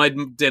there's my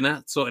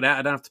dinner sorted out.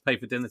 I don't have to pay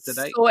for dinner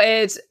today.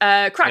 Sorted.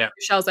 Crack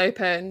shells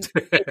open.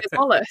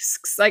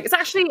 Mollusks. Like it's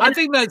actually. I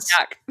think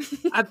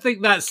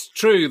that's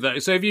true though.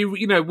 So if you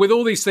with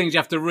all these things, you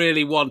have to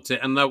really want it.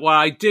 And while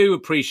I do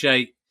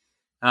appreciate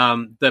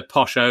the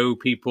posho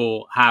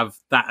people have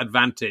that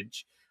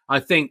advantage, I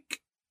think.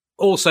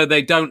 Also,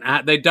 they don't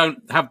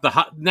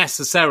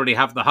necessarily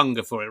have the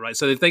hunger for it, right?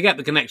 So if they get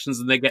the connections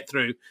and they get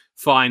through,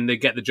 fine, they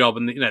get the job,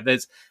 and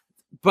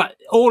but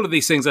all of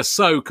these things are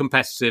so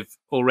competitive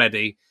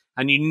already,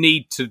 and you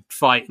need to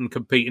fight and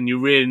compete, and you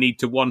really need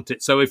to want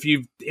it. So if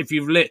you've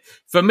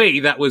for me,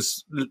 that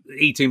was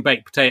eating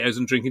baked potatoes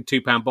and drinking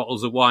 £2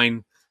 bottles of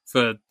wine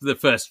for the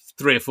first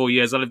 3 or 4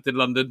 years I lived in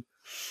London,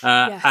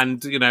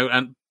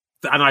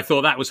 and I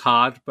thought that was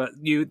hard, but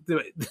you do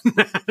it.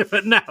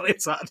 But now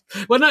it's hard.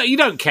 Well, no, you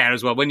don't care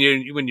as well when you're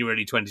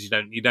early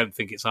 20s. You don't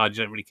think it's hard.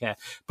 You don't really care.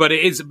 But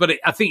it is. But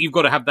I think you've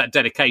got to have that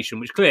dedication,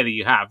 which clearly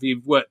you have.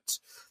 You've worked.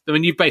 I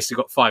mean, you've basically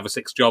got 5 or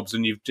 6 jobs,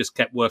 and you've just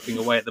kept working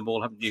away at them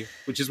all, haven't you?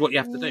 Which is what you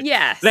have to do.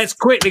 Yes. Let's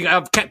quickly.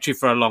 I've kept you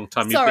for a long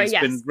time. Sorry.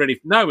 Been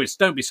really. No,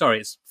 don't be sorry.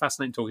 It's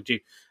fascinating talking to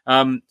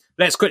you.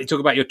 Let's quickly talk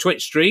about your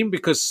Twitch stream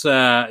because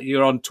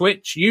you're on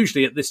Twitch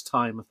usually at this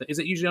time. Is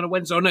it usually on a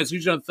Wednesday? Oh no, it's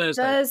usually on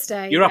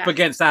Thursday. You're up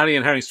against Ali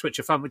and Harry's Twitch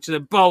of Fun, which is a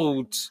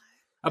bold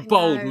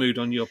mood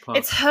on your part.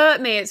 It's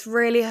hurt me. It's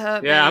really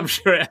hurt me. Yeah, I'm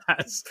sure it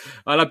has.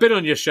 Well, I've been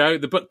on your show,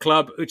 the book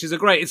club, which is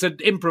it's an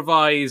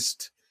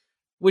improvised.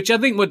 Which I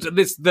think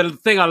the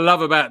thing I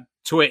love about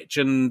Twitch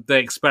and the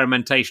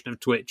experimentation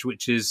of Twitch,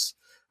 which is,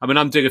 I mean,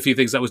 I'm doing a few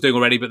things that I was doing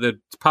already, but the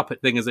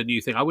puppet thing is a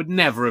new thing. I would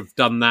never have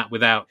done that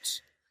without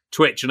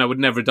Twitch, and I would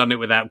never have done it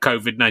without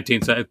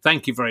COVID-19. So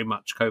thank you very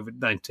much,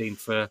 COVID-19,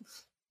 for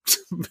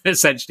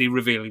essentially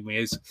revealing me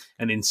as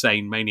an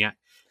insane maniac.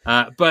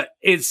 But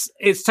it's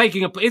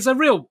a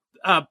real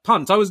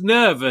punt. I was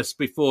nervous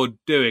before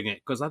doing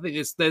it because I think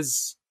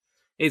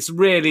it's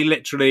really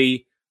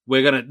literally.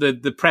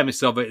 The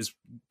premise of it is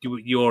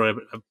you're a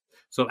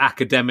sort of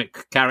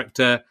academic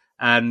character,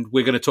 and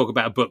we're going to talk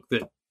about a book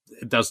that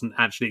doesn't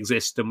actually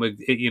exist, and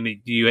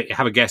you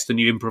have a guest and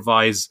you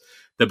improvise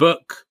the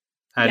book,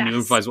 and you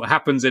improvise what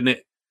happens in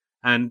it,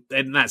 and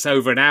that's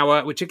over an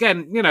hour. Which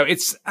again,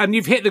 and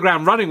you've hit the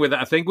ground running with it.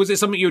 I think was it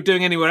something you were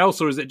doing anywhere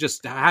else, or is it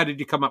just how did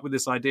you come up with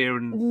this idea,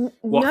 and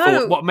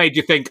what made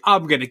you think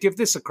I'm going to give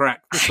this a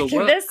crack? This will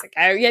work. This a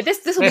go. Yeah, this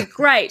will be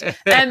great.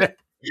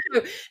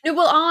 No,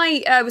 well,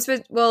 I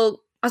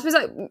suppose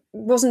I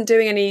wasn't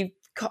doing any.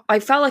 I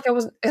felt like I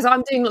wasn't because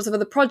I'm doing lots of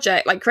other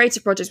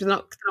creative projects, but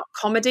not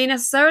comedy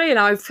necessarily. And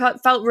I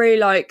felt really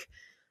like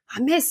I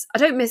don't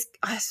don't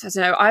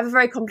know. I have a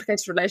very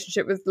complicated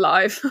relationship with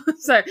live,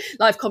 so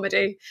live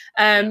comedy.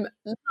 Love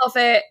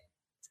it.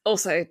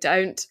 Also,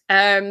 don't.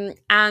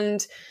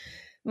 And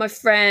my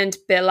friend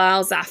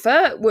Bilal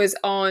Zafar was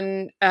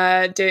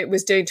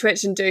doing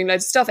Twitch and doing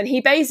loads of stuff, and he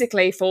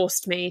basically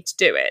forced me to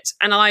do it,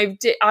 and I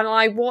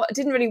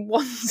didn't really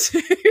want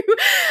to.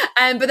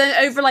 But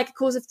then over like a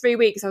course of 3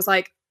 weeks, I was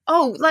like,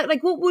 oh,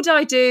 like what would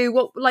I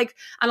do?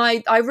 And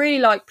I really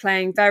like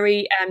playing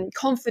very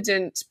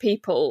confident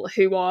people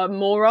who are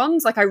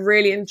morons. Like I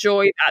really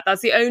enjoy that.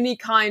 That's the only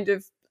kind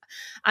of.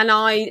 And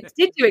I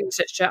did do English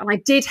literature and I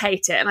did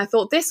hate it. And I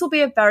thought this will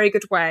be a very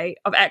good way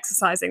of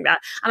exercising that.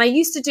 And I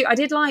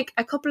did like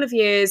a couple of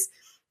years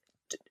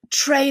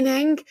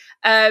training.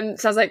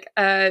 Sounds like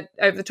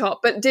over the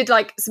top, but did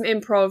like some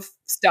improv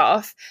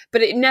stuff,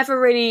 but it never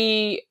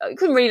really, I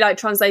couldn't really like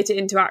translate it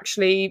into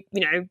actually,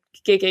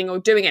 gigging or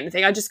doing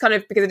anything. I just kind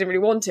of, because I didn't really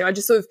want to, I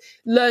just sort of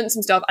learned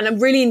some stuff and I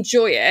really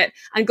enjoy it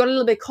and got a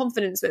little bit of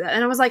confidence with it.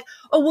 And I was like,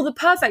 oh, well, the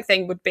perfect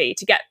thing would be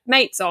to get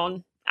mates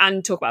on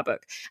and talk about a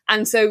book.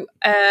 And so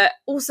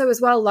also as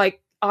well, like,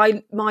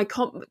 my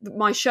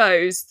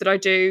shows that I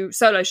do,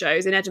 solo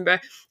shows in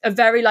Edinburgh, are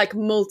very like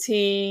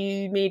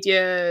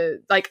multimedia.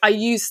 Like I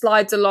use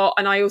slides a lot,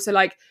 and I also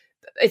like,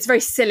 it's very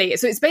silly.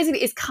 So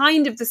it's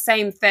kind of the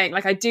same thing.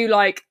 Like I do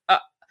like,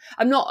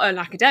 I'm not an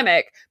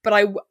academic, but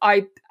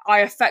I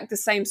affect the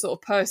same sort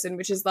of person,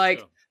 which is like,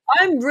 sure.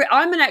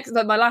 I'm an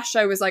expert. My last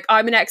show was like,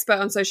 I'm an expert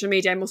on social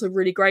media. I'm also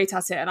really great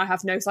at it, and I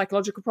have no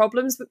psychological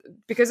problems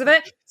because of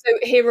it. So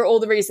here are all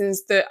the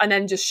reasons that, and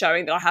then just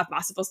showing that I have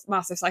massive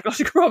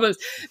psychological problems.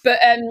 But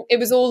it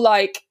was all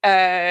like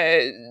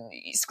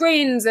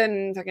screens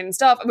and fucking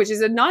stuff, which is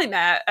a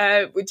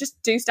nightmare. We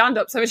just do stand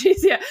up so much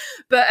easier.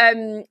 But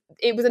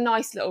it was a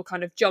nice little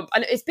kind of jump,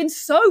 and it's been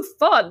so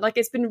fun. Like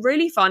it's been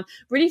really fun,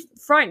 really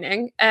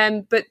frightening.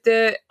 But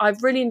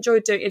I've really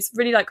enjoyed doing it. It's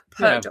really like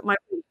perked up my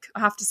week,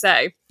 I have to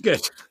say.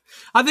 Good.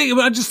 I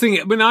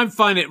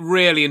find it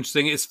really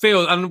interesting. It's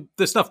and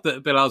the stuff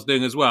that Bilal's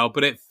doing as well,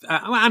 but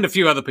and a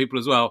few other people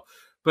as well.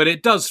 But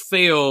it does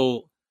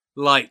feel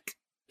like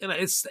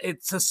it's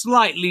a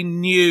slightly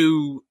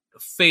new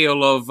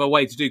feel of a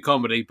way to do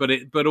comedy.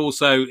 But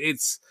also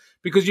it's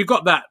because you've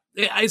got that.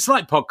 It's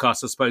like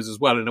podcasts, I suppose, as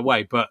well in a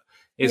way. But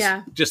it's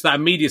just that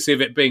immediacy of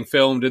it being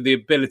filmed and the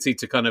ability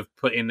to kind of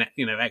put in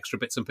extra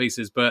bits and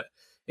pieces. But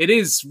it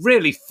is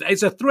really,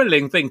 it's a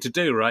thrilling thing to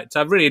do, right?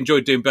 So I've really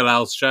enjoyed doing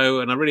Bilal's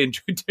show, and I really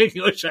enjoyed doing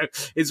your show.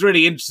 It's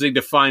really interesting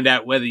to find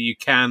out whether you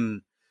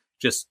can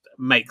just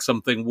make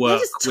something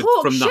work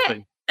from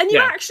nothing. And you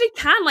actually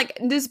can.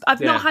 Like, I've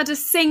not had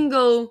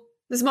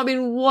there's not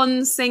been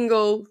one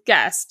single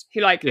guest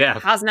who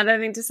hasn't had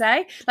anything to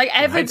say. Like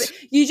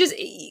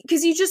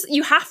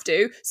you have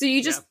to, so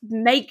you just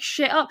make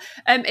shit up.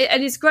 And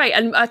it's great.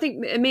 And I think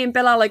me and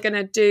Bilal are going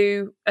to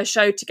do a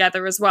show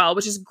together as well,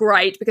 which is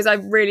great because I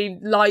really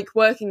like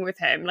working with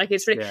him. Like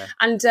it's really,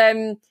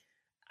 and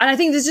I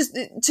think there's just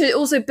to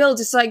also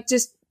build. It's like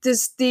there's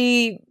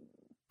the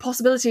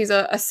possibilities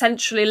are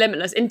essentially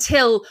limitless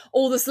until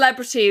all the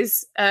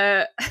celebrities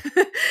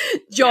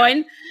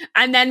join,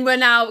 and then we're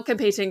now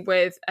competing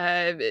with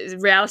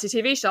reality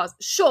TV stars.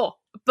 Sure,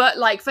 but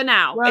like for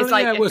now, it's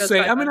like we'll see.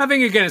 I mean, I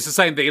think again, it's the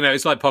same thing.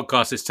 It's like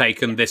podcasts. It's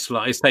taken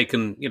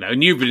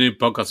and you've been doing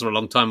podcasts for a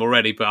long time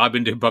already, but I've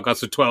been doing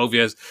podcasts for 12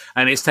 years,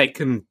 and it's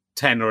taken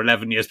 10 or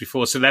 11 years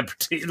before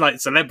celebrities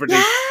have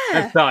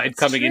started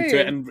coming into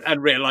it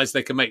and realised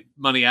they can make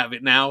money out of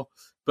it now.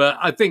 But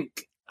I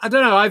think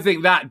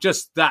that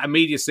just that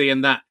immediacy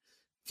and that,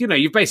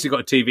 you've basically got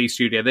a TV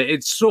studio that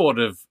it's sort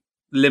of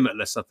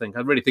limitless. I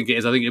really think it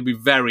is. I think it'd be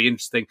very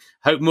interesting.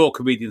 Hope more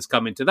comedians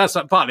come into that's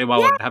partly why I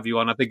wanted to have you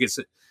on. I think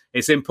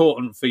it's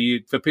important for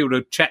people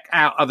to check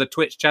out other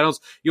Twitch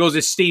channels. Yours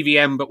is Stevie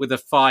M, but with a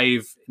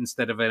 5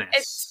 instead of an S.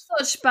 It's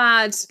such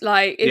bad.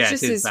 Like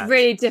it's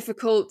really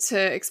difficult to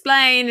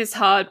explain. It's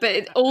hard,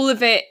 but all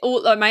of it,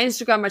 like my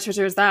Instagram, my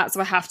Twitter is that, so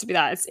I have to be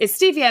that. It's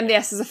Stevie M. The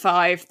S is a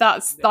 5.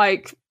 That's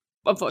like.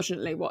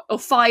 Unfortunately,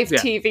 5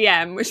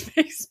 TVM, which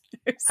makes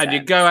no sense. And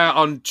you go out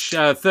on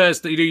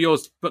Thursday. You do your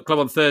book club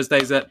on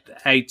Thursdays at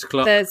 8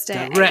 o'clock.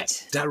 Thursday,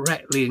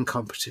 directly in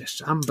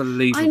competition.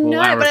 Unbelievable.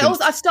 I know,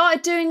 but I've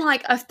started doing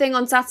like a thing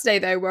on Saturday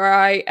though,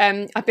 where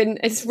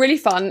it's really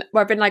fun.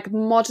 Where I've been like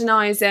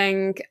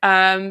modernising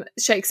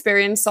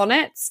Shakespearean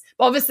sonnets,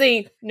 but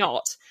obviously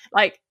not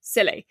like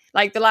silly.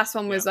 Like the last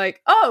one was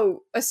like,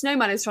 oh, a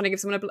snowman is trying to give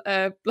someone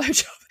a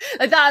blowjob.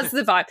 Like that's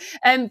the vibe.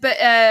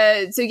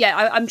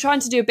 I'm trying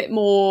to do a bit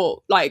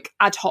more like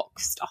ad hoc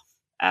stuff.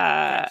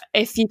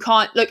 If you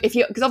can't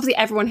because obviously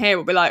everyone here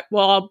will be like,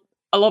 well,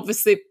 I'll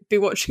obviously be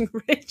watching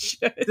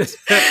Richard.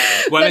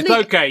 Well, it's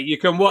okay. You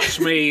can watch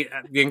me.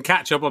 You can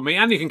catch up on me,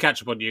 and you can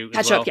catch up on you.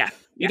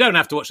 You don't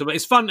have to watch them, but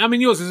it's fun. I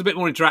mean, yours is a bit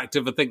more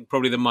interactive, I think,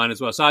 probably than mine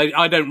as well. So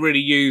I don't really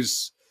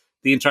use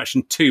the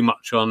interaction too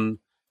much on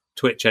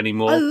Twitch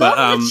anymore. I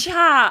love the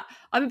chat.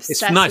 I'm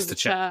obsessed. It's nice with to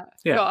chat.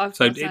 Yeah.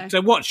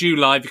 So watch you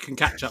live. You can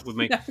catch up with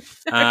me,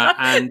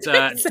 and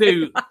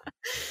do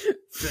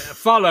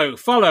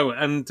follow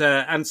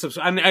and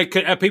subscribe. And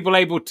are people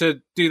able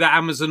to do that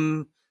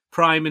Amazon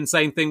Prime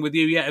insane thing with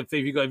you yet? Have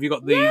you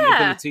got the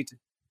ability to?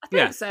 I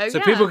think so. So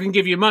people can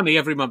give you money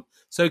every month.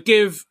 So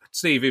give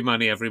Stevie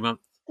money every month.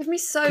 Give me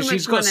so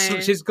much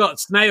money. She's got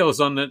snails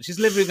on it. She's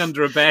living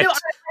under a bed. No,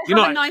 you're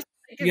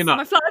not.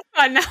 My flat's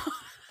fine now.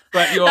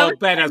 But your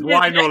bed has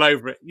wine all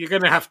over it. You're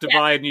going to have to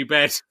buy a new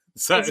bed.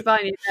 So, buy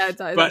a new bed.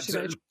 But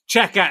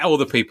check out all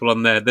the people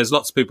on there. There's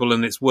lots of people,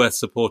 and it's worth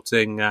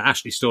supporting.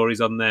 Ashley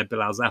Story's on there.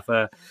 Bilal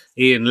Zafar,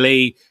 Ian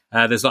Lee.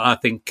 There's, I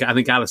think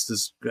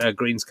Alistair's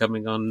Green's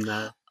coming on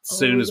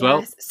soon as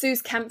well.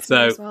 Sue's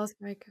Kempner as well.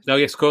 Very good. Oh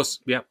yes, of course.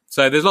 Yeah.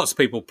 So there's lots of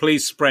people.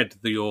 Please spread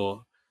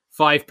your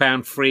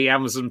 £5 free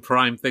Amazon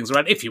Prime things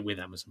around if you're with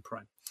Amazon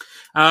Prime.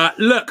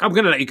 Look, I'm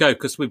going to let you go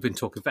because we've been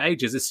talking for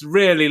ages. It's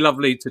really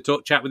lovely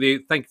to chat with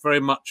you. Thank you very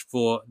much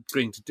for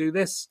agreeing to do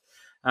this.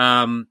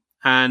 So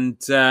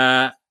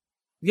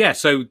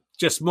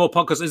just more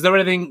podcasts. Is there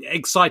anything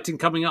exciting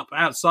coming up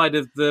outside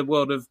of the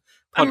world of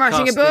podcasting? I'm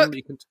writing a book.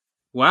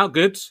 Wow,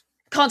 good.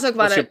 Can't talk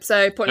about it,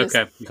 so pointless.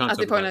 Okay, you can't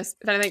talk pointless.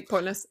 If anything,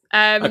 pointless.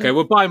 Okay,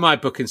 well, buy my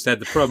book instead,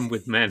 The Problem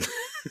with Men.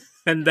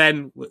 And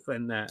then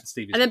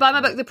Stevie's. And then buy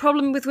my book, The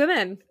Problem with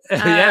Women,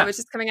 which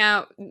is coming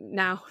out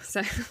now.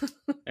 So,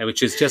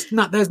 which is just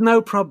there's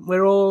no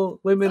problem.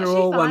 Women are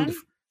all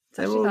wonderful.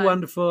 They're all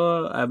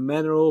wonderful, and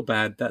men are all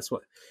bad. That's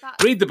what.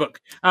 Read the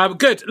book.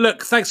 Good.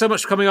 Look, thanks so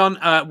much for coming on.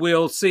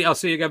 I'll see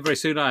you again very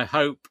soon, I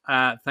hope.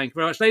 Thank you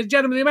very much, ladies and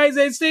gentlemen. The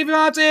amazing Stevie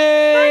Martin.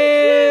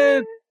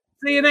 Thank you.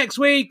 See you next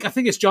week. I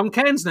think it's John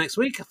Cairns next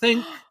week. I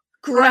think.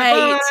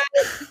 Great.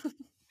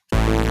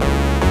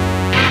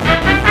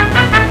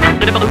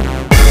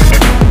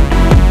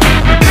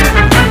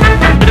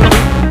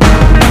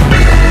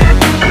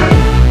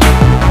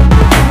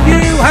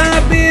 You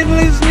have been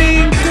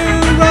listening to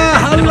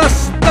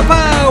RHLSTP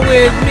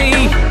with me,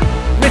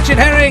 Richard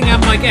Herring,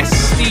 and my guest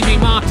Stevie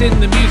Martin.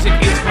 The music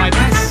is my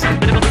best.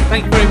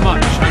 Thank you very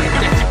much. I'm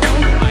indebted to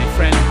my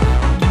friend,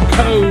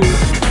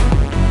 co-director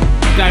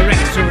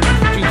and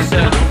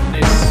producer of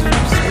this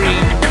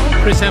stream,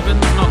 Chris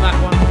Evans, not that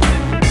one.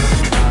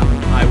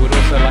 I would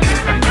also like to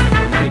thank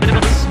everyone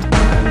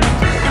and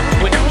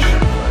Twitch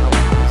for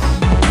helping us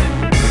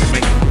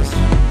make this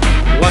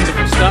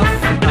wonderful stuff.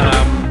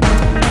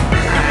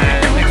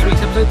 And next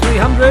week's episode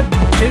 300.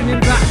 Tune in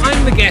to that.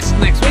 I'm the guest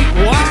next week.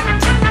 What?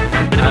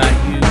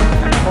 You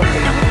can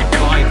probably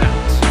buy that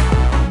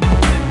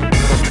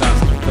podcast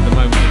for the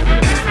moment.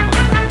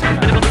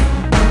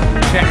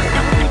 Check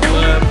the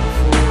blurb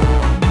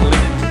for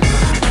links.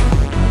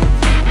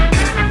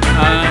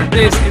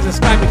 This is a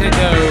Sky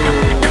Potato,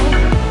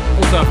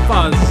 also a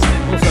Fuzz,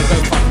 also a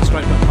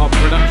GoFasterStripe.com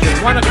production.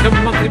 Why not become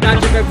a monthly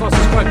badger?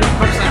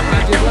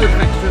 GoFasterStripe.com/badges. Loads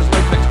of extras,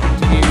 loads of extra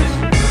interviews,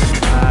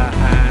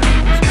 and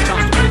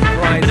chance to win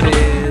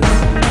prizes.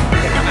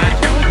 Get a badge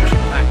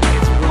membership pack.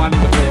 It's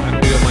wonderful, and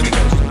all your money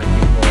goes to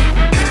making more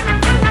for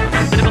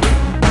us.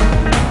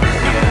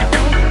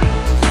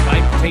 Sky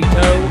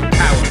Potato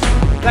Towers.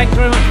 Thanks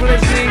very much for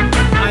listening.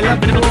 I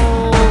love you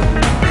all.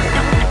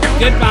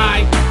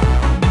 Goodbye.